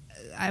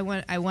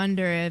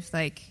wonder if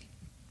like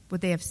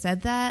would they have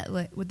said that?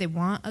 Like, would they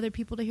want other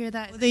people to hear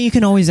that? Well, then you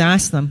can always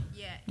ask them,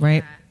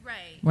 right?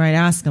 Right.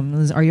 Ask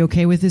them, are you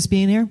okay with this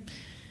being here?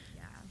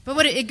 Yeah.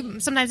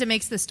 But sometimes it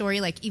makes the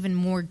story like even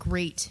more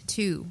great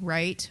too,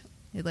 right?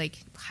 It like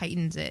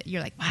heightens it.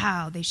 You're like,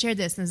 wow, they shared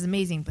this and it's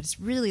amazing. But it's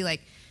really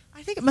like,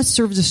 I think it must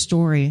serve as a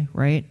story,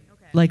 right?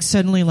 Okay. Like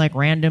suddenly, like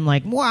random,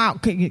 like wow,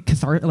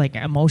 cathartic, like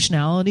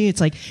emotionality.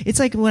 It's like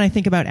when I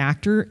think about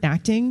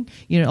acting.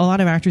 You know, a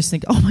lot of actors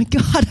think, oh my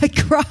god, I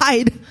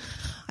cried.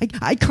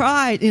 I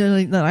cried. You know,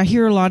 like, I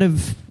hear a lot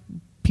of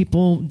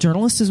people,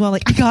 journalists as well,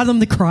 like I got them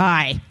to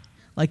cry.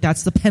 Like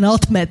that's the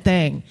penultimate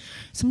thing.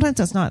 Sometimes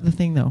that's not the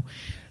thing though.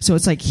 So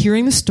it's like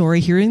hearing the story,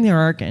 hearing the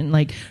arc, and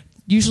like.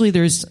 Usually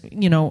there's,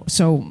 you know,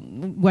 so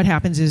what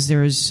happens is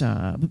there's,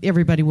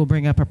 everybody will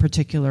bring up a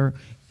particular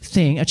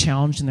thing, a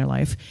challenge in their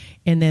life,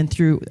 and then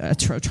through a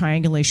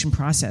triangulation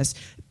process,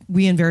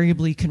 we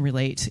invariably can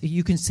relate.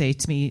 You can say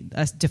to me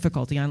a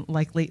difficulty,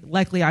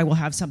 likely I will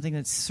have something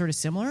that's sort of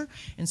similar,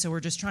 and so we're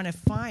just trying to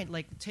find,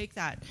 like, take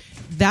that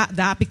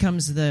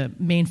becomes the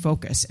main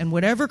focus, and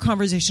whatever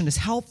conversation is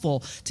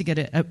helpful to get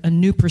a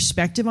new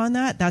perspective on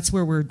that, that's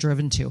where we're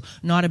driven to.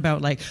 Not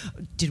about like,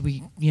 did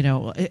we, you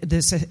know,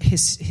 this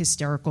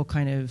hysterical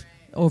kind of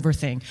over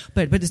thing,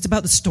 but it's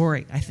about the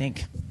story, I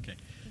think.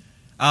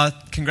 Okay.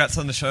 Congrats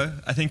on the show.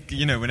 I think,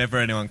 you know, whenever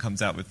anyone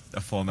comes out with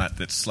a format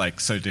that's like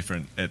so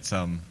different, it's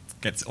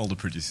gets all the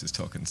producers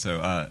talking.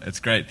 So it's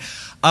great.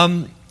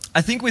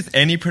 I think with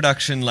any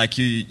production, like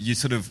you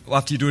sort of,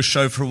 after you do a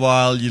show for a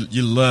while,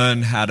 you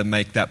learn how to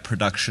make that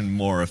production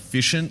more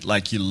efficient.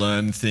 Like you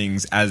learn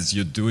things as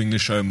you're doing the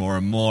show more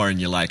and more,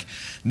 and you're like,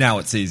 now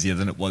it's easier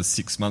than it was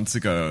 6 months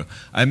ago.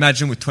 I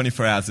imagine with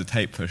 24 hours of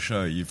tape per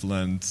show, you've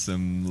learned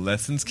some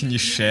lessons. Can you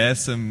share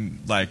some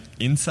like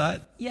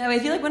insight? Yeah, I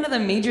feel like one of the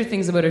major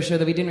things about our show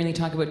that we didn't really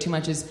talk about too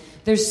much is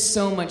there's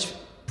so much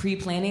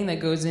pre-planning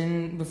that goes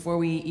in before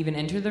we even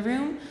enter the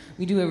room.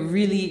 We do a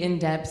really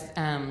in-depth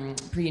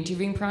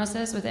pre-interviewing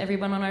process with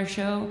everyone on our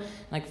show.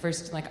 Like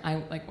first,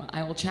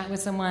 I will chat with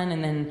someone,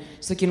 and then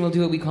Sukyin will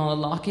do what we call a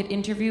lock-it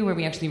interview, where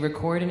we actually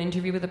record an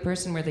interview with a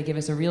person where they give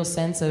us a real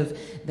sense of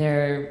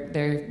their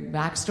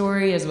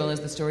backstory as well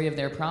as the story of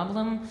their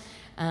problem.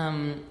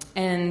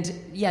 And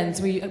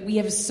so we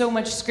have so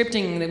much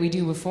scripting that we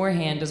do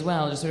beforehand as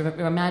well, just sort of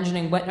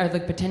imagining what are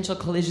the potential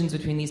collisions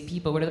between these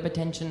people, what are the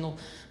potential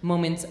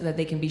moments that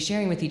they can be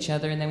sharing with each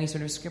other, and then we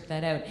sort of script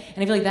that out. And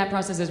I feel like that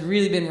process has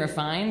really been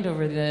refined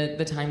over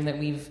the time that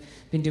we've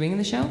been doing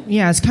the show.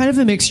 Yeah, it's kind of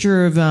a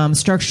mixture of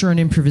structure and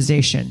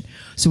improvisation.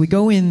 So we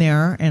go in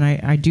there, and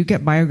I do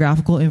get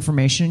biographical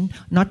information,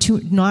 not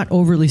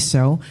overly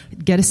so,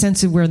 get a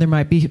sense of where there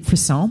might be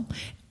frisson,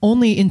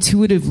 only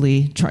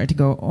intuitively try to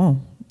go, oh,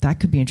 that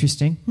could be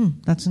interesting.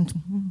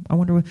 I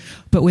wonder what,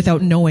 but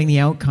without knowing the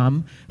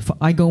outcome.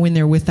 I go in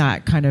there with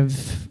that kind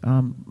of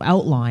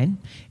outline,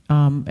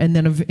 and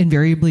then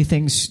invariably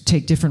things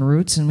take different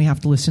routes, and we have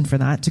to listen for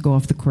that to go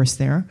off the course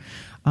there.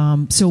 There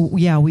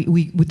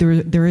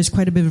is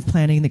quite a bit of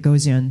planning that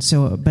goes in.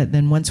 So, but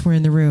then once we're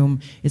in the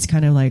room, it's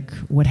kind of like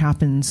what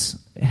happens.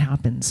 It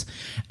happens.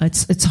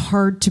 It's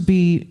hard to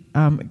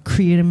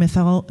create a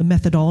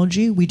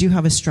methodology. We do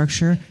have a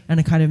structure and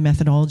a kind of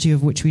methodology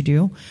of which we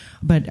do,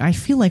 but I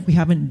feel like we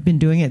haven't been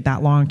doing it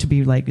that long to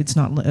be like it's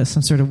not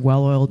some sort of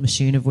well-oiled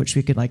machine of which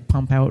we could like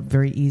pump out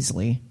very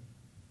easily.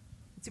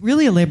 It's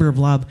really a labor of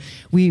love.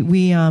 I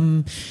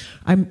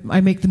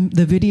make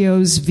the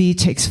videos. V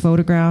takes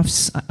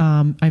photographs.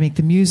 I make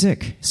the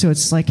music. So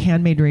it's like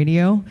handmade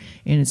radio,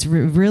 and it's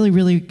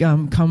really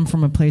come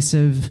from a place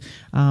of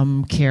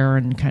care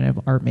and kind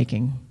of art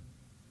making.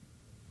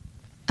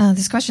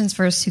 This question's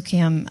for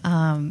Sukyin.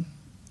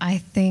 I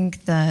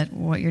think that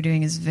what you're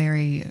doing is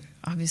very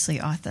obviously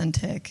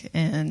authentic,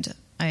 and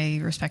I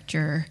respect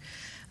your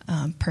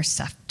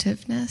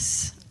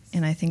perceptiveness,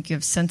 and I think you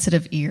have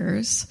sensitive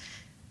ears.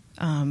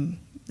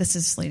 This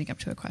is leading up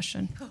to a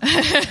question.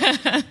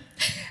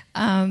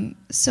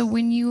 So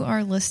when you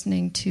are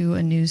listening to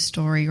a news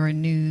story or a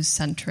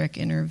news-centric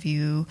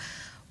interview,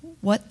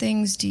 what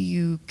things do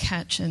you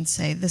catch and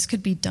say, this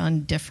could be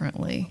done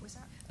differently?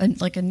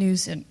 Like a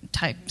news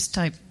type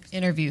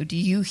interview, do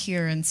you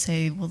hear and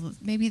say, well,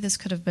 maybe this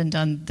could have been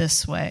done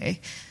this way,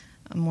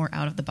 more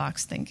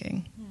out-of-the-box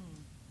thinking?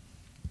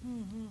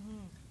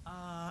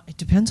 It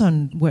depends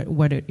on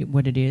what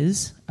it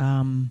is.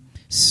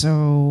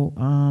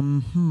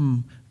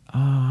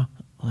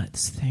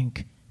 Let's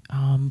think.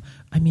 Do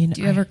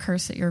you ever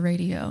curse at your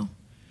radio?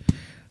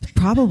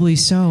 Probably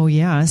so,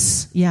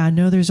 yes. Yeah,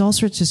 no, there's all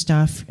sorts of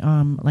stuff.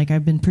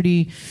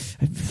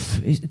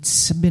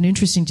 It's been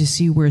interesting to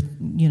see where,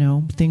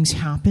 things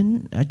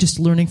happen, just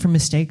learning from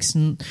mistakes,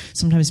 and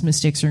sometimes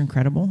mistakes are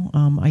incredible.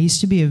 I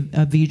used to be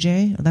a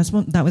VJ.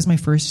 That was my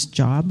first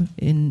job,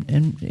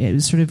 and it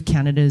was sort of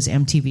Canada's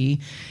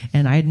MTV,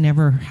 and I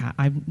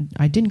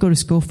didn't go to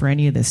school for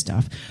any of this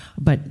stuff,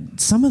 but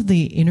some of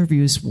the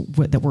interviews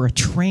that were a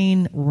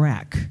train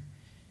wreck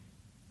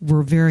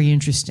were very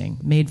interesting,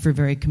 made for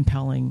very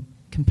compelling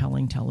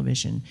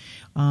television.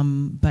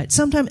 But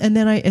sometimes, and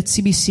then at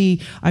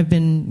CBC, I've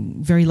been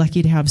very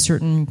lucky to have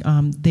certain.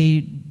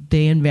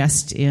 They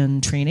invest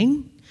in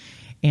training,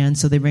 and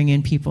so they bring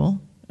in people.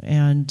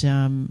 And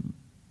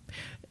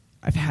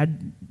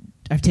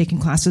I've taken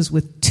classes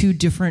with two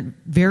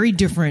very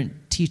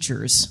different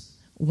teachers.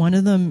 One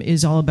of them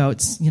is all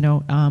about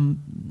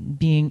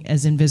being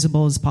as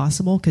invisible as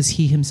possible, because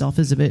he himself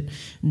is a bit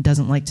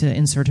doesn't like to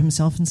insert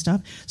himself and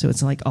stuff. So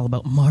it's like all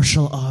about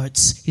martial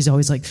arts. He's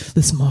always like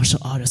this martial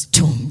artist,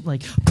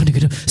 like I'm gonna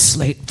get a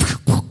slate,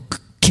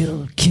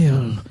 kill,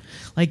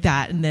 like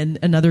that. And then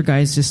another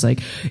guy's just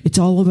like, it's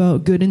all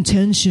about good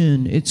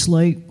intention. It's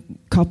like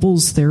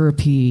couples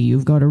therapy.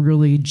 You've got to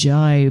really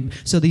jibe.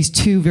 So these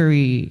two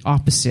very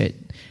opposite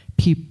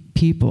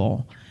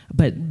people.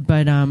 But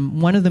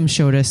one of them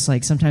showed us,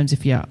 like, sometimes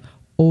if you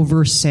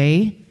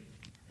oversay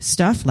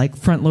stuff, like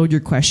front load your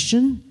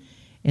question,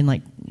 and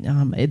like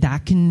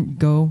that can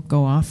go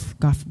off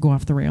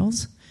the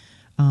rails.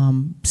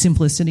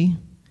 Simplicity.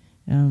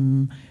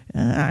 I'm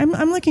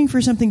looking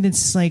for something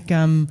that's like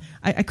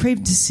I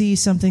crave to see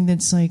something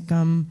that's like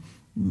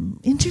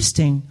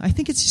interesting. I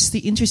think it's just the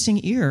interesting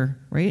ear,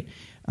 right?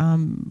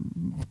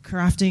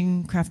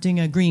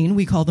 Crafting a green.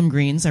 We call them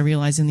greens. I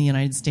realize in the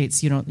United States,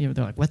 they're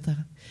like,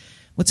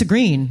 what's a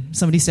green?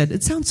 Somebody said,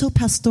 it sounds so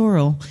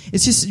pastoral.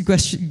 It's just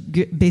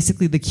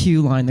basically the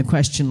cue line, the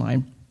question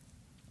line.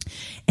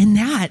 And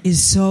that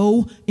is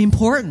so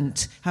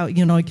important, how,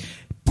 like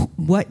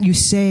what you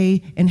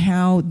say and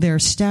how they're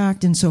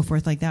stacked and so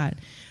forth like that.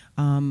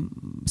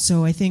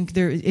 So I think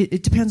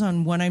it depends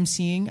on what I'm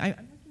seeing. I'm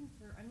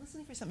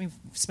listening for something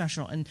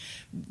special. And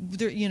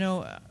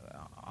there,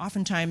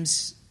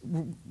 oftentimes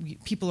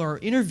people are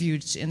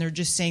interviewed and they're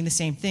just saying the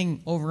same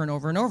thing over and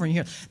over and over, and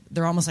you hear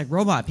they're almost like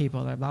robot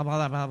people. They're blah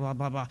blah blah blah blah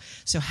blah blah.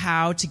 So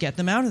how to get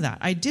them out of that?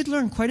 I did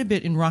learn quite a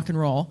bit in rock and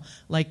roll.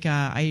 Like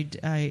Lars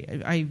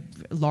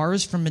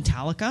from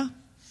Metallica,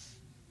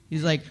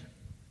 he's like,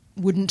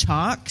 wouldn't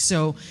talk,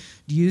 so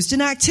used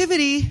an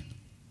activity.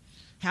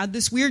 Had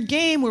this weird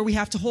game where we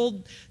have to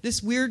hold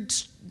this weird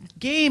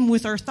game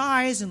with our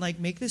thighs and like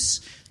make this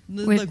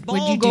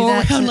ball go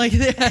around like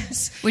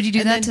this. Would you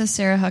do that to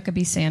Sarah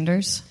Huckabee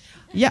Sanders?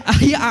 Yeah,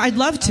 I'd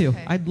love to.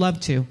 Okay. I'd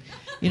love to.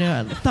 You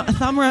know,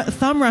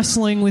 thumb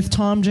wrestling with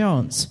Tom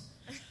Jones.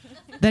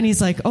 Then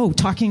he's like,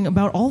 talking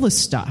about all this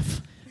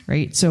stuff,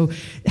 right? So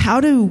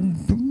how to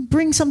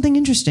bring something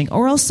interesting.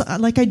 Or else,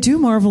 like I do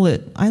marvel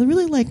at, I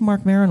really like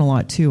Marc Maron a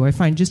lot too. I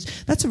find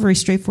that's a very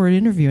straightforward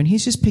interview, and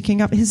he's just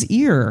picking up his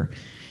ear.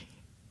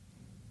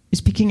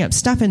 He's picking up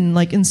stuff, and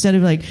like instead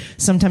of like,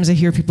 sometimes I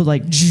hear people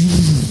like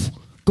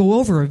go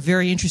over a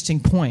very interesting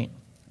point.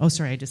 Oh,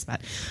 sorry, I just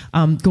spat.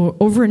 Go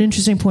over an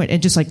interesting point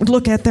and just like,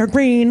 look at their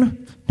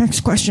green.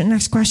 Next question.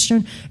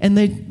 And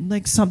they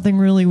like something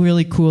really,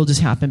 really cool just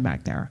happened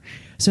back there.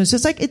 So it's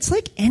just like, it's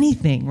like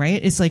anything,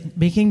 right? It's like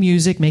making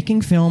music,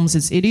 making films.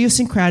 It's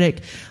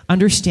idiosyncratic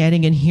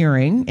understanding and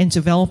hearing and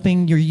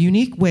developing your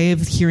unique way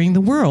of hearing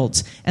the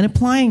world and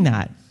applying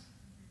that,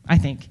 I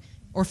think.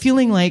 Or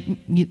feeling like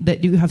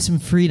that you have some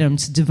freedom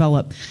to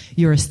develop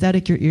your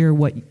aesthetic, your ear,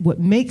 what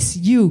makes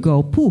you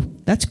go, pooh,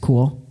 that's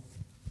cool.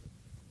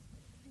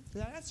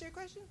 Did that answer your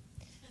question?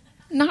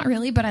 Not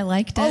really, but I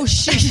liked it. Oh,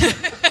 shit.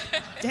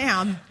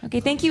 Damn.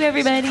 Okay, thank you,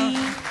 everybody.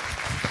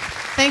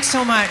 Thanks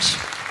so much.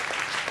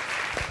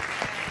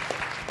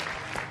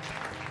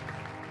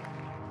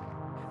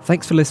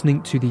 Thanks for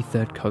listening to the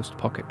Third Coast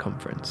Pocket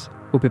Conference.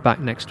 We'll be back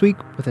next week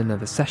with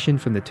another session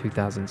from the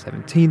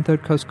 2017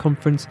 Third Coast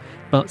Conference,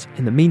 but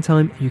in the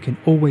meantime, you can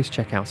always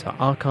check out our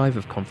archive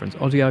of conference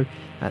audio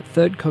at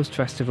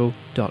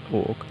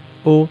thirdcoastfestival.org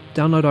or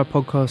download our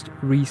podcast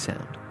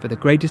Resound for the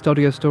greatest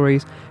audio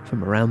stories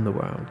from around the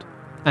world.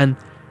 And,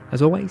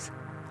 as always,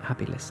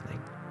 happy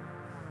listening.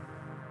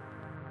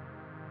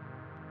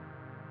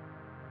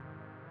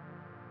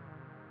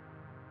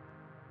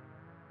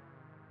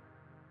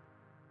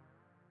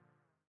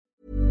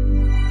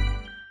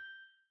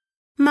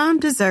 Mom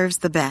deserves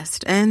the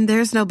best, and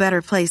there's no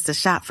better place to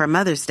shop for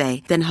Mother's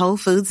Day than Whole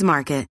Foods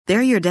Market.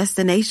 They're your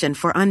destination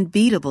for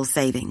unbeatable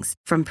savings,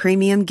 from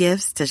premium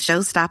gifts to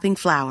show-stopping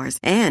flowers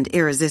and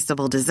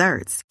irresistible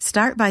desserts.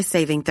 Start by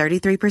saving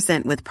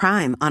 33% with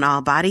Prime on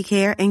all body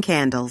care and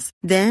candles.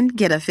 Then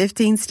get a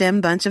 15-stem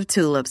bunch of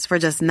tulips for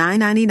just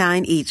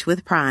 $9.99 each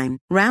with Prime.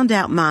 Round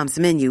out Mom's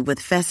menu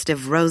with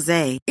festive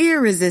rosé,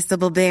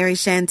 irresistible berry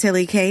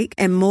chantilly cake,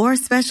 and more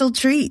special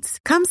treats.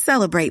 Come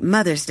celebrate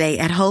Mother's Day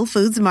at Whole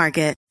Foods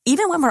Market.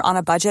 Even when we're on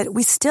a budget,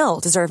 we still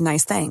deserve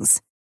nice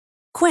things.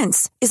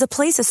 Quince is a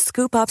place to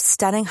scoop up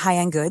stunning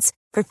high-end goods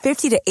for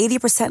 50 to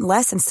 80%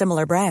 less than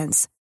similar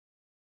brands.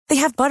 They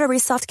have buttery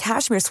soft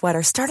cashmere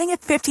sweaters starting at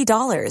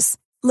 $50,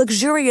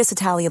 luxurious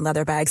Italian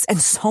leather bags,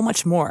 and so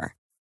much more.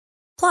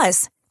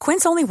 Plus,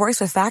 Quince only works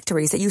with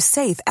factories that use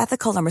safe,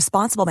 ethical, and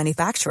responsible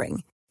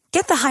manufacturing.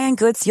 Get the high-end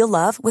goods you'll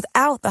love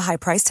without the high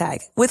price tag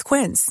with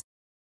Quince.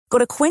 Go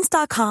to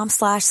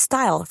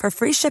quince.com/style for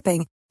free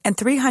shipping and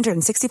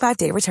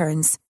 365-day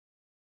returns.